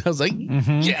digits. I was like,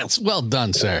 yes, well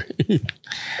done, sir.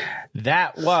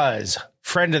 That was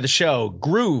friend of the show,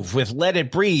 Groove, with Let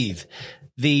It Breathe,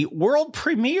 the world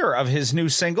premiere of his new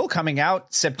single coming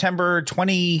out September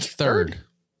 23rd.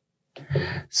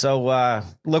 So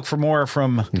look for more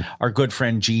from our good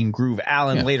friend Gene Groove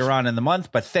Allen later on in the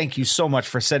month. But thank you so much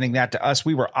for sending that to us.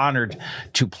 We were honored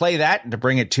to play that and to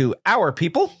bring it to our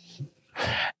people.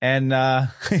 And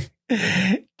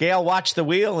Gail watched the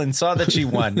wheel and saw that she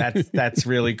won. That's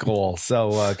really cool.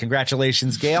 So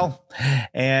congratulations, Gail.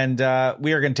 And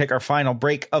we are going to take our final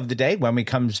break of the day when we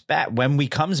comes back.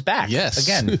 Yes.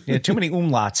 Again, too many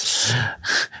umlauts.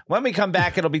 When we come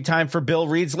back, it'll be time for Bill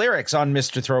Reed's Lyrics on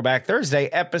Mr. Throwback Thursday,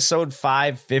 episode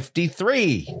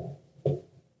 553.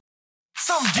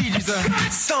 Some DJs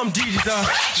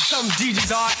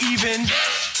are even.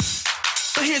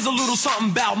 But here's a little something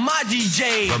about my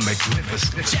DJ, the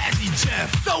magnificent Jazzy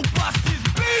Jeff. So bust his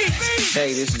beat.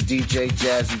 Hey, this is DJ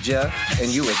Jazzy Jeff, and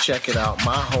you are checking out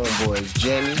my homeboys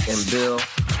Jamie and Bill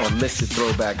on Mr.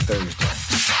 Throwback Thursday.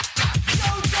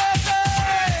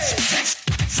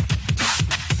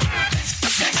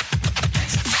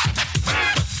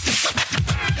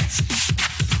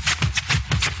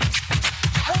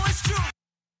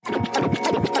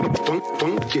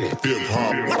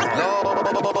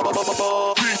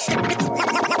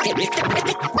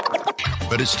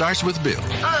 But it starts with Bill.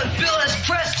 I'm Bill S.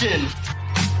 Preston.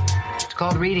 It's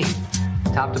called reading.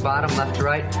 Top to bottom, left to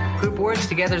right. Group words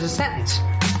together as a sentence.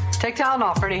 Take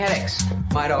Tylenol for any headaches.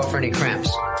 Midol for any cramps.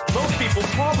 Most people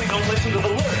probably don't listen to the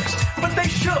lyrics, but they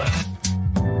should.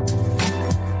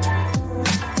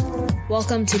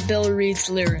 Welcome to Bill Reed's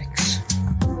Lyrics.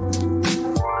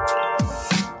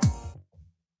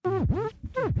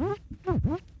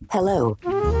 Hello.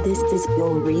 This is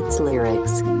Bill Reed's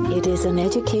Lyrics. It is an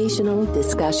educational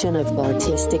discussion of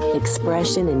artistic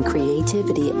expression and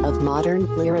creativity of modern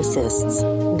lyricists.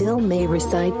 Bill may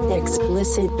recite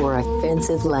explicit or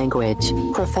offensive language.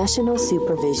 Professional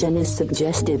supervision is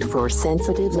suggested for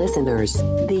sensitive listeners.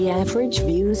 The average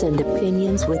views and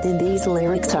opinions within these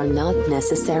lyrics are not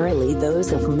necessarily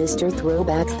those of Mr.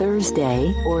 Throwback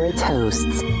Thursday or its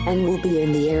hosts, and will be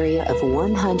in the area of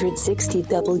 160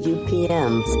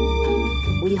 WPMs.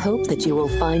 We hope that you will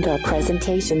find our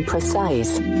presentation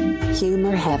precise,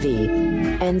 humor heavy,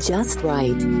 and just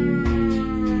right.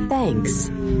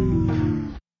 Thanks.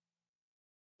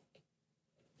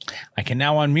 I can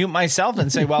now unmute myself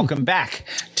and say welcome back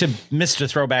to Mr.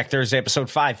 Throwback Thursday,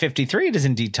 episode 553. It is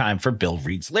indeed time for Bill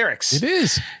Reed's Lyrics. It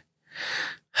is.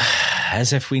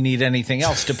 As if we need anything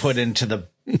else to put into the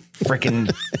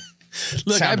freaking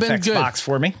sound effects box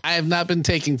for me. I have not been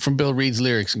taking from Bill Reed's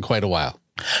Lyrics in quite a while.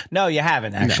 No, you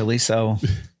haven't actually. So,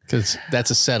 because that's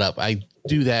a setup. I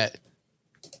do that.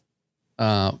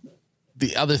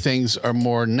 The other things are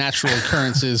more natural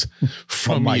occurrences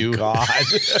from you. Oh my God.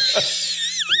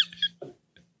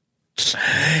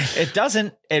 It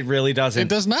doesn't. It really doesn't. It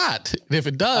does not. If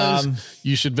it does,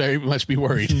 you should very much be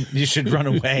worried. You should run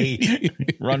away,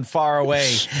 run far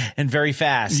away and very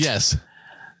fast. Yes.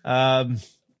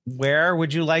 Where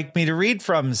would you like me to read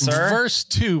from, sir? Verse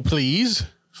 2, please.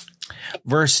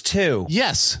 Verse 2.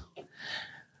 Yes.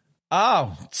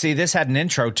 Oh, see, this had an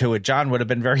intro to it. John would have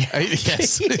been very happy.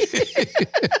 Yes.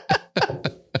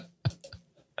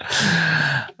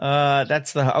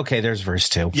 That's the okay. There's verse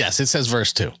 2. Yes, it says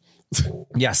verse 2.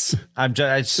 Yes, I'm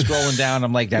just scrolling down.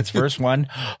 I'm like, that's verse 1.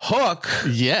 Hook.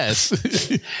 Yes,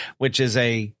 which is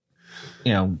a,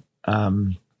 was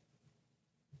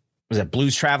that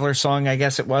Blues Traveler song? I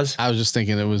guess it was. I was just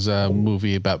thinking it was a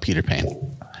movie about Peter Pan.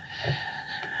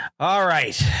 All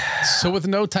right. So with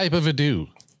no type of ado,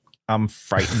 I'm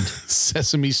frightened.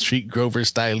 Sesame Street, Grover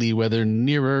Stiley, whether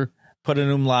nearer, put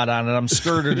an umlaut on it. I'm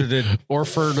skirted or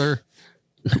further.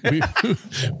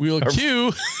 We'll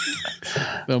cue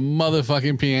the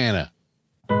motherfucking piano.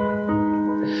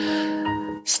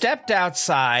 Stepped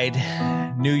outside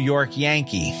New York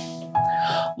Yankee,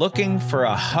 looking for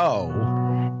a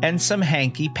hoe and some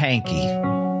hanky panky.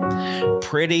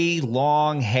 pretty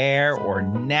long hair or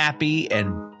nappy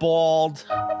and bald.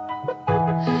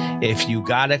 If you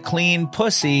got a clean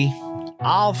pussy,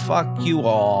 I'll fuck you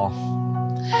all.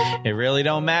 It really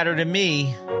don't matter to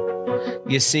me.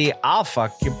 You see, I'll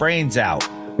fuck your brains out.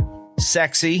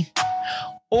 Sexy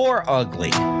or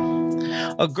ugly.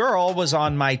 A girl was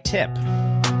on my tip.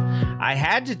 I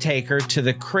had to take her to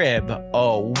the crib,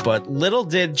 but little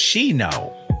did she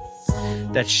know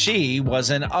that she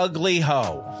was an ugly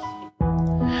hoe.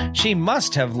 She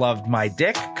must have loved my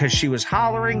dick because she was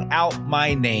hollering out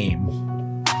my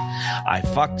name. I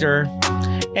fucked her,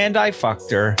 and I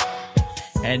fucked her,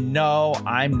 and no,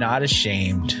 I'm not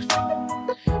ashamed.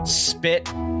 Spit,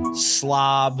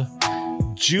 slob,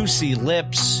 juicy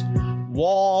lips,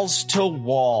 walls to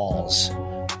walls,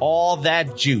 all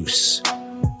that juice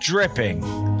dripping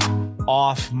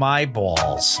off my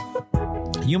balls.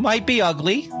 You might be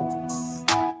ugly,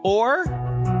 or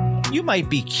you might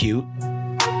be cute,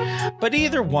 but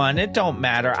either one, it don't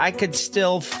matter. I could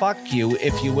still fuck you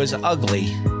if you was ugly,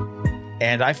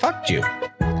 and I fucked you.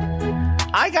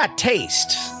 I got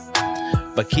taste,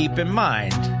 but keep in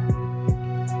mind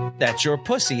that your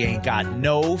pussy ain't got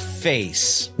no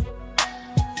face.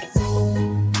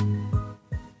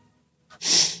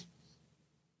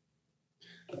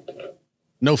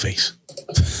 No face.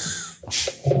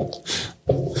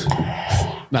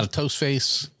 Not a toast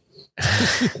face.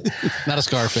 Not a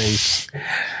scar face.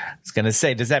 I was going to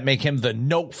say, does that make him the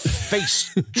no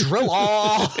face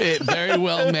driller? It very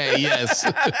well may, yes.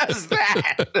 How's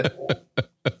that?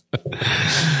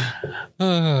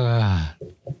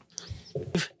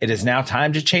 It is now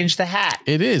time to change the hat.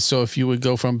 It is. So if you would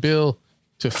go from Bill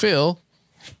to Phil,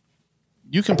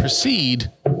 you can proceed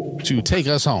to take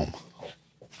us home.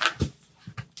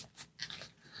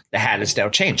 The hat is now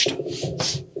changed.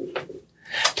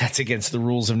 That's against the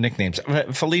rules of nicknames.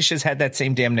 Felicia's had that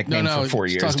same damn nickname for 4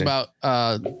 years. Talking about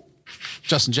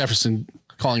Justin Jefferson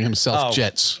calling himself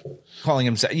Jets. Calling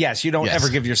himself. Yes, you don't ever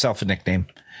give yourself a nickname.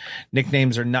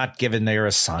 Nicknames are not given. They are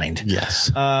assigned. Yes.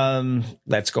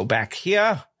 Let's go back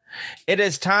here. It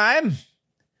is time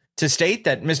to state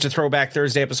that Mr. Throwback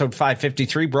Thursday episode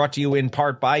 553 brought to you in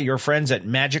part by your friends at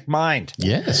Magic Mind.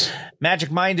 Yes. Magic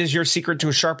Mind is your secret to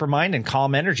a sharper mind and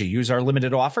calm energy. Use our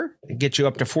limited offer. It gets you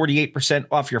up to 48%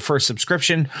 off your first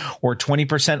subscription or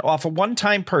 20% off a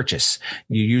one-time purchase.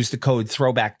 You use the code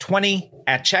Throwback20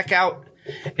 at checkout,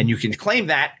 and you can claim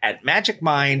that at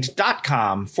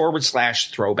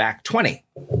magicmind.com/throwback20.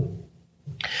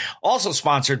 Also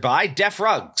sponsored by Def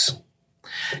Rugs.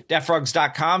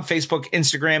 DefRugs.com, Facebook,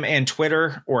 Instagram, and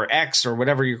Twitter, or X, or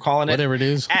whatever you're calling it. Whatever it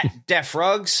is. At Def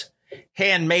Rugs.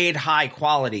 Handmade,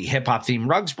 high-quality hip-hop themed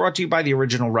rugs brought to you by the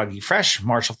original Ruggy Fresh,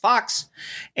 Marshall Fox,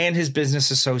 and his business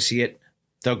associate,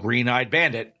 the Green-Eyed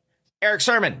Bandit, Eric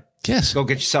Sermon. Yes. Go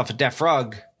get yourself a Def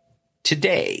Rug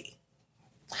today.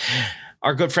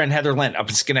 Our good friend Heather Lent up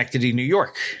in Schenectady, New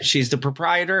York. She's the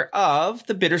proprietor of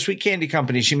the Bittersweet Candy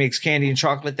Company. She makes candy and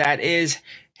chocolate that is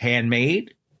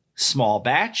handmade, small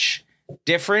batch,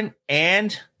 different,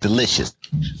 and delicious.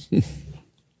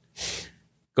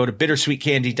 Go to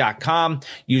bittersweetcandy.com.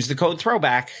 Use the code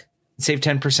Throwback and save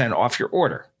 10% off your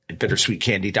order at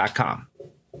bittersweetcandy.com.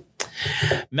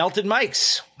 Melted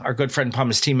Mikes. Our good friend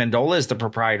Pumice T. Mendola is the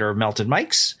proprietor of Melted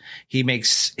Mikes. He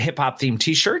makes hip-hop themed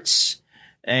t-shirts,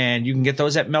 and you can get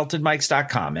those at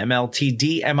meltedmikes.com,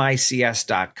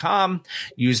 MLTDMICS.com.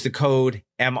 Use the code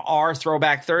MR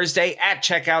Throwback Thursday at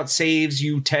checkout. Saves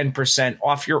you 10%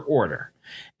 off your order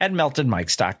at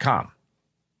meltedmikes.com.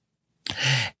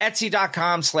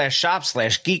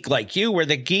 Etsy.com/shop/geek like you, where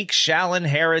the geek shall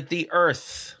inherit the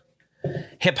earth.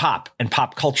 Hip hop and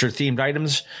pop culture themed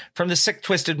items from the sick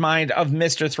twisted mind of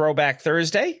Mr. Throwback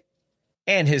Thursday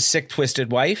and his sick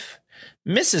twisted wife,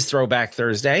 Mrs. Throwback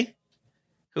Thursday,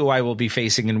 who I will be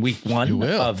facing in week 1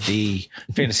 of the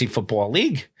Fantasy Football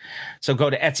League. So go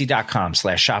to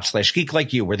Etsy.com/shop/geek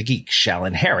like you, where the geek shall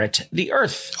inherit the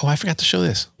earth. Oh, I forgot to show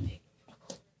this.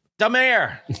 The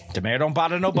mayor. The mayor don't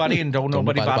bother nobody, and don't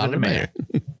nobody bother the mayor.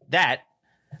 That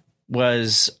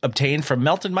was obtained from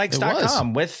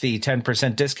meltedmikes.com with the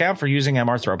 10% discount for using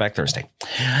MR Throwback Thursday.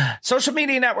 Social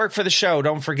media network for the show.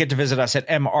 Don't forget to visit us at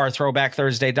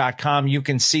mrthrowbackthursday.com. You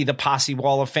can see the Posse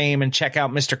Wall of Fame and check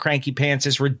out Mr. Cranky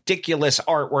Pants' ridiculous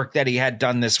artwork that he had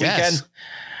done this weekend.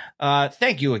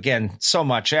 Thank you again so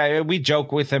much. We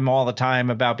joke with him all the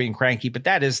time about being cranky, but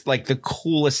that is like the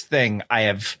coolest thing I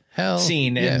have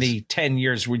seen in the 10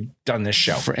 years we've done this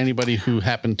show. For anybody who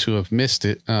happened to have missed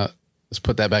it, let's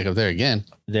put that back up there again.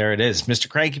 There it is. Mr.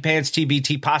 Cranky Pants,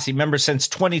 TBT Posse member since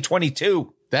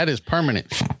 2022. That is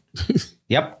permanent.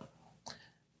 Yep.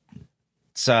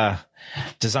 It's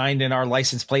designed in our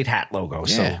license plate hat logo. Yeah.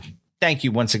 So thank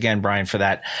you once again, Brian, for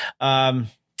that.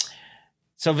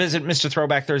 So visit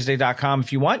MrThrowbackThursday.com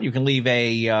if you want. You can leave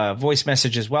a voice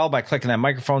message as well by clicking that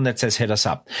microphone that says hit us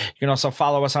up. You can also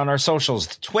follow us on our socials,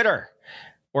 Twitter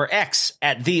or X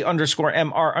at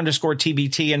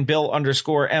 @the_MR_TBT and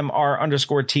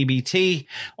Bill_MR_TBT.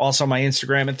 Also my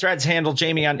Instagram and Threads handle.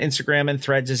 Jamie on Instagram and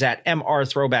Threads is at MR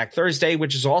Throwback Thursday,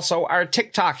 which is also our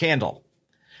TikTok handle.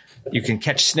 You can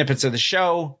catch snippets of the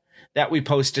show that we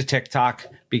post to TikTok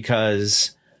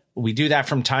because we do that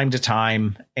from time to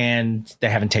time and they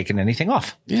haven't taken anything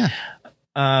off. Yeah.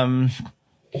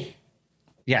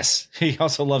 Yes. He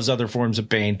also loves other forms of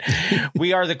pain.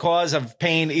 We are the cause of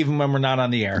pain even when we're not on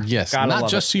the air. Yes. Gotta not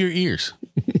love just it. to your ears.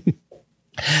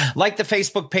 Like the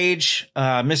Facebook page,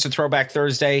 Mr. Throwback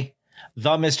Thursday,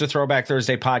 the Mr. Throwback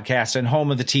Thursday podcast, and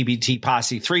home of the TBT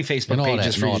Posse. 3 Facebook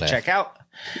pages for you to check out.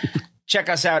 Check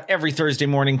us out every Thursday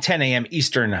morning, 10 a.m.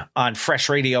 Eastern on Fresh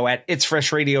Radio at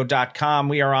itsfreshradio.com.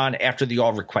 We are on after the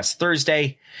All Request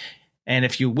Thursday. And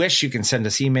if you wish, you can send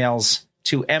us emails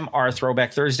to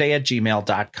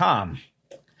mrthrowbackthursday@gmail.com.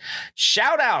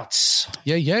 Shout outs.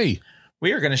 Yay.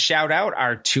 We are going to shout out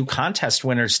our 2 contest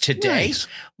winners today. Nice.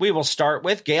 We will start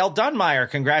with Gail Dunmeyer.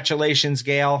 Congratulations,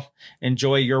 Gail.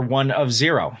 Enjoy your 1 of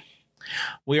 0.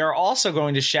 We are also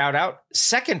going to shout out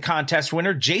second contest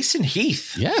winner, Jason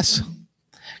Heath. Yes.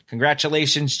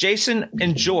 Congratulations, Jason.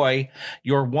 Enjoy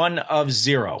your 1 of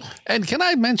 0. And can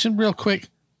I mention real quick,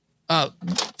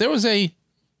 there was a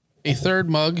third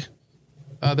mug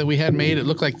that we had made. It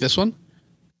looked like this one.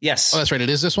 Yes. Oh, that's right. It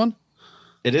is this one.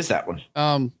 It is that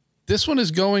one. This one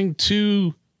is going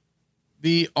to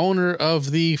the owner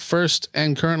of the first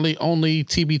and currently only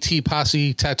TBT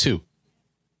Posse tattoo.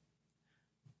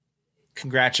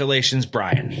 Congratulations,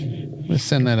 Brian. Let's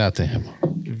send that out to him.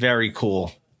 Very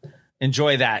cool.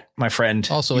 Enjoy that, my friend.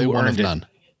 Also a 1 of none.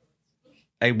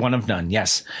 A 1 of none,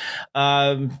 yes.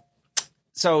 So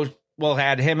we'll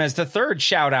add him as the third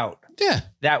shout out. Yeah.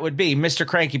 That would be Mr.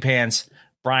 Cranky Pants,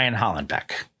 Brian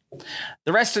Hollenbeck.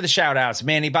 The rest of the shout outs,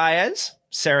 Manny Baez,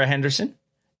 Sarah Henderson,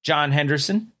 John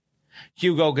Henderson,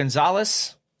 Hugo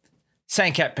Gonzalez,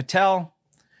 Sanket Patel,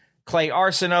 Clay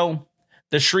Arsenault,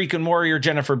 the Shrieking Warrior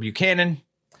Jennifer Buchanan,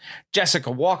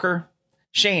 Jessica Walker,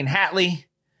 Shane Hatley,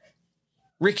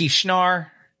 Ricky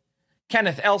Schnarr,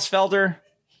 Kenneth Elsfelder,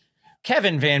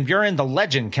 Kevin Van Buren, the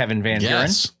legend Kevin Van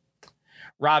Buren,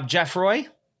 Rob Jeffroy,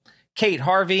 Kate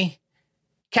Harvey,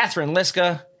 Catherine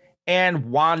Liska,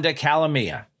 and Wanda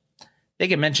Calamia. They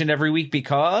get mentioned every week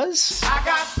because I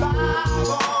got 5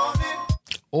 on it.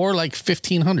 Or like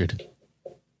 1,500.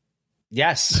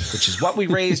 Yes, which is what we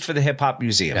raised for the Hip Hop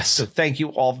Museum. Yes. So thank you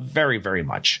all very, very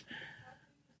much.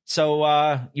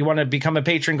 So you want to become a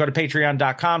patron, go to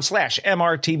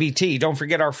patreon.com/MRTBT. Don't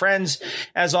forget our friends.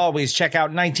 As always, check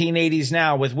out 1980s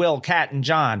Now with Will, Kat, and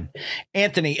John.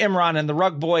 Anthony, Imran, and the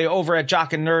Rug Boy over at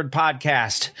Jock and Nerd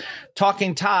Podcast.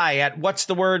 Talking Thai at What's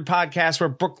the Word Podcast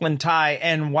with Brooklyn Thai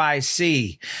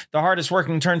NYC. The hardest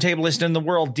working turntablist in the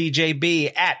world, DJ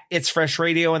B, at It's Fresh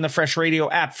Radio and the Fresh Radio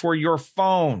app for your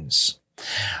phones.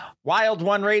 Wild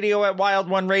One Radio at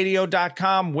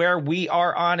wildoneradio.com, where we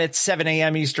are on at 7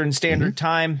 a.m. Eastern Standard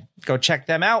Time. Go check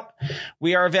them out.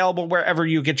 We are available wherever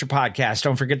you get your podcast.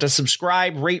 Don't forget to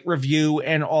subscribe, rate, review,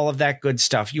 and all of that good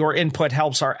stuff. Your input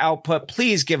helps our output.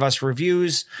 Please give us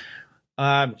reviews.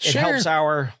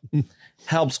 It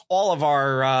helps all of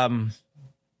our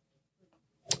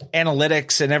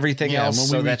analytics and everything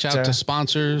else. When we reach out to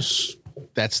sponsors,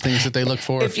 that's things that they look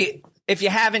for. If you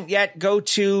haven't yet, go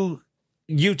to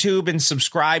YouTube and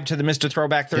subscribe to the Mr.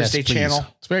 Throwback Thursday channel.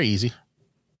 It's very easy.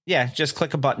 Yeah, just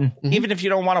click a button. Even if you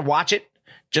don't want to watch it,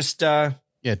 just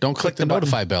don't click the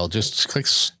notify bell. Just click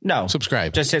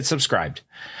subscribe. Just hit subscribed.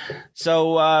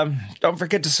 So don't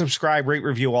forget to subscribe, rate,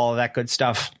 review, all of that good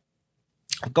stuff.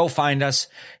 Go find us.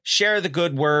 Share the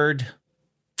good word.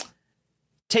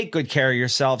 Take good care of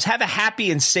yourselves. Have a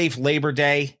happy and safe Labor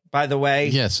Day, by the way.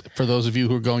 Yes, for those of you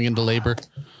who are going into labor.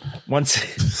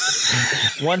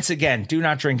 Once again, do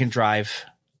not drink and drive.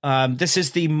 This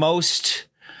is the most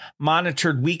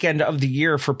monitored weekend of the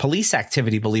year for police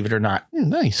activity, believe it or not.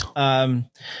 Nice.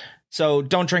 So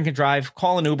don't drink and drive.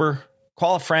 Call an Uber.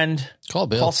 Call a friend. Call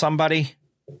Bill. Call somebody.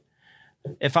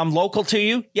 If I'm local to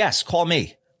you, yes, call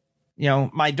me. You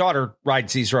know, my daughter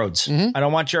rides these roads. I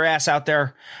don't want your ass out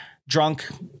there drunk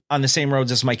on the same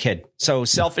roads as my kid. So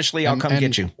selfishly, I'll come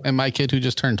get you. And my kid who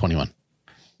just turned 21.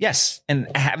 Yes, and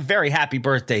very happy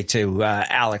birthday to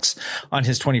Alex on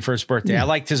his 21st birthday. I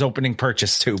liked his opening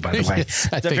purchase too, by the way. Yes,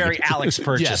 it's a very Alex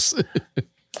purchase. Yes.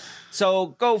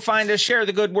 So go find us, share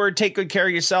the good word, take good care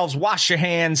of yourselves, wash your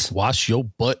hands. Wash your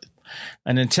butt.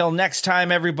 And until next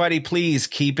time, everybody, please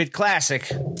keep it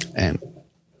classic. And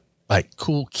like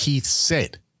Cool Keith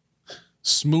said,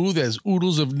 smooth as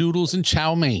oodles of noodles and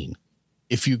chow mein.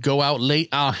 If you go out late,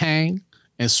 I'll hang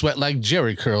and sweat like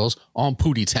Jerry curls on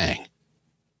Pootie Tang.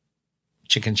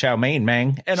 Chicken chow mein,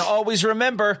 man. And always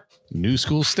remember, new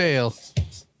school stale,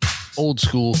 old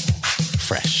school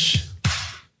fresh.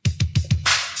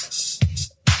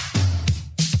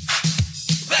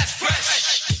 That's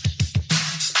fresh.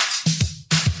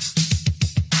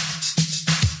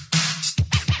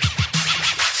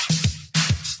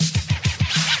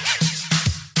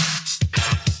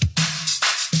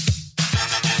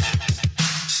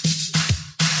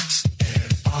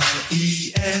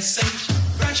 Fresh.